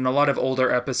recently, but in a lot of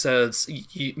older episodes,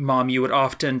 Mom, you would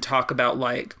often talk about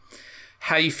like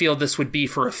how you feel this would be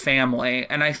for a family.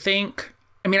 And I think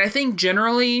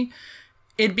generally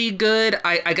it'd be good.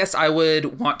 I guess I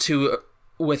would want to,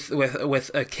 with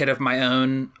a kid of my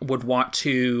own, would want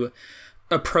to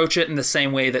approach it in the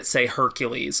same way that, say,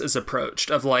 Hercules is approached,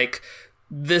 of like,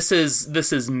 this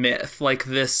is myth. Like,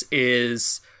 this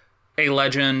is a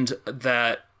legend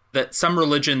that some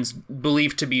religions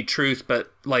believe to be truth,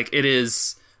 but like, it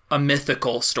is a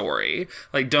mythical story.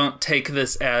 Like, don't take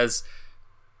this as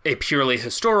a purely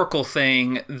historical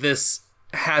thing. This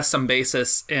has some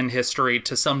basis in history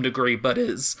to some degree, but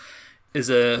is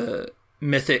a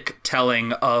mythic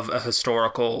telling of a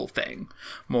historical thing,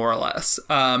 more or less.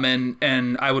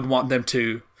 And I would want them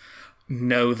to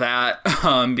know that,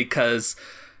 because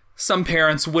some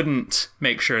parents wouldn't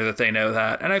make sure that they know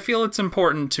that. And I feel it's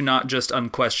important to not just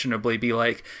unquestionably be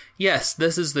like, yes,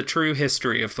 this is the true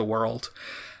history of the world.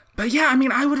 But yeah, I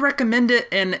mean, I would recommend it,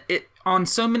 and it, on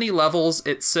so many levels,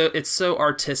 it's so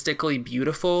artistically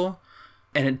beautiful,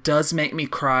 and it does make me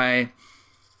cry.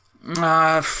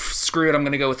 Screw it, I'm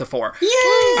gonna go with a 4. Yay!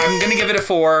 I'm gonna give it a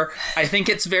 4. I think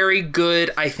it's very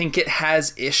good. I think it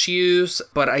has issues,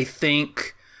 but I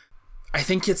think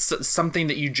it's something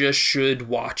that you just should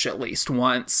watch at least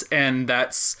once, and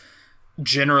that's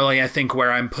generally, I think,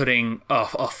 where I'm putting a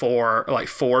 4. Like,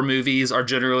 4 movies are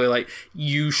generally like,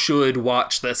 you should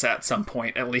watch this at some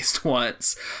point at least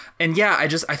once. And yeah,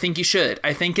 I think you should.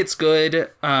 I think it's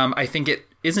good. I think it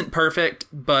isn't perfect,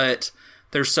 but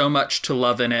there's so much to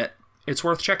love in it. It's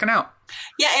worth checking out.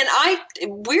 Yeah, and I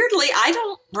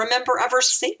don't remember ever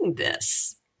seeing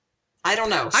this. I don't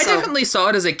know. I definitely saw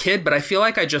it as a kid, but I feel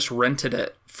like I just rented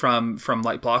it from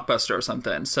like Blockbuster or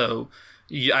something. So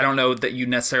I don't know that you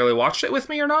necessarily watched it with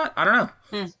me or not. I don't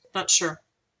know. Not sure.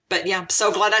 But yeah,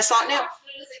 so glad I saw it now.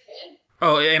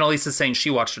 Oh, Annalisa's saying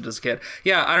she watched it as a kid.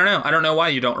 Yeah, I don't know. I don't know why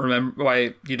you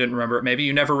didn't remember it. Maybe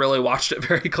you never really watched it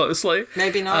very closely.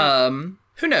 Maybe not.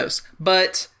 Who knows?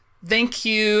 But thank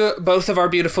you, both of our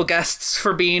beautiful guests,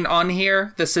 for being on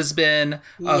here. This has been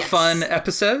a fun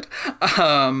episode.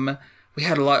 We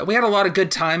had a lot of good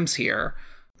times here.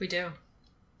 We do.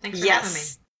 Thanks for having me.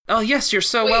 Oh, yes, you're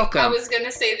so welcome. I was going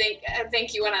to say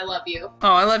thank you and I love you.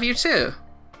 Oh, I love you too.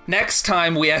 Next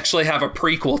time, we actually have a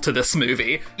prequel to this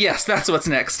movie. Yes, that's what's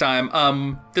next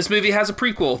time. This movie has a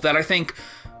prequel that I think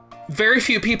very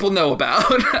few people know about.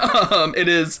 It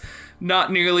is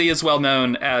not nearly as well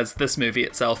known as this movie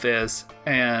itself is.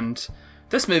 And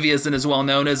this movie isn't as well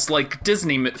known as, like,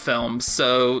 Disney films.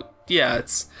 So, yeah,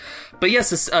 But yes,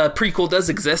 this prequel does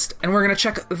exist, and we're going to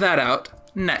check that out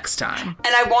next time.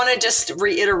 And I want to just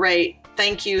reiterate,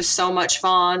 thank you so much,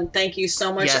 Vaughn. Thank you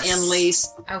so much, Annalise,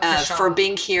 for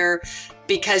being here,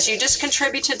 because you just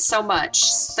contributed so much.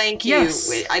 Thank you.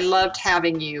 Yes. I loved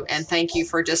having you, and thank you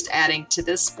for just adding to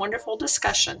this wonderful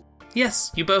discussion.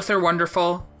 Yes, you both are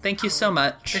wonderful. Thank you so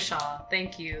much. Trisha,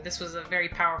 thank you. This was a very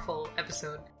powerful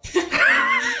episode.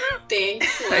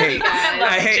 Thanks.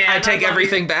 I take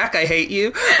everything back. I hate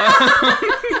you.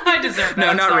 I deserve that.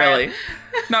 No, not really.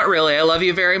 Not really. I love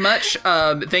you very much.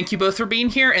 Thank you both for being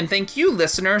here, and thank you,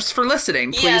 listeners, for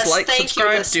listening. Please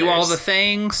subscribe, do all the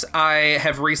things. I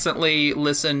have recently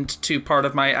listened to part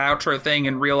of my outro thing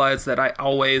and realized that I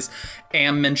always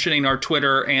am mentioning our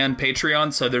Twitter and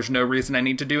Patreon, so there's no reason I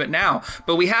need to do it now.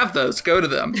 But we have those. Go to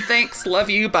them. Thanks. Love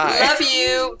you. Bye. Love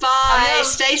you. Bye.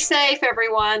 Stay safe,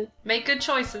 everyone. Make good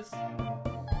choices.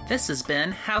 This has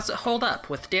been How's It Hold Up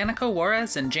with Danica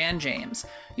Juarez and Jan James.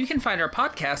 You can find our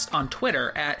podcast on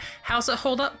Twitter at How's It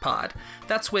Hold Up Pod.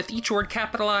 That's with each word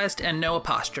capitalized and no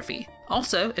apostrophe.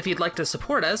 Also, if you'd like to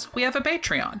support us, we have a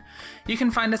Patreon. You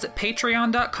can find us at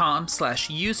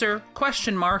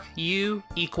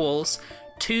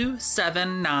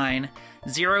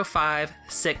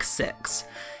patreon.com/user?U2790566.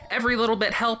 Every little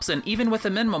bit helps, and even with a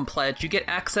minimum pledge, you get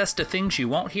access to things you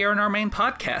won't hear in our main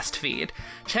podcast feed.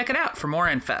 Check it out for more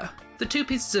info. The 2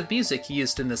 pieces of music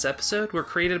used in this episode were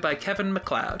created by Kevin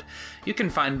MacLeod. You can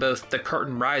find both The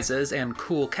Curtain Rises and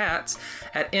Cool Cats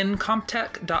at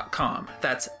incomtech.com.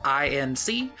 That's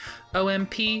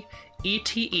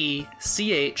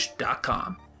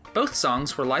INCOMPETECH.com. Both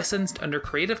songs were licensed under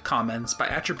Creative Commons by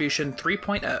Attribution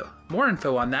 3.0. More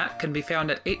info on that can be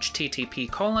found at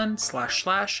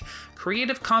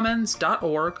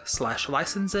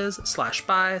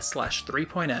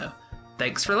http://creativecommons.org/licenses/by/3.0.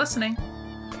 Thanks for listening.